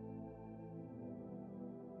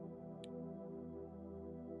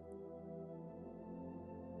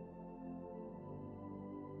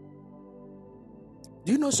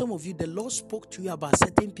 Do you know some of you, the Lord spoke to you about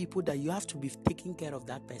certain people that you have to be taking care of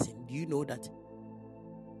that person? Do you know that?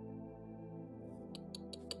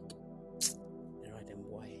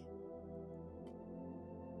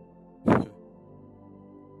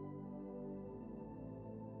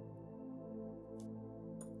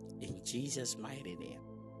 In Jesus' mighty name.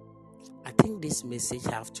 I think this message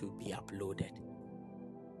have to be uploaded.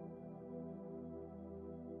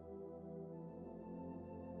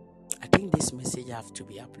 I think this message have to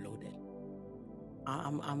be uploaded.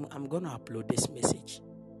 I'm gonna upload this message.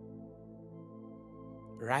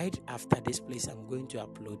 Right after this place, I'm going to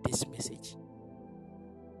upload this message.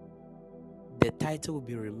 The title will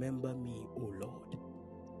be Remember Me, O Lord.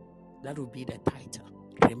 That will be the title.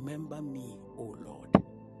 Remember Me, O Lord.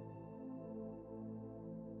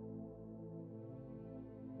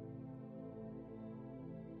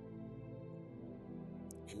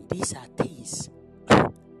 And these are things,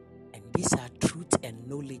 and these are truth and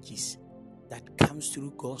knowledges that comes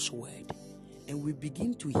through God's word. And we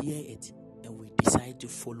begin to hear it and we decide to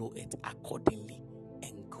follow it accordingly.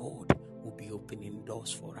 And God will be opening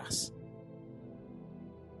doors for us.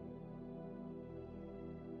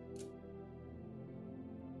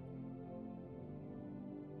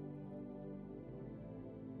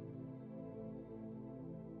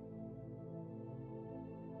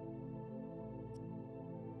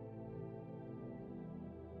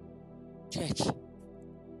 Church,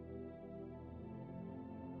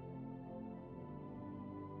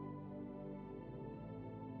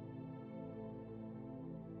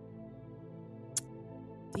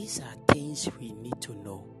 these are things we need to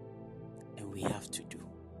know and we have to do.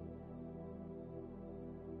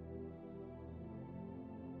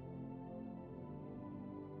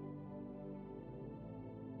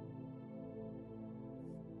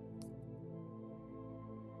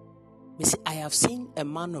 You see, I have seen a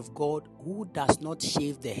man of God who does not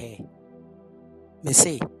shave the hair.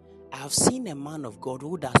 I have seen a man of God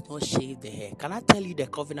who does not shave the hair. Can I tell you the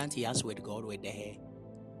covenant he has with God with the hair?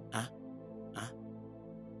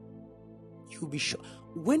 You'll be sure.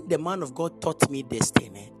 When the man of God taught me this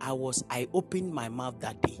thing, I opened my mouth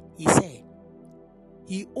that day. He said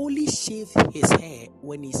he only shaves his hair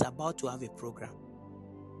when he's about to have a program.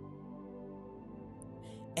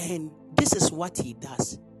 And this is what he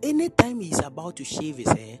does. Anytime he's about to shave his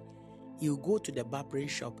hair, he'll go to the barbering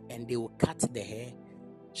shop and they will cut the hair,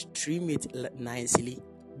 trim it nicely,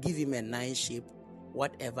 give him a nice shape,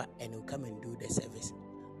 whatever, and he'll come and do the service.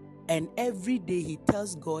 And every day he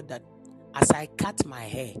tells God that as I cut my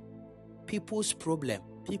hair, people's problem,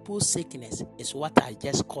 people's sickness is what I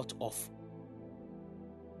just cut off.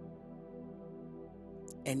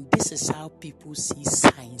 And this is how people see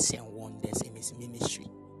signs and wonders in his ministry.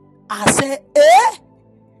 I say,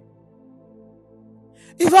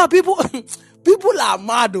 in fact, people are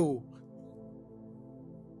mad though.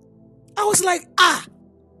 I was like, are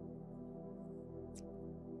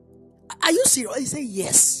you serious? He said,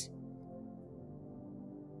 yes.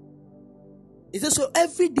 He said, so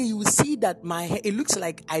every day you see that my hair, it looks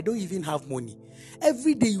like I don't even have money.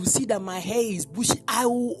 Every day you see that my hair is bushy. I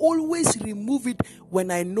will always remove it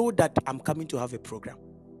when I know that I'm coming to have a program.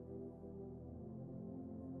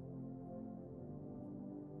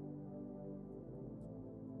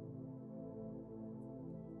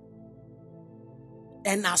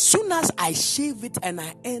 And as soon as I shave it and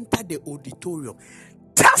I enter the auditorium,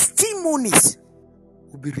 testimonies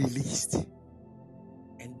will be released.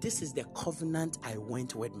 And this is the covenant I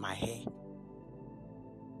went with my hair.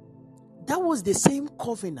 That was the same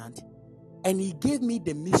covenant, and he gave me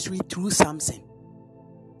the mystery through Samson.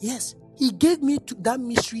 Yes, he gave me that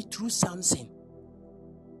mystery through Samson.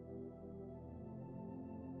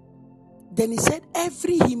 Then he said,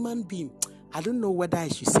 every human being, I don't know whether I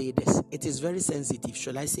should say this. It is very sensitive.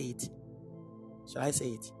 Shall I say it? Shall I say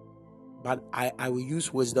it? But I will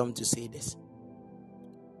use wisdom to say this.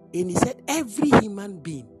 And he said, every human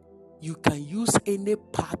being, you can use any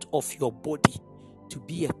part of your body to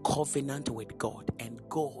be a covenant with God. And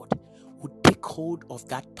God would take hold of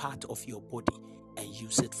that part of your body and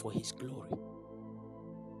use it for his glory.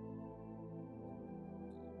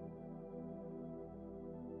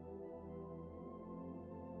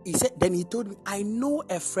 He said, then he told me, I know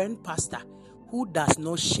a friend pastor who does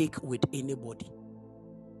not shake with anybody.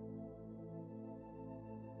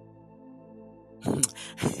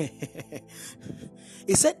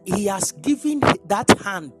 He said he has given that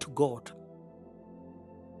hand to God.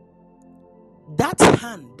 That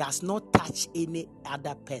hand does not touch any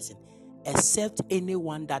other person except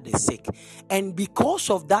anyone that is sick. And because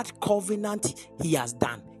of that covenant he has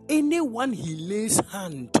done, anyone he lays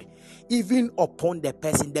hand even upon the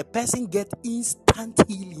person gets instant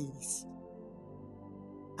healings.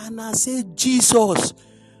 And I said, Jesus,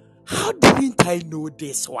 how didn't I know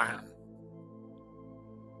this one?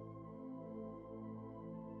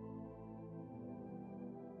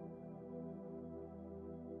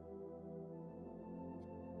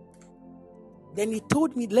 Then he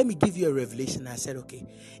told me, let me give you a revelation. I said, okay.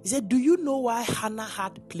 He said, do you know why Hannah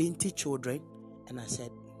had plenty children? And I said,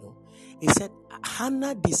 no. He said,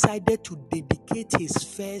 Hannah decided to dedicate his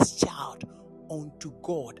first child unto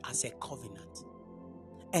God as a covenant.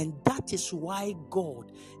 And that is why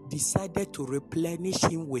God decided to replenish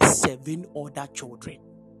him with 7 other children.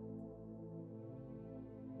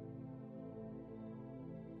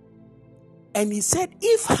 And he said,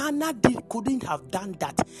 if Hannah couldn't have done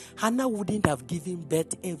that, Hannah wouldn't have given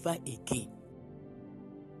birth ever again.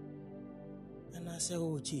 And I said,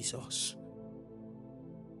 oh Jesus,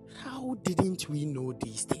 how didn't we know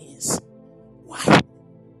these things? Why?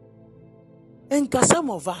 And some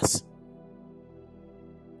of us,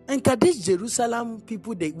 and these Jerusalem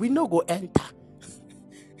people, we no go enter.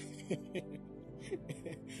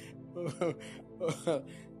 Oh my God.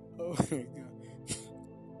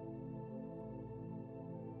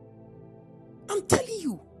 I'm telling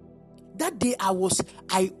you, that day I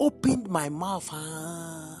opened my mouth.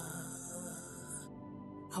 I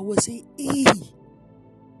was saying, hey.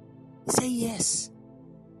 Say yes.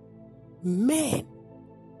 Men,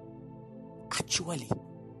 actually,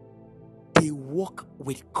 they walk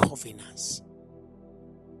with covenants.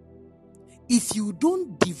 If you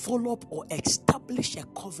don't develop or establish a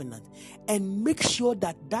covenant and make sure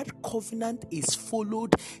that that covenant is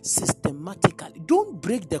followed systematically, don't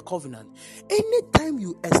break the covenant. Anytime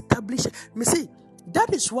you establish,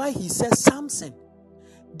 that is why he says Samson,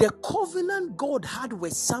 the covenant God had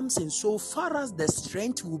with Samson, so far as the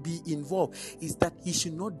strength will be involved, is that he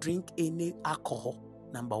should not drink any alcohol,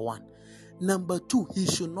 number 1. Number 2, he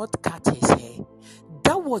should not cut his hair.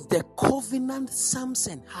 That was the covenant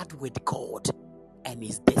Samson had with God and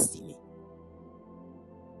his destiny.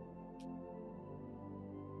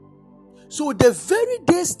 So the very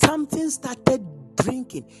day something started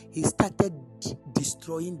drinking, he started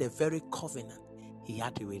destroying the very covenant he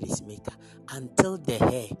had with his maker until the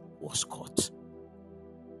hair was caught.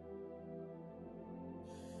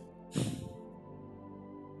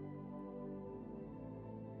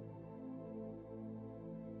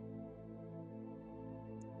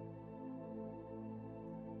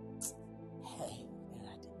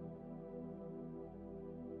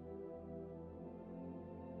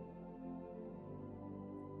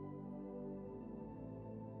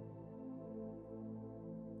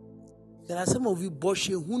 There are some of you Boshe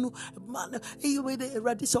who man,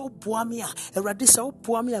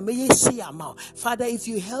 Father, if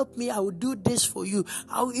you help me, I will do this for you.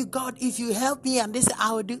 God, if you help me and this,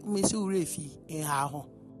 I will do Missouri in her home.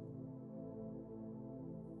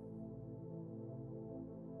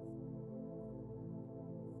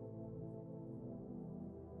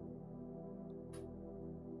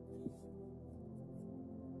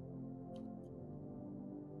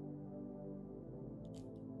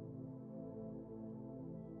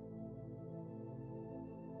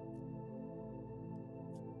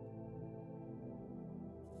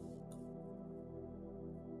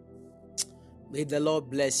 May the Lord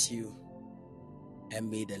bless you and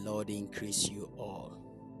may the Lord increase you all.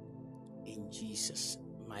 In Jesus'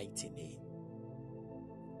 mighty name.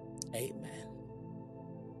 Amen.